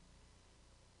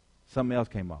 something else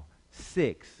came off.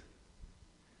 6,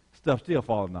 stuff still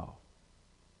falling off.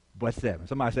 But 7.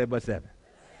 Somebody said but 7.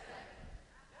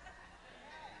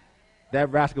 That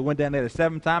rascal went down there the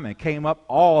 7th time and came up.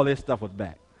 All this stuff was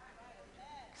back.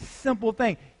 Simple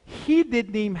thing. He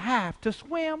didn't even have to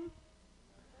swim.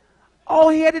 All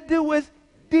he had to do was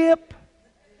dip.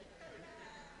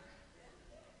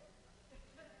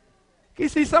 You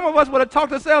see, some of us would have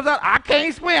talked ourselves out. I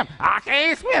can't swim. I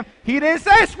can't swim. He didn't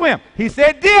say swim. He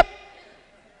said dip.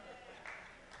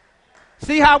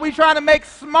 See how we try to make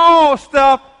small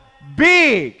stuff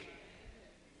big.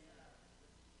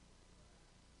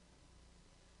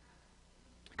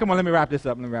 Come on, let me wrap this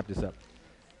up.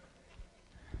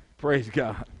 Praise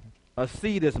God. A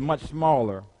seed is much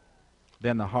smaller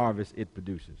than the harvest it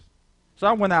produces. So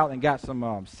I went out and got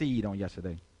some seed on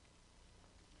yesterday.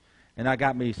 And I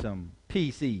got me some pea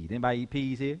seed. Anybody eat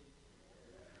peas here?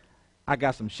 I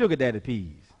got some sugar daddy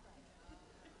peas.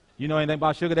 You know anything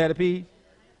about sugar daddy peas?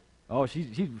 Oh,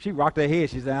 she rocked her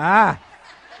head. She said,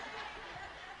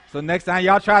 So next time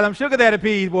y'all try them sugar daddy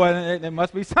peas, boy, there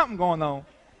must be something going on.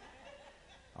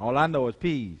 All I know is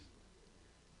peas.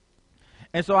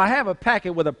 And so I have a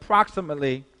packet with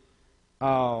approximately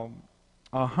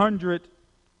 100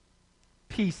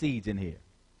 pea seeds in here.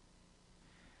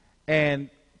 And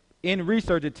in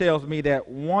research, it tells me that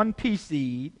 1 pea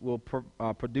seed will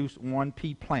produce 1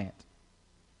 pea plant,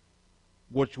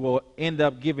 which will end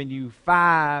up giving you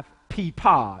 5 pea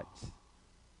pods.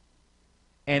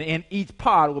 And in each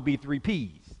pod will be 3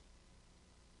 peas.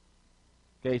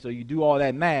 Okay, so you do all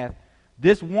that math.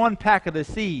 This 1 packet of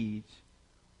seeds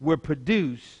will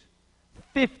produce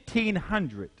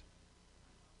 1,500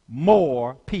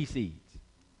 more pea seeds.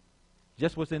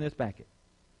 Just what's in this packet.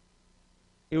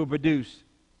 It will produce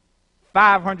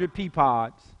 500 pea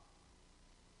pods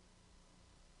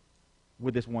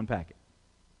with this 1 packet.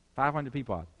 500 pea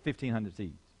pods, 1,500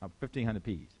 seeds, 1,500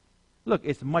 peas. Look,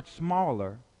 it's much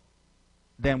smaller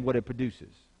than what it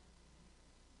produces.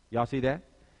 Y'all see that?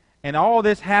 And all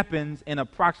this happens in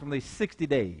approximately 60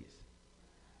 days.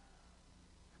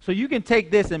 So you can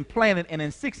take this and plant it, and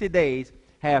in 60 days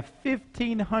have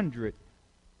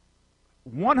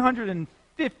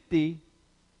 150,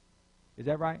 is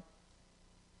that right?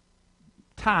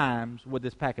 Times what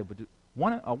this packet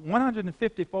A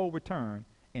 150-fold return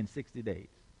in 60 days.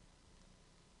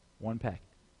 One packet.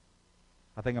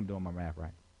 I think I'm doing my math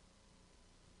right.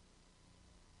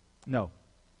 No,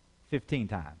 15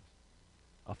 times.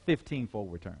 A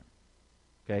 15-fold return.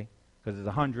 Okay? Because it's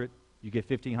 100, you get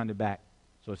 1,500 back,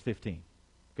 so it's 15.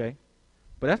 Okay?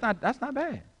 But that's not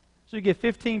bad. So you get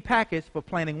 15 packets for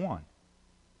planting one.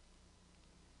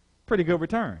 Pretty good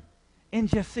return in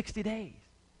just 60 days.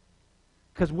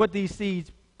 Because what these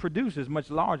seeds produce is much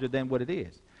larger than what it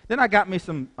is. Then I got me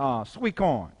some sweet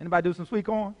corn. Anybody do some sweet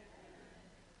corn?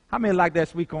 How many like that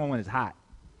sweet corn when it's hot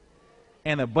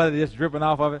and the butter just dripping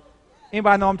off of it?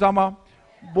 Anybody know what I'm talking about?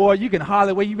 Boy, you can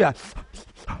hardly wait. You be like,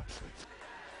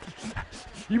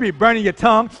 you be burning your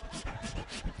tongue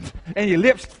and your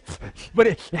lips, but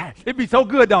it be so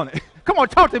good, don't it? Come on,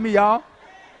 talk to me, y'all.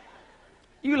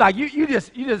 You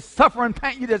just suffering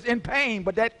pain. You just in pain,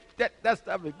 but that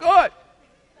stuff is good.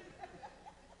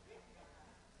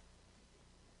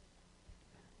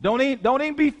 Don't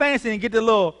even be fancy and get the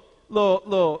little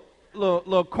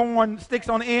corn sticks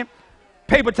on the end.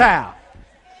 Paper towel.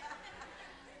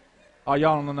 Oh,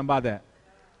 y'all don't know nothing about that.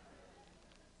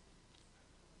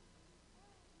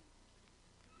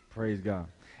 Praise God.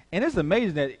 And it's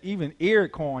amazing that even ear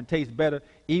corn tastes better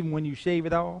even when you shave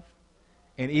it off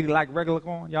and eat it like regular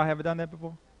corn. Y'all ever done that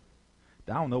before?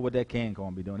 I don't know what that canned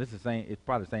corn be doing. It's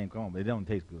probably the same corn, but it don't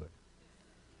taste good.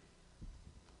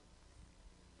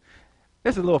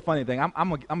 This is a little funny thing. I'm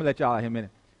gonna let y'all out here in a minute.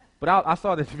 But I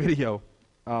saw this video.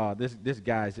 This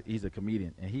guy, he's a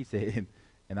comedian, and he said,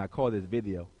 and I caught this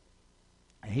video,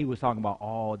 and he was talking about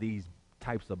all these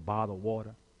types of bottled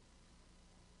water.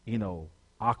 You know,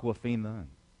 Aquafina and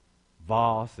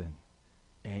Voss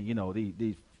and you know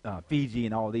these Fiji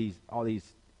and all these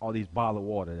bottled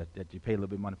water that you pay a little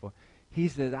bit of money for. He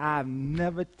says, I've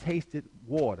never tasted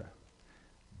water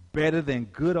better than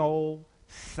good old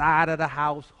side of the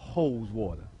house hose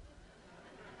water.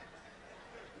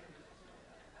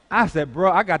 I said,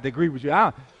 bro, I got to agree with you.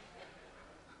 I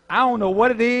don't know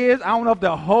what it is. I don't know if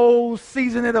the hose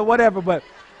season it or whatever, but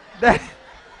that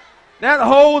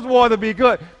hose water be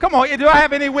good. Come on, do I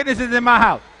have any witnesses in my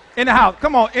house? In the house,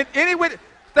 come on. Any witness?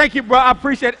 Thank you, bro. I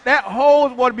appreciate it. That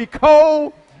hose water be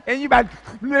cold, and you might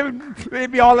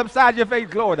it be all upside your face.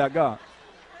 Glory to God.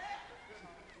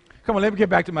 Come on, let me get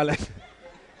back to my lesson.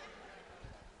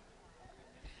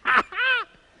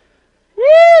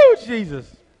 Woo,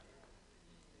 Jesus.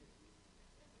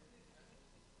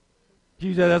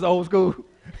 You said that's old school.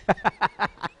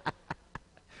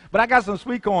 But I got some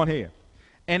sweet corn here.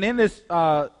 And in this,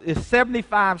 is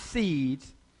 75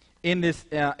 seeds in this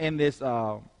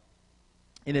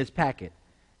packet.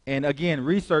 And again,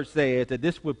 research says that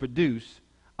this would produce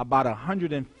about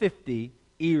 150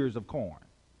 ears of corn.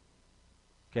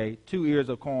 Okay, 2 ears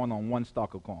of corn on 1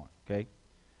 stalk of corn. Okay,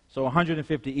 so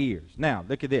 150 ears. Now,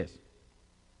 look at this.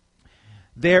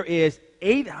 There is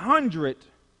 800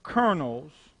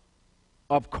 kernels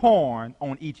of corn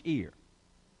on each ear.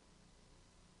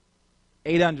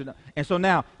 800. And so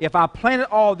now, if I planted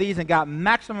all these and got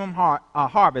maximum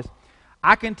harvest,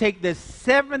 I can take this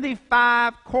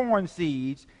 75 corn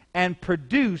seeds and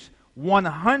produce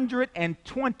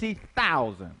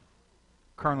 120,000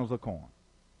 kernels of corn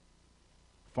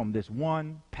from this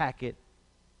one packet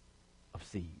of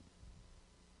seed.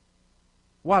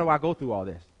 Why do I go through all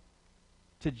this?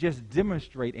 To just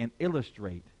demonstrate and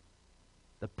illustrate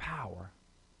the power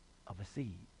of a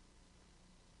seed.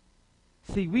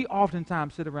 See, we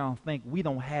oftentimes sit around and think we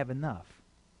don't have enough.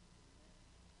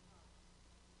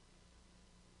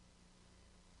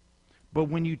 But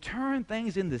when you turn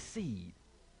things into seed,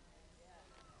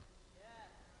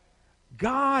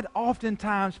 God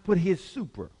oftentimes put his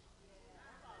super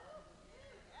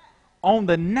on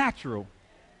the natural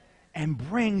and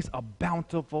brings a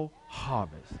bountiful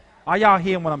harvest. Are y'all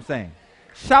hearing what I'm saying?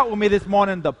 Shout with me this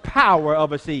morning, the power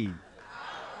of a seed.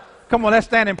 Come on, let's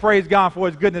stand and praise God for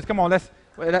his goodness. Come on, that's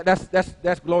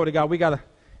glory to God. We gotta,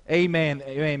 amen,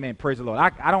 amen. Praise the Lord.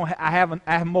 I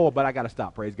have more, but I gotta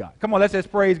stop. Praise God. Come on, let's just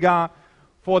praise God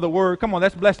for the word. Come on,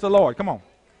 let's bless the Lord. Come on,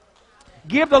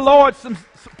 give the Lord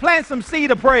plant some seed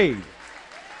of praise.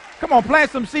 Come on, plant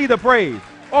some seed of praise.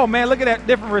 Oh man, look at that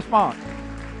different response.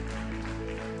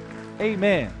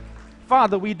 Amen.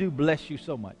 Father, we do bless you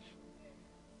so much.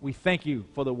 We thank you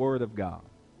for the word of God.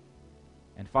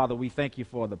 And Father, we thank you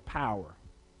for the power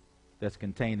that's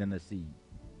contained in the seed.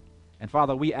 And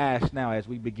Father, we ask now as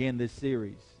we begin this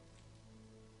series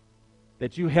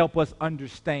that you help us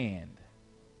understand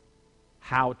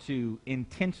how to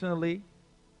intentionally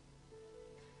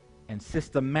and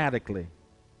systematically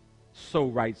sow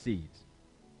right seeds.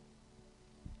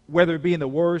 Whether it be in the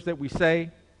words that we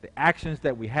say, the actions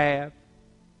that we have,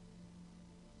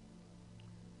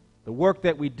 the work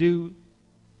that we do,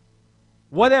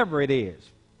 whatever it is,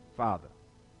 Father,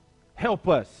 help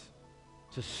us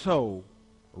to sow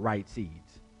right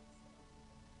seeds.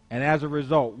 And as a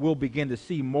result, we'll begin to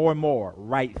see more and more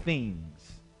right things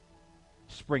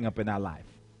spring up in our life.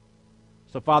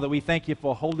 So, Father, we thank you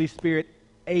for Holy Spirit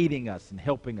aiding us and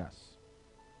helping us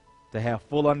to have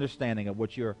full understanding of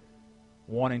what you're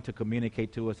wanting to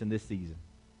communicate to us in this season.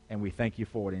 And we thank you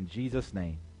for it in Jesus'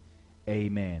 name.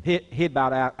 Amen. Head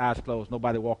bowed, eyes closed,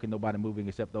 nobody walking, nobody moving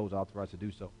except those authorized to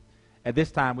do so. At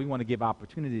this time, we want to give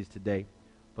opportunities today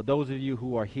for those of you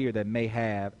who are here that may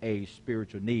have a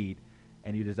spiritual need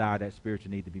and you desire that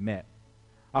spiritual need to be met.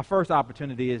 Our first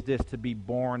opportunity is this, to be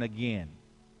born again.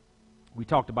 We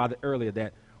talked about it earlier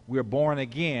that we're born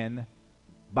again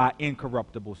by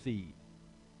incorruptible seed.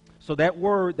 So that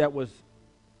word that was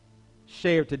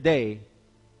shared today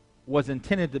was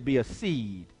intended to be a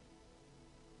seed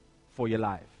for your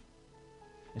life.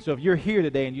 And so if you're here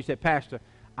today and you say, Pastor,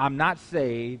 I'm not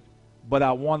saved, but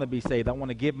I want to be saved. I want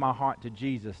to give my heart to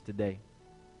Jesus today.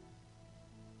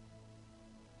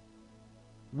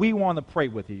 We want to pray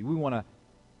with you. We want to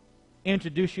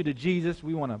introduce you to Jesus.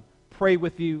 We want to pray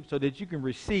with you so that you can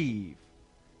receive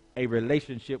a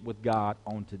relationship with God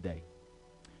on today.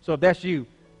 So if that's you,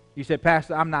 you said,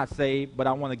 Pastor, I'm not saved, but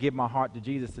I want to give my heart to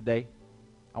Jesus today.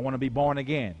 I want to be born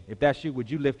again. If that's you,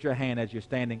 would you lift your hand as you're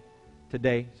standing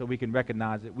today so we can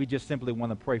recognize it? We just simply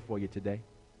want to pray for you today.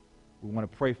 We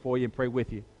want to pray for you and pray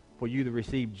with you for you to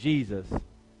receive Jesus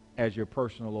as your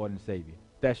personal Lord and Savior.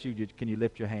 If that's you, can you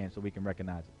lift your hand so we can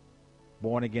recognize it?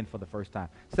 Born again for the first time.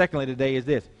 Secondly, today is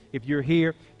this. If you're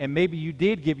here and maybe you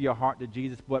did give your heart to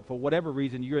Jesus, but for whatever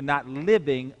reason you're not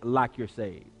living like you're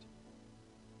saved.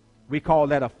 We call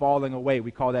that a falling away.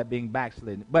 We call that being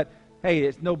backslidden. But hey,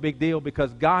 it's no big deal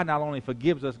because God not only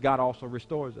forgives us, God also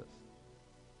restores us.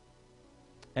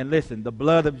 And listen, the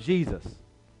blood of Jesus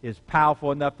is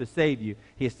powerful enough to save you.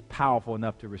 He's powerful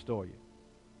enough to restore you.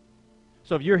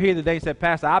 So if you're here today and say,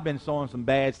 Pastor, I've been sowing some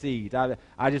bad seeds. I've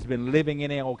just been living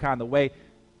in all kind of way.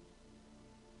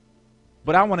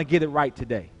 But I want to get it right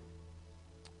today.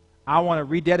 I want to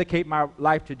rededicate my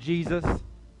life to Jesus,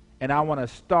 and I want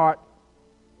to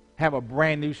have a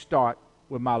brand new start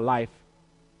with my life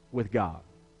with God.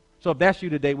 So if that's you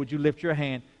today, would you lift your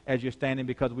hand as you're standing,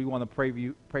 because we want to pray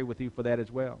with you for that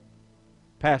as well.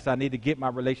 Pastor, I need to get my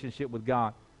relationship with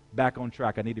God back on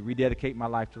track. I need to rededicate my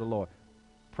life to the Lord.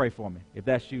 Pray for me. If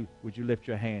that's you, would you lift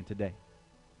your hand today?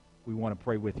 We want to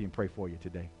pray with you and pray for you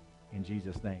today. In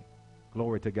Jesus' name.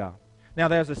 Glory to God. Now,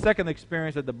 there's a second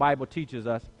experience that the Bible teaches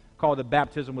us called the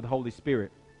baptism with the Holy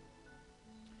Spirit.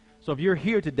 So if you're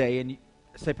here today and you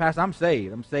say, Pastor, I'm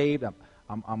saved.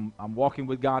 I'm walking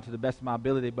with God to the best of my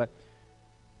ability, but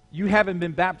you haven't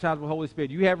been baptized with the Holy Spirit.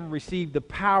 You haven't received the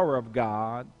power of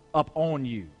God up on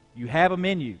you. You have Him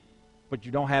in you, but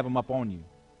you don't have Him up on you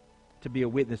to be a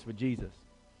witness for Jesus.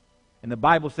 And the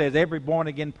Bible says every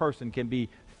born-again person can be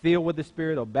filled with the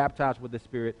Spirit or baptized with the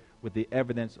Spirit with the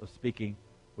evidence of speaking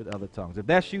with other tongues. If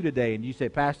that's you today and you say,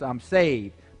 Pastor, I'm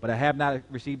saved, but I have not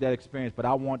received that experience, but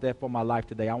I want that for my life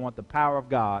today. I want the power of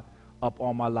God up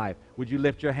on my life. Would you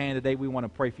lift your hand today? We want to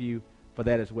pray for you for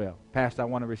that as well. Pastor, I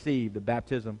want to receive the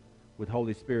baptism with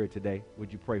Holy Spirit today.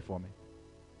 Would you pray for me?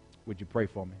 Would you pray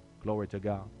for me? Glory to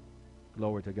God.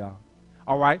 Glory to God.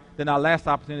 All right, then our last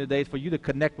opportunity today is for you to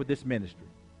connect with this ministry.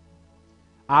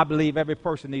 I believe every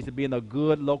person needs to be in a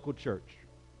good local church.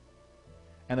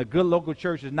 And a good local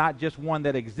church is not just one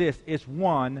that exists. It's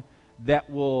one that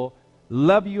will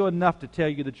love you enough to tell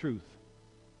you the truth.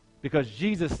 Because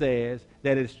Jesus says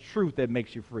that it's truth that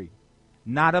makes you free.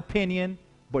 Not opinion,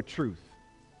 but truth.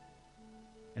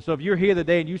 And so if you're here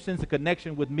today and you sense a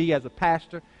connection with me as a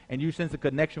pastor, and you sense a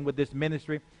connection with this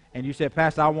ministry, and you say,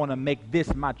 Pastor, I want to make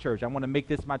this my church. I want to make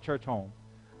this my church home.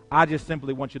 I just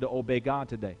simply want you to obey God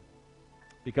today.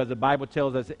 Because the Bible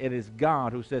tells us it is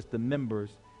God who sets the members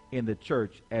in the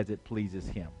church as it pleases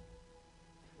Him.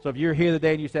 So if you're here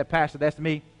today and you say, Pastor, that's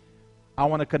me. I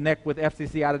want to connect with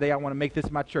FCCI today. I want to make this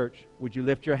my church. Would you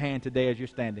lift your hand today as you're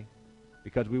standing?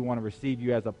 Because we want to receive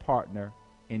you as a partner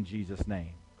in Jesus'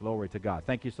 name. Glory to God.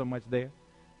 Thank you so much there.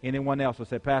 Anyone else will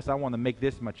say, Pastor, I want to make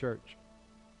this my church.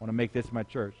 I want to make this my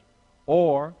church.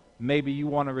 Or maybe you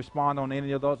want to respond on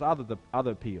any of those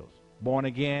other appeals. Born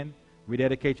again,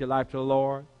 rededicate your life to the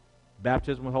Lord,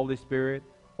 baptism with Holy Spirit,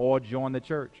 or join the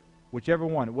church. Whichever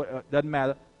one. Doesn't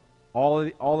matter. All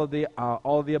of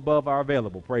the above are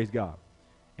available. Praise God.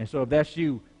 And so if that's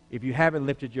you, if you haven't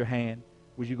lifted your hand,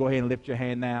 would you go ahead and lift your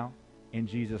hand now in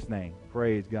Jesus' name?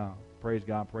 Praise God. Praise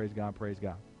God. Praise God. Praise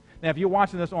God. Now, if you're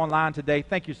watching this online today,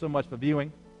 thank you so much for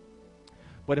viewing.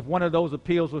 But if one of those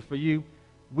appeals was for you,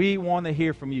 we want to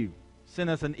hear from you. Send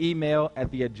us an email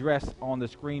at the address on the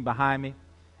screen behind me.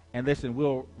 And listen,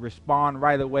 we'll respond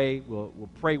right away. We'll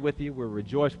pray with you. We'll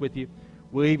rejoice with you.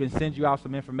 We'll even send you out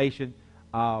some information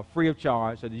free of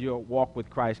charge so that your walk with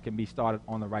Christ can be started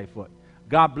on the right foot.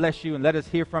 God bless you, and let us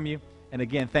hear from you. And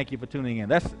again, thank you for tuning in.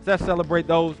 Let's celebrate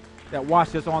those that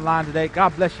watched us online today.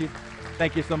 God bless you.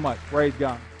 Thank you so much. Praise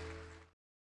God.